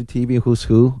it comes to TV. Who's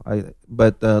who?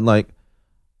 But I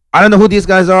don't know who these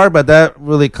guys are, but that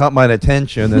really caught my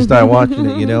attention and started watching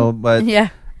it. But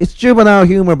it's juvenile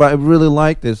humor, but I really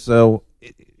like this. So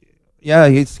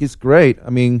he's great.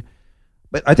 I mean,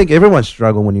 but I think everyone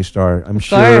struggled when you start. I'm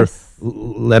sure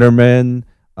Letterman.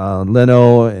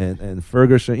 Leno and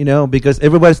Ferguson, because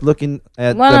everybody's looking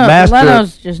at the master.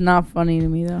 Leno's just not funny to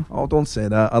me, though. Oh, don't say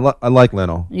that. I like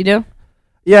Leno. You do?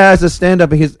 Yeah, as a stand-up,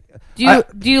 do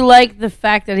you like the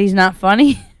fact that he's not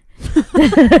funny?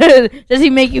 Does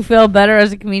he make you feel better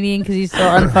as a comedian because he's so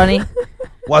unfunny?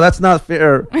 Well, that's not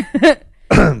fair.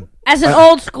 As an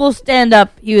old school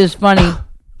stand-up, he was funny.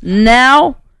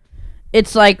 Now,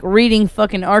 it's like reading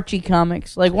fucking Archie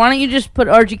comics. Like, why don't you just put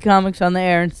Archie comics on the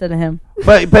air instead of him?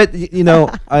 But that's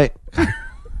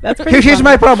pretty here's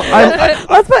my problem.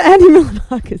 Let's put Andy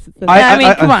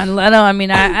Milonakis. Come on, Leno. I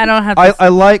mean, I don't have to... I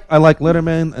like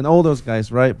Letterman and all those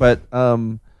guys, right? But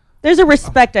there's a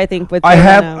respect, I think, with I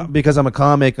have, because I'm a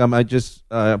comic, I just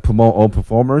promote all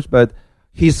performers, but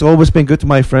he's always been good to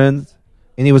my friends,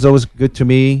 and he was always good to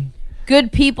me.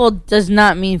 Good people does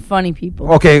not mean funny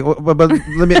people. Okay, but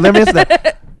let me answer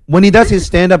that. When he does his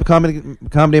stand-up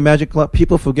comedy Magic Club,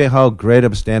 people forget how great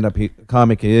of a stand-up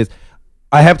comic he is.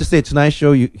 I have to say, tonight's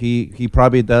show, he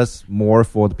probably does more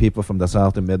for the people from the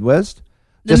South and Midwest.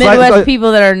 The Midwest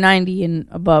people that are 90 and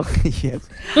above. Yes.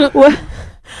 What?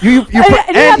 You put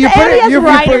Andy has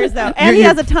writers, though. Andy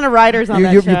has a ton of writers on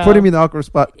that show. You're putting me in the awkward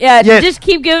spot. Yeah, just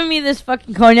keep giving me this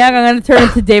fucking cognac. I'm going to turn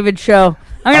into David Cho.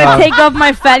 I'm going to take off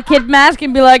my fat kid mask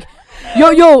and be like,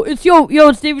 Yo,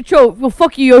 it's David Cho. Well,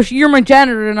 fuck you, Yoshi. You're my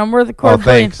janitor, and I'm worth a quarter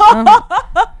billion.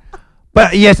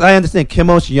 But yes, I understand.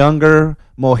 Kimmel's younger,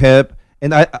 more hip,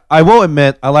 and I will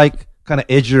admit I like kind of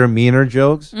edgier, meaner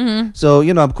jokes. Mm-hmm. So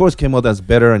of course, Kimmel does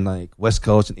better in like West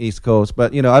Coast and East Coast.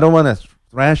 But I don't want to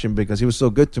thrash him because he was so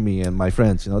good to me and my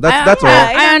friends. That's all.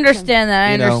 I understand that.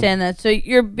 I understand that. So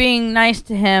you're being nice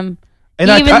to him. And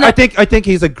I think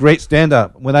he's a great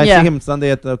stand-up. When I see him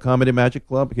Sunday at the Comedy Magic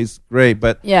Club, he's great.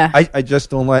 But I just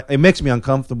don't like. It makes me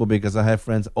uncomfortable because I have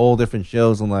friends all different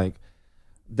shows and like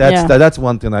that's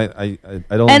one thing I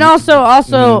don't. And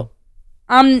also,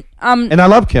 and I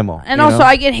love Kimmel. And also,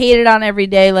 I get hated on every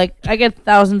day. Like I get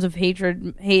thousands of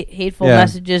hateful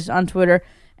messages on Twitter.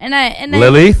 And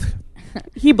Lilith.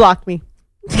 He blocked me.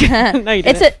 No, you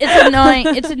didn't. It's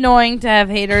annoying. It's annoying to have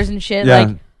haters and shit. Yeah.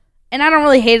 Like, and I don't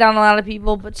really hate on a lot of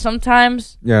people, but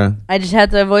sometimes I just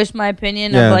have to voice my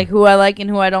opinion of like who I like and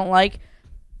who I don't like.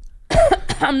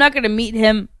 I'm not gonna meet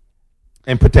him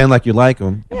and pretend like you like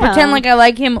him. and pretend like I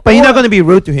like him. But you're not going to be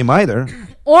rude to him either.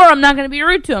 Or I'm not going to be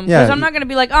rude to him because Yeah. I'm not going to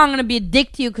be like, oh, I'm going to be a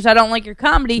dick to you because I don't like your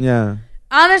comedy. Yeah.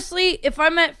 Honestly, if I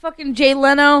met fucking Jay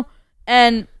Leno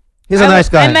and He's a nice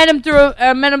guy. I met him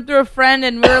through a friend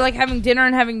and we were like having dinner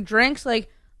and having drinks, like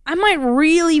I might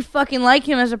really fucking like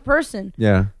him as a person.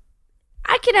 Yeah.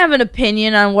 I can have an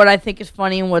opinion on what I think is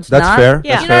funny and what's That's not. fair.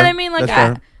 Yeah. That's You know fair. what I mean? Like,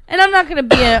 That's fair. and I'm not going to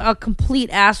be a complete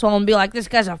asshole and be like, this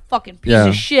guy's a fucking piece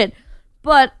of shit.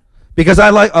 But Because I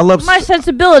love my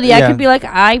sensibility, I Yeah. could be like,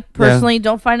 I personally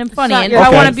don't find him funny. not And your if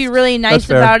I want to taste. be really nice That's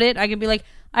fair. about it, I could be like,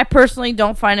 I personally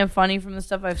don't find him funny from the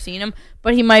stuff I've seen him,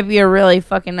 but he might be a really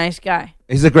fucking nice guy.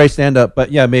 He's a great stand-up, but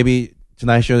yeah, maybe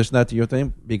Tonight Show is not your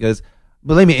thing because,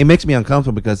 believe me, it makes me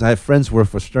uncomfortable because I have friends who work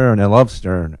for Stern. I love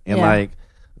Stern, and like,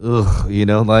 ugh, you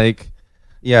know, like,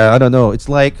 yeah, I don't know. It's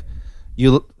like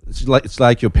it's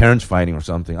like your parents fighting or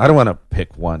something. I don't want to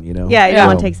pick one, you know. Yeah, you don't So,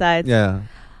 want to take sides. Yeah.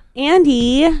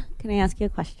 Andy, can I ask you a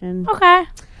question? Okay.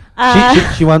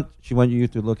 She want you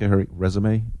to look at her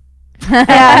resume. Can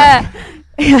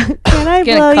I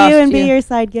Get a blow you and be costume. your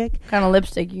sidekick? What kind of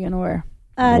lipstick you going to wear?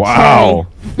 Wow.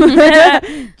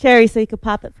 Cherry. Cherry, so you could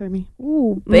pop it for me.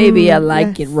 Ooh, baby, I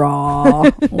like yes. it raw.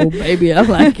 Oh, baby, I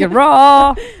like it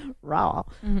raw. Raw.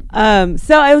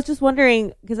 So I was just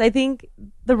wondering, because I think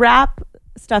the rap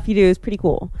stuff you do is pretty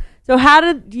cool. So how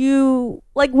did you,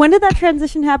 like, when did that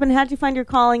transition happen? How did you find your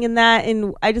calling in that?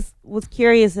 And I just was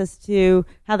curious as to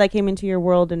how that came into your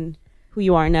world and who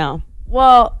you are now.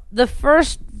 Well,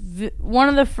 one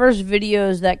of the first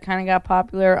videos that kind of got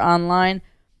popular online,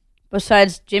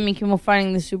 besides Jimmy Kimmel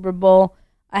fighting the Super Bowl,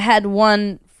 I had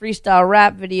one freestyle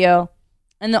rap video.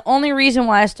 And the only reason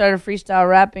why I started freestyle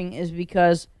rapping is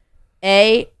because,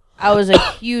 I was a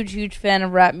huge fan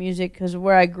of rap music because of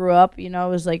where I grew up. You know,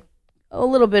 it was like a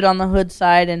little bit on the hood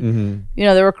side. And, you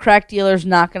know, there were crack dealers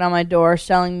knocking on my door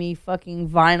selling me fucking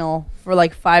vinyl for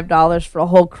like $5 for a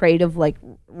whole crate of like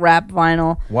rap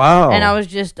vinyl. Wow. And I was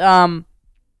just, I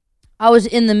was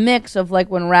in the mix of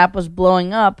like when rap was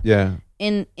blowing up. Yeah.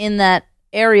 In that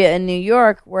area in New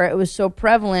York where it was so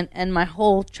prevalent, and my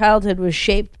whole childhood was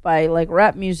shaped by like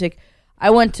rap music. I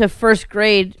went to first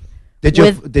grade. Did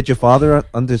your father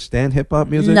understand hip hop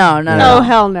music? No. Oh,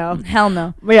 hell no. Hell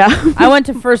no. Yeah. I went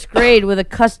to first grade with a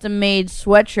custom-made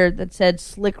sweatshirt that said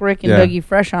Slick Rick and Dougie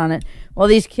Fresh on it. While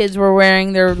these kids were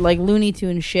wearing their like Looney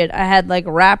Tunes shit, I had like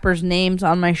rappers' names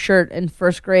on my shirt in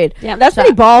first grade. Yeah, that's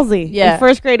pretty ballsy. Yeah. In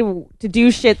first grade to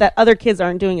do shit that other kids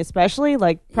aren't doing, especially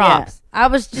like props. Yeah, I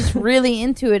was just really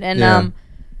into it, and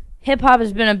hip hop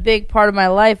has been a big part of my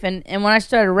life. And when I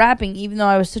started rapping, even though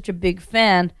I was such a big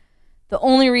fan, the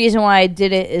only reason why I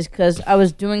did it is because I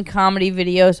was doing comedy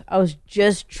videos. I was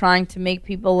just trying to make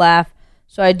people laugh,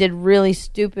 so I did really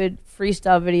stupid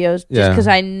freestyle videos just because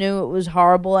I knew it was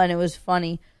horrible and it was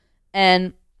funny.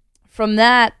 And from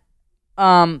that,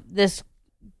 this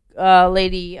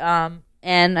lady, Ann,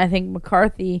 I think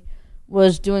McCarthy,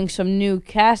 was doing some new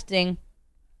casting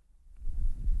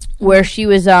where she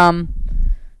was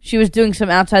doing some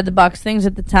outside the box things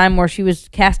at the time where she was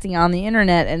casting on the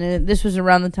internet, and this was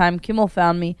around the time Kimmel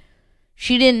found me.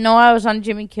 She didn't know I was on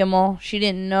Jimmy Kimmel. She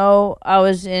didn't know I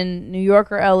was in New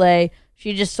York or LA.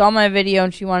 She just saw my video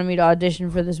and she wanted me to audition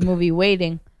for this movie,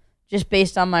 Waiting, just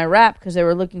based on my rap because they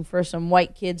were looking for some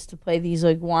white kids to play these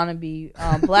like wannabe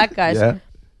black guys. Yeah.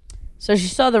 So she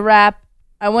saw the rap.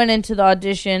 I went into the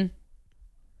audition.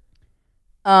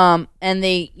 And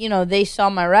they saw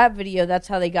my rap video. That's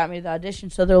how they got me to the audition.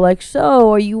 So they're like,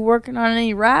 so are you working on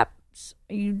any raps?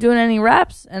 Are you doing any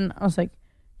raps? And I was like,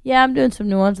 yeah, I'm doing some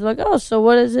new ones. They're like, oh, so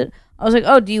what is it? I was like,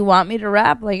 oh, do you want me to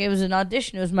rap? Like, it was an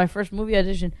audition. It was my first movie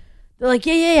audition. They're like,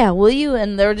 yeah, will you?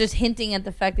 And they were just hinting at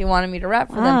the fact they wanted me to rap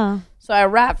for them. So I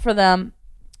rapped for them.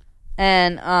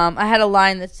 And I had a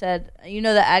line that said, you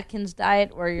know the Atkins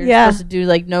diet where you're supposed to do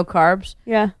like no carbs?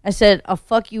 Yeah. I said, I'll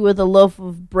fuck you with a loaf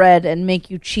of bread and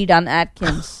make you cheat on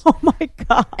Atkins. Oh my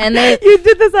god! And you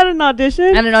did this at an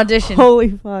audition? At an audition. Holy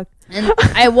fuck! And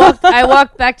I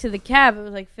walked back to the cab. It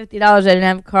was like $50. I didn't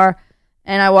have a car,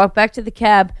 and I walked back to the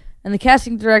cab. And the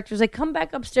casting director was like, "Come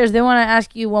back upstairs. They want to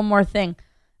ask you one more thing."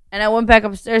 And I went back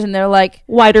upstairs, and they're like,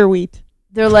 "Wider wheat."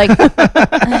 They're like,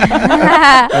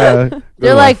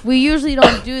 we usually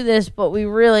don't do this, but we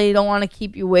really don't want to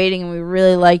keep you waiting, and we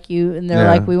really like you. And they're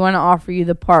like, we want to offer you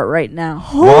the part right now.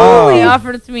 Holy! They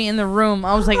offered it to me in the room.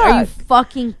 I was like, are you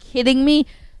fucking kidding me?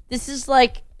 This is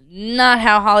like not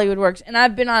how Hollywood works. And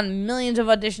I've been on millions of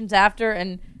auditions after,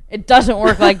 and it doesn't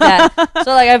work like that.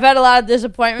 So, like, I've had a lot of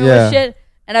disappointment with shit.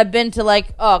 And I've been to,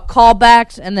 like,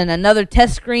 callbacks and then another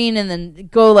test screen and then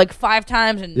go, like, 5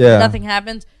 times and nothing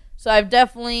happens. So I've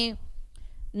definitely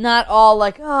not all,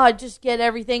 like, I just get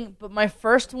everything. But my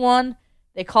first one,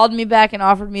 they called me back and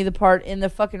offered me the part in the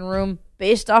fucking room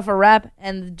based off a rap.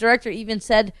 And the director even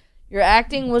said, your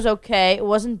acting was okay. It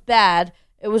wasn't bad.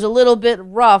 It was a little bit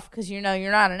rough because, you know,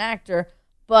 you're not an actor.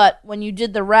 But when you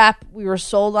did the rap, we were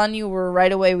sold on you.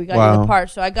 Right away, we got you the part.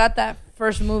 So I got that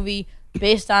first movie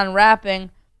based on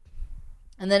rapping.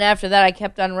 And then after that, I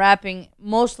kept on rapping,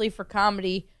 mostly for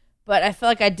comedy. But I felt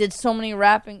like I did so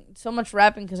much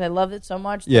rapping because I loved it so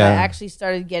much that I actually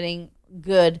started getting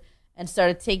good and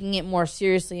started taking it more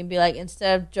seriously and be like,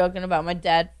 instead of joking about my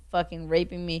dad fucking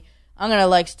raping me, I'm going to,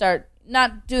 like, start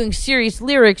not doing serious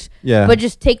lyrics, but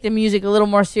just take the music a little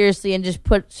more seriously and just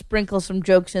sprinkle some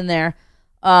jokes in there.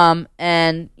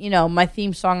 And, you know, my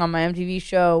theme song on my MTV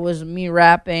show was me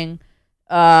rapping.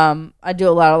 I do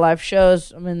a lot of live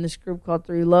shows. I'm in this group called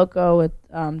Three Loco with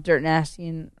Dirt Nasty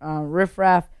and Riff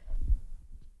Raff.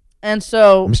 And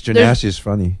so Mr. Nasty is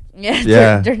funny.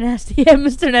 Yeah. Dirt Nasty. Yeah,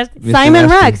 Mr. Nasty. Mr. Simon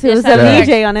Nasty. Rex, who was a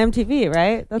DJ on MTV,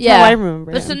 right? That's how I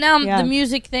remember But him. so now the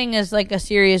music thing is like a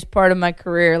serious part of my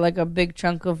career, like a big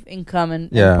chunk of income and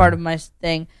part of my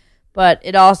thing. But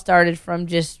it all started from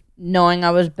just knowing I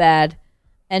was bad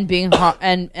and being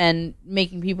and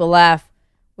making people laugh.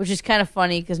 Which is kind of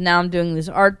funny because now I'm doing this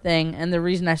art thing, and the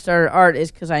reason I started art is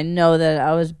because I know that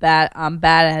I'm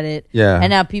bad at it,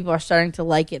 and now people are starting to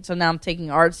like it. So now I'm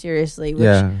taking art seriously,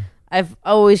 which I've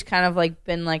always kind of like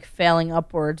been like failing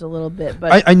upwards a little bit.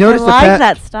 But I noticed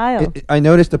that style. I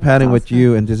noticed the pattern with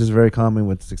you, and this is very common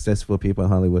with successful people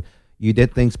in Hollywood. You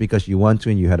did things because you want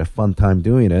to, and you had a fun time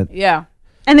doing it. Yeah.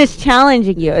 And it's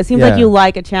challenging you. It seems like you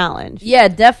like a challenge. Yeah,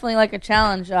 definitely like a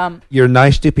challenge. You're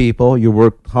nice to people. You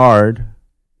work hard.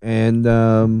 And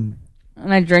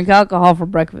I drink alcohol for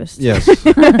breakfast. Yes.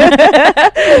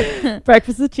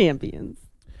 Breakfast of champions.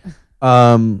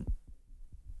 I don't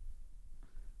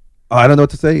know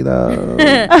what to say.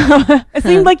 It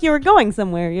seemed like you were going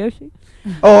somewhere, Yoshi.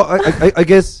 I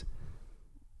guess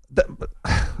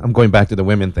I'm going back to the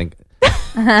women thing.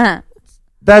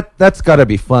 That's gotta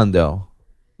be fun though.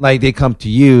 Like they come to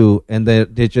you and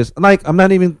they just like, I'm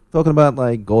not even talking about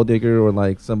like gold digger or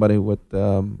like somebody with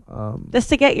just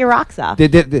to get your rocks off. They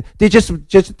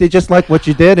just like what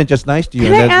you did and just nice to you.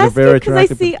 Can I ask you,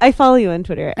 because I follow you on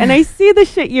Twitter and I see the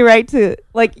shit you write to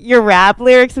like your rap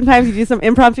lyrics. Sometimes you do some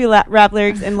impromptu rap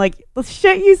lyrics and like the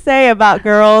shit you say about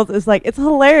girls is like, it's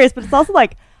hilarious, but it's also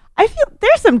like, I feel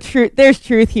there's some truth. There's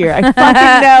truth here. I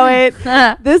fucking know it.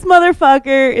 This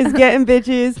motherfucker is getting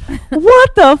bitches.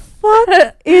 What the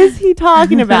fuck is he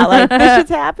talking about? Like, this shit's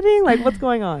happening? Like, what's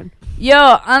going on?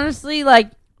 Yo, honestly,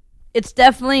 like, it's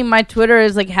definitely, my Twitter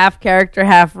is like half character,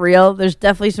 half real. There's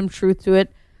definitely some truth to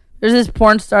it. There's this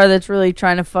porn star that's really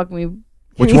trying to fuck me.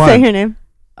 Can you say her name?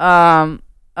 You've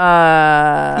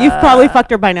probably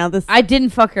fucked her by now. I didn't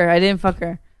fuck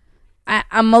her.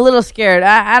 I'm a little scared.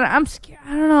 I'm scared.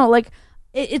 I don't know. Like,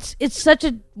 it's such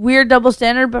a weird double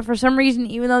standard. But for some reason,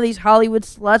 even though these Hollywood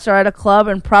sluts are at a club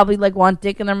and probably like want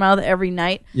dick in their mouth every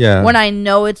night, when I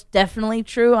know it's definitely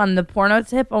true on the porno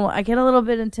tip, I get a little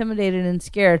bit intimidated and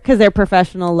scared because they're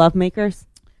professional love makers.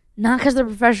 Not because they're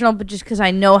professional, but just because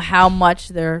I know how much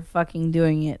they're fucking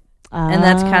doing it, and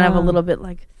that's kind of a little bit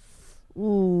like,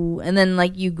 ooh. And then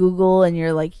like you Google and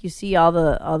you're like, you see all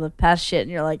the past shit,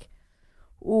 and you're like,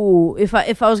 ooh, if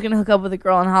I was gonna hook up with a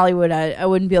girl in Hollywood, I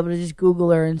wouldn't be able to just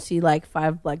Google her and see like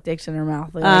 5 black dicks in her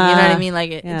mouth. Like, you know what I mean? Like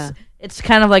it's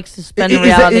kind of like suspended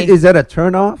reality. Is that a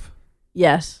turn off?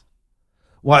 Yes.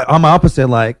 Well, I'm opposite.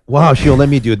 Like, wow, she'll let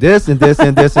me do this and this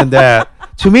and this and that.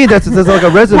 To me, that's like a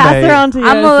resume. Pass her on to you.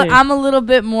 I'm a little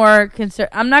bit more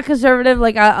I'm not conservative.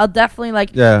 Like I'll definitely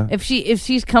like if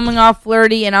she's coming off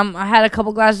flirty and I had a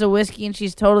couple glasses of whiskey and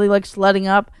she's totally like slutting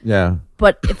up. Yeah.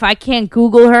 But if I can't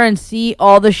Google her and see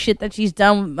all the shit that she's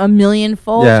done a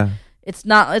millionfold, it's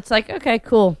like, okay,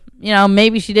 cool. You know,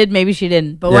 maybe she did, maybe she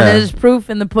didn't. But when there's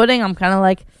proof in the pudding, I'm kind of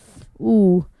like,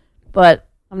 ooh. But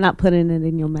I'm not putting it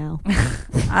in your mouth.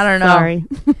 I don't know. Sorry.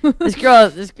 This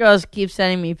girl keeps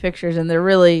sending me pictures, and they're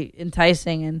really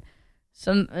enticing. And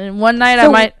one night I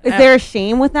might. Is there a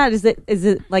shame with that? Is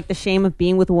it like the shame of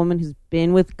being with a woman who's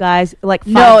been with guys? Like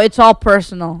no, it's all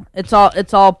personal. It's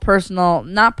all personal.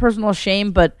 Not personal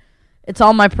shame, but it's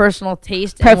all my personal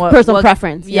taste and personal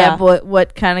preference. Yeah, but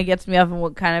what kind of gets me off and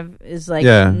what kind of is like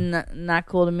not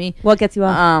cool to me. What gets you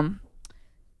off?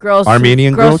 Girls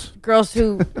Armenian girls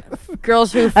who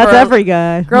girls who that's every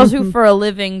guy. Girls who for a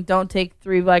living don't take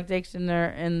 3 black dicks in their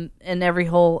in every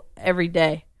hole every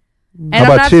day. And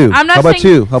How about two? I'm not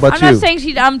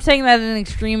saying I'm saying that in an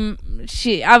extreme.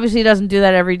 She obviously doesn't do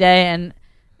that every day,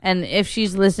 and if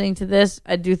she's listening to this,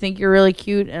 I do think you're really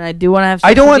cute, and I do want to have sex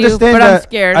I don't with understand you, but that. I'm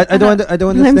scared. I don't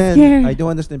understand. I'm scared. I don't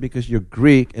understand because you're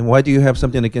Greek, and why do you have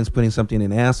something against putting something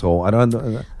in an asshole? I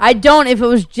don't. I don't. If it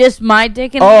was just my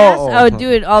dick in the ass, I would do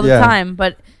it all the time.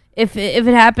 But if it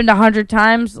happened 100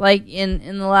 times, like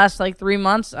in the last like 3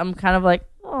 months, I'm kind of like,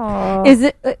 oh. Is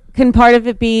it? Can part of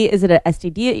it be? Is it an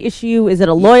STD issue? Is it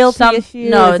a loyalty issue?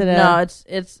 No,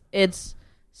 it's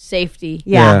safety.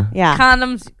 Yeah.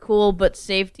 Condoms, cool, but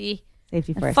safety.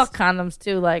 Safety first. Fuck condoms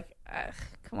too. Like,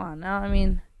 come on now. I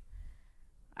mean,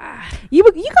 you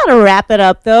gotta wrap it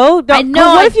up though. I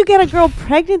know. What if you get a girl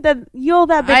pregnant that you owe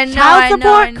that bitch child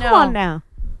support? I know. Come on now.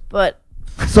 But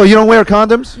so you don't wear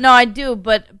condoms? No, I do.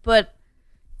 But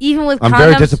even with condoms, I'm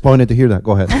very disappointed to hear that.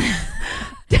 Go ahead.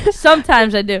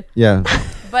 Sometimes I do. Yeah.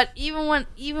 But even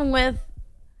with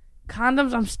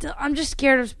condoms, I'm just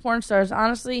scared of porn stars.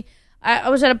 Honestly, I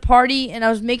was at a party and I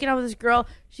was making out with this girl.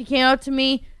 She came up to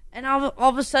me and all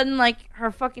of a sudden, like,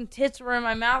 her fucking tits were in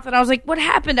my mouth, and I was like, "What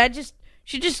happened?"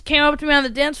 She just came up to me on the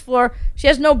dance floor. She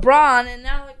has no bra on, and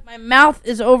now like my mouth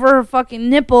is over her fucking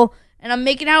nipple, and I'm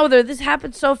making out with her. This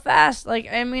happened so fast. Like,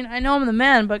 I mean, I know I'm the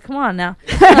man, but come on now.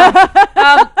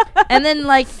 And then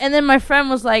my friend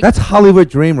was like, "That's Hollywood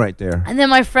dream right there." And then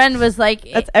my friend was like,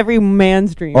 "That's every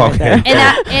man's dream." Okay. Right there.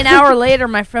 And an hour later,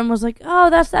 my friend was like, "Oh,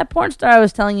 that's that porn star I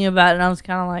was telling you about," and I was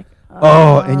kind of like,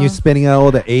 "Oh," and you're spitting out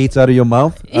all the AIDS out of your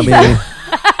mouth. I mean,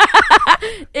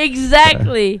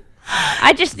 exactly.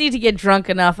 I just need to get drunk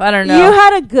enough. I don't know. You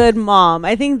had a good mom.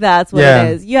 I think that's what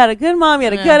it is. You had a good mom. You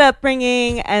had a good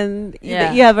upbringing, and you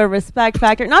have a respect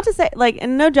factor. Not to say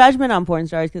and no judgment on porn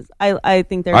stars, because I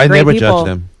think they're great people. I never judge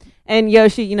them. And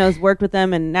Yoshi, has worked with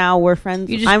them, and now we're friends.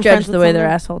 You just judge the way their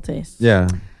asshole tastes. Yeah.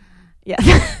 Yeah,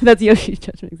 that's Yoshi's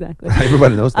judgment, exactly.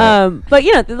 Everybody knows that. But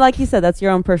like you said, that's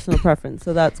your own personal preference,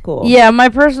 so that's cool. Yeah, my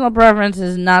personal preference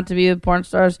is not to be with porn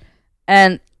stars,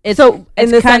 and it's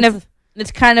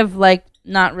kind of like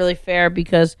not really fair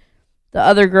because the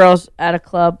other girls at a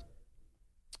club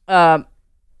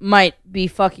might be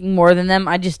fucking more than them.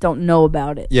 I just don't know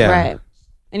about it. Yeah, right.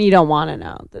 And you don't want to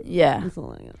know. Yeah.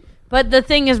 But the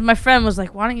thing is, my friend was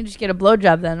like, "Why don't you just get a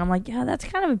blowjob then?" I'm like, "Yeah, that's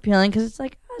kind of appealing because it's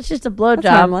like, it's just a blowjob.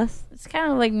 Harmless. It's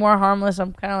kind of like more harmless."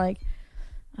 I'm kind of like,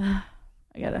 I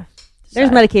gotta decide.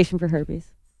 There's medication for herpes.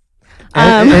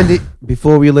 And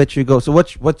before we let you go, so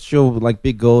what's your like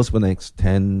big goals for the next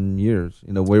 10 years?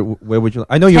 Where would you?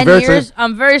 I know you're 10 years.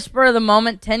 I'm very spur of the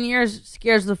moment. 10 years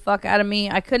scares the fuck out of me.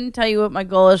 I couldn't tell you what my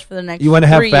goal is for the next. You want to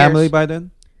have family by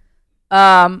then?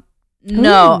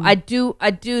 No, I do.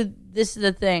 This is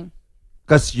the thing.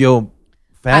 Because your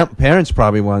parents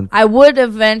probably want. I would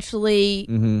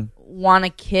eventually want a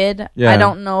kid. Yeah. I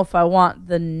don't know if I want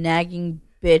the nagging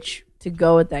bitch to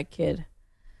go with that kid.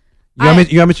 You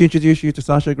want me to introduce you to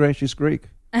Sasha Grey? She's Greek.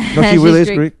 No, she really is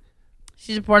Greek.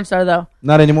 She's a porn star, though.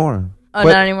 Not anymore. Oh,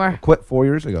 not anymore. Quit 4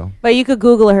 years ago. But you could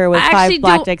Google her with 5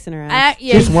 black dicks in her ass.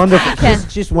 She's wonderful.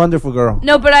 She's a wonderful girl.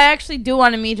 No, but I actually do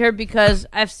want to meet her because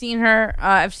I've seen her.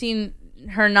 I've seen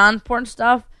her non-porn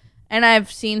stuff, and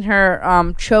I've seen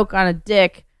her choke on a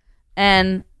dick.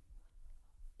 And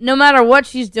no matter what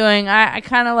she's doing, I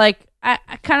kind of like. I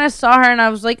kind of saw her, and I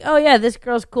was like, "Oh yeah, this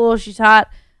girl's cool. She's hot.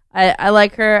 I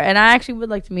like her, and I actually would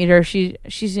like to meet her.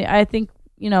 She's. I think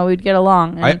we'd get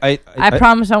along. And I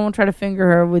promise I won't try to finger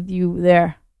her with you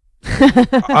there.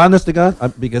 Honest to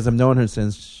God, because I've known her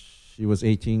since she was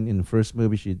 18. And the first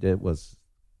movie she did was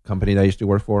a company that I used to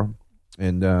work for,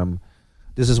 and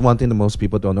this is one thing that most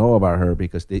people don't know about her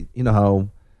because they, how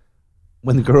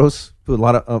when the girls put a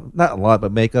lot of not a lot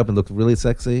but makeup and look really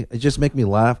sexy, it just make me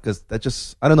laugh because that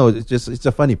just I don't know. It's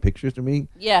a funny picture to me.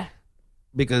 Yeah.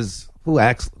 Because who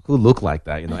look like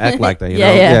that, act like that,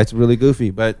 Yeah, it's really goofy,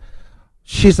 but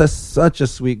she's such a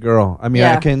sweet girl. I mean,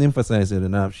 I can't emphasize it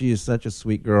enough. She is such a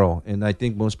sweet girl, and I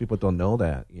think most people don't know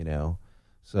that,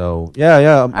 So,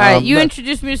 yeah. All right, you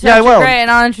introduce me to Sasha Grey,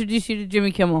 and I'll introduce you to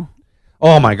Jimmy Kimmel.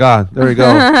 Oh, my God. There we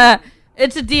go.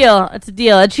 It's a deal.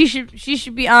 And she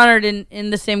should be honored in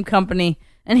the same company.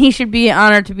 And he should be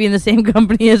honored to be in the same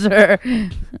company as her.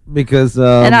 Because...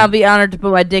 and I'll be honored to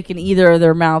put my dick in either of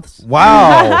their mouths.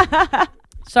 Wow.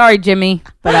 Sorry, Jimmy,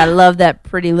 but I love that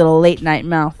pretty little late night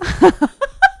mouth.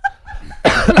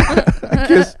 I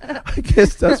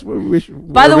guess that's what we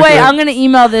should... By the way, I'm going to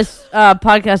email this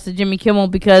podcast to Jimmy Kimmel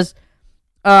because...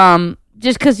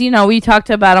 just because, we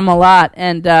talked about him a lot.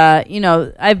 And,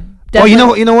 I've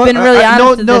definitely you know what? been really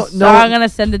honest to this, so I'm gonna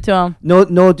send it to him.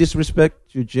 No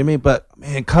disrespect to Jimmy, but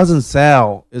man, cousin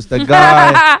Sal is the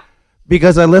guy.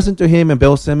 Because I listened to him and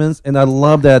Bill Simmons, and I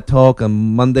love that talk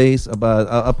on Mondays about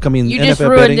upcoming You NFL just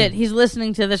ruined betting. it. He's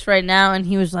listening to this right now, and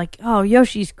he was like, "Oh,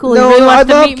 Yoshi's cool. No, he really I wants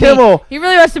to love meet Kimmel. me. He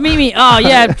really wants to meet me. Oh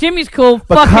yeah, Jimmy's cool.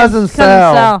 But Fuck cousin him.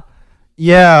 Sal.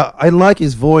 Yeah, I like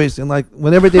his voice, and like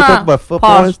whenever they talk about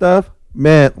football and stuff,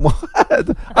 man, what?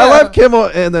 I love Kimmel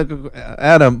and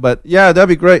Adam, but yeah, that'd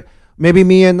be great. Maybe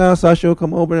me and Sasha will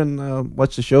come over and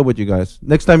watch the show with you guys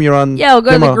next time you're on. Yeah, we'll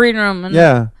go Kimmel. to the green room. And,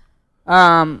 Yeah.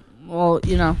 Well,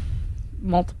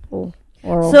 multiple.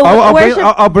 Oral. So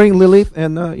I'll bring Lilith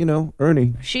and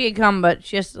Ernie. She could come, but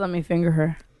she has to let me finger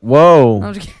her. Whoa.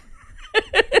 I'm just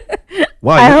kidding.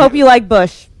 Wow. I hope you like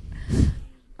Bush.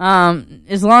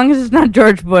 As long as it's not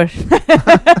George Bush.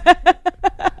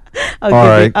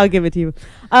 I'll give it to you.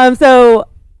 So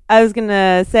I was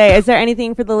gonna say, is there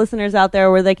anything for the listeners out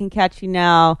there where they can catch you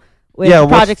now with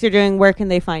projects you're doing? Where can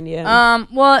they find you?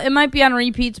 Well, it might be on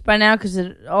repeats by now because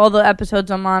all the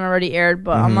episodes I'm on already aired.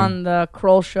 But I'm on the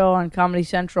Kroll Show on Comedy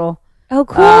Central. Oh,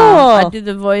 cool! I do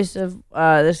the voice of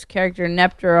this character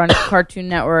Nepter on Cartoon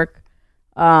Network,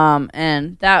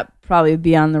 and that probably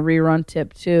be on the rerun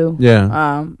tip too.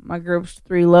 Yeah. My group's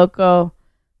 3 Loco,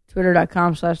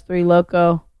 Twitter.com/3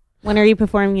 Loco. When are you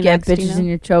performing Get next? bitches in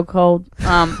your chokehold.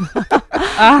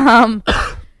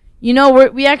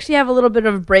 We actually have a little bit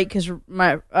of a break because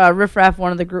my Riff Raff,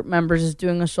 one of the group members, is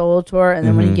doing a solo tour, and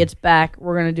then when he gets back,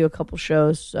 we're gonna do a couple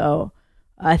shows. So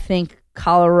I think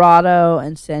Colorado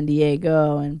and San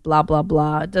Diego and blah blah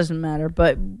blah. It doesn't matter,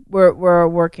 but we're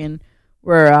working.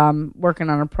 We're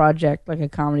working on a project, like a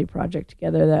comedy project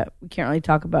together that we can't really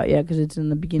talk about yet because it's in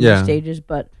the beginning stages.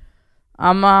 But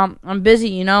I'm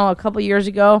busy. A couple years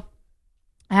ago,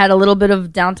 I had a little bit of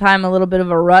downtime, a little bit of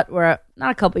a rut where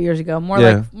not a couple years ago, more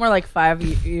like 5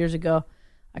 years ago,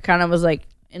 I kind of was like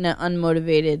in an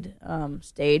unmotivated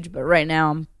stage. But right now,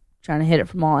 I'm trying to hit it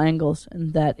from all angles,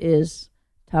 and that is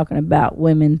talking about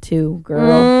women too,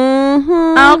 girl. Okay,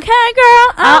 girl.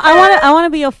 Okay. I want to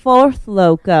be a 4th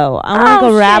Loco. I want to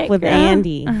go rap with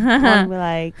Andy. I want to be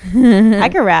like, I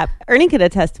can rap. Ernie could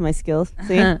attest to my skills.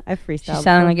 See, I freestyle. She's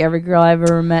sounding like every girl I've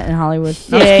ever met in Hollywood.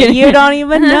 Yeah, you don't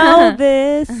even know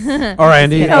this. All right,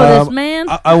 Andy. You know this, man.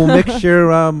 I will make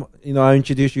sure I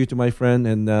introduce you to my friend,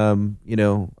 and I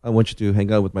want you to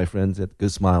hang out with my friends at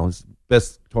Good Smile. It's the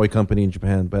best toy company in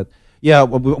Japan. But yeah,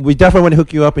 we definitely want to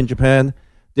hook you up in Japan.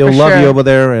 They'll love you over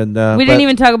there. And we didn't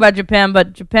even talk about Japan,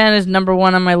 but Japan is number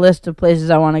 1 on my list of places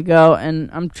I want to go, and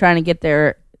I'm trying to get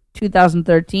there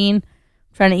 2013. I'm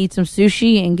trying to eat some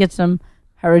sushi and get some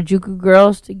Harajuku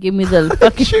girls to give me the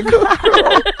fucking...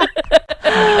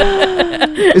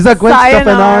 Is that Gwen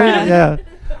Stefani? Yeah.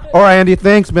 All right, Andy,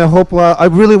 thanks, man. Hope I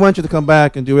really want you to come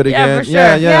back and do it again. Yeah, for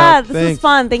sure. Yeah, this was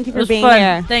fun. Thank you for being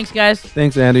here. Thanks, guys.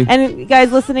 Thanks, Andy. And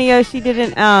guys, listen to Yoshi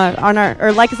Didn't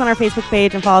like us on our Facebook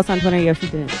page and follow us on Twitter. Yoshi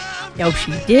Didn't.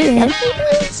 Yoshi Didn't.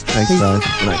 Thanks, guys.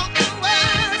 Good night.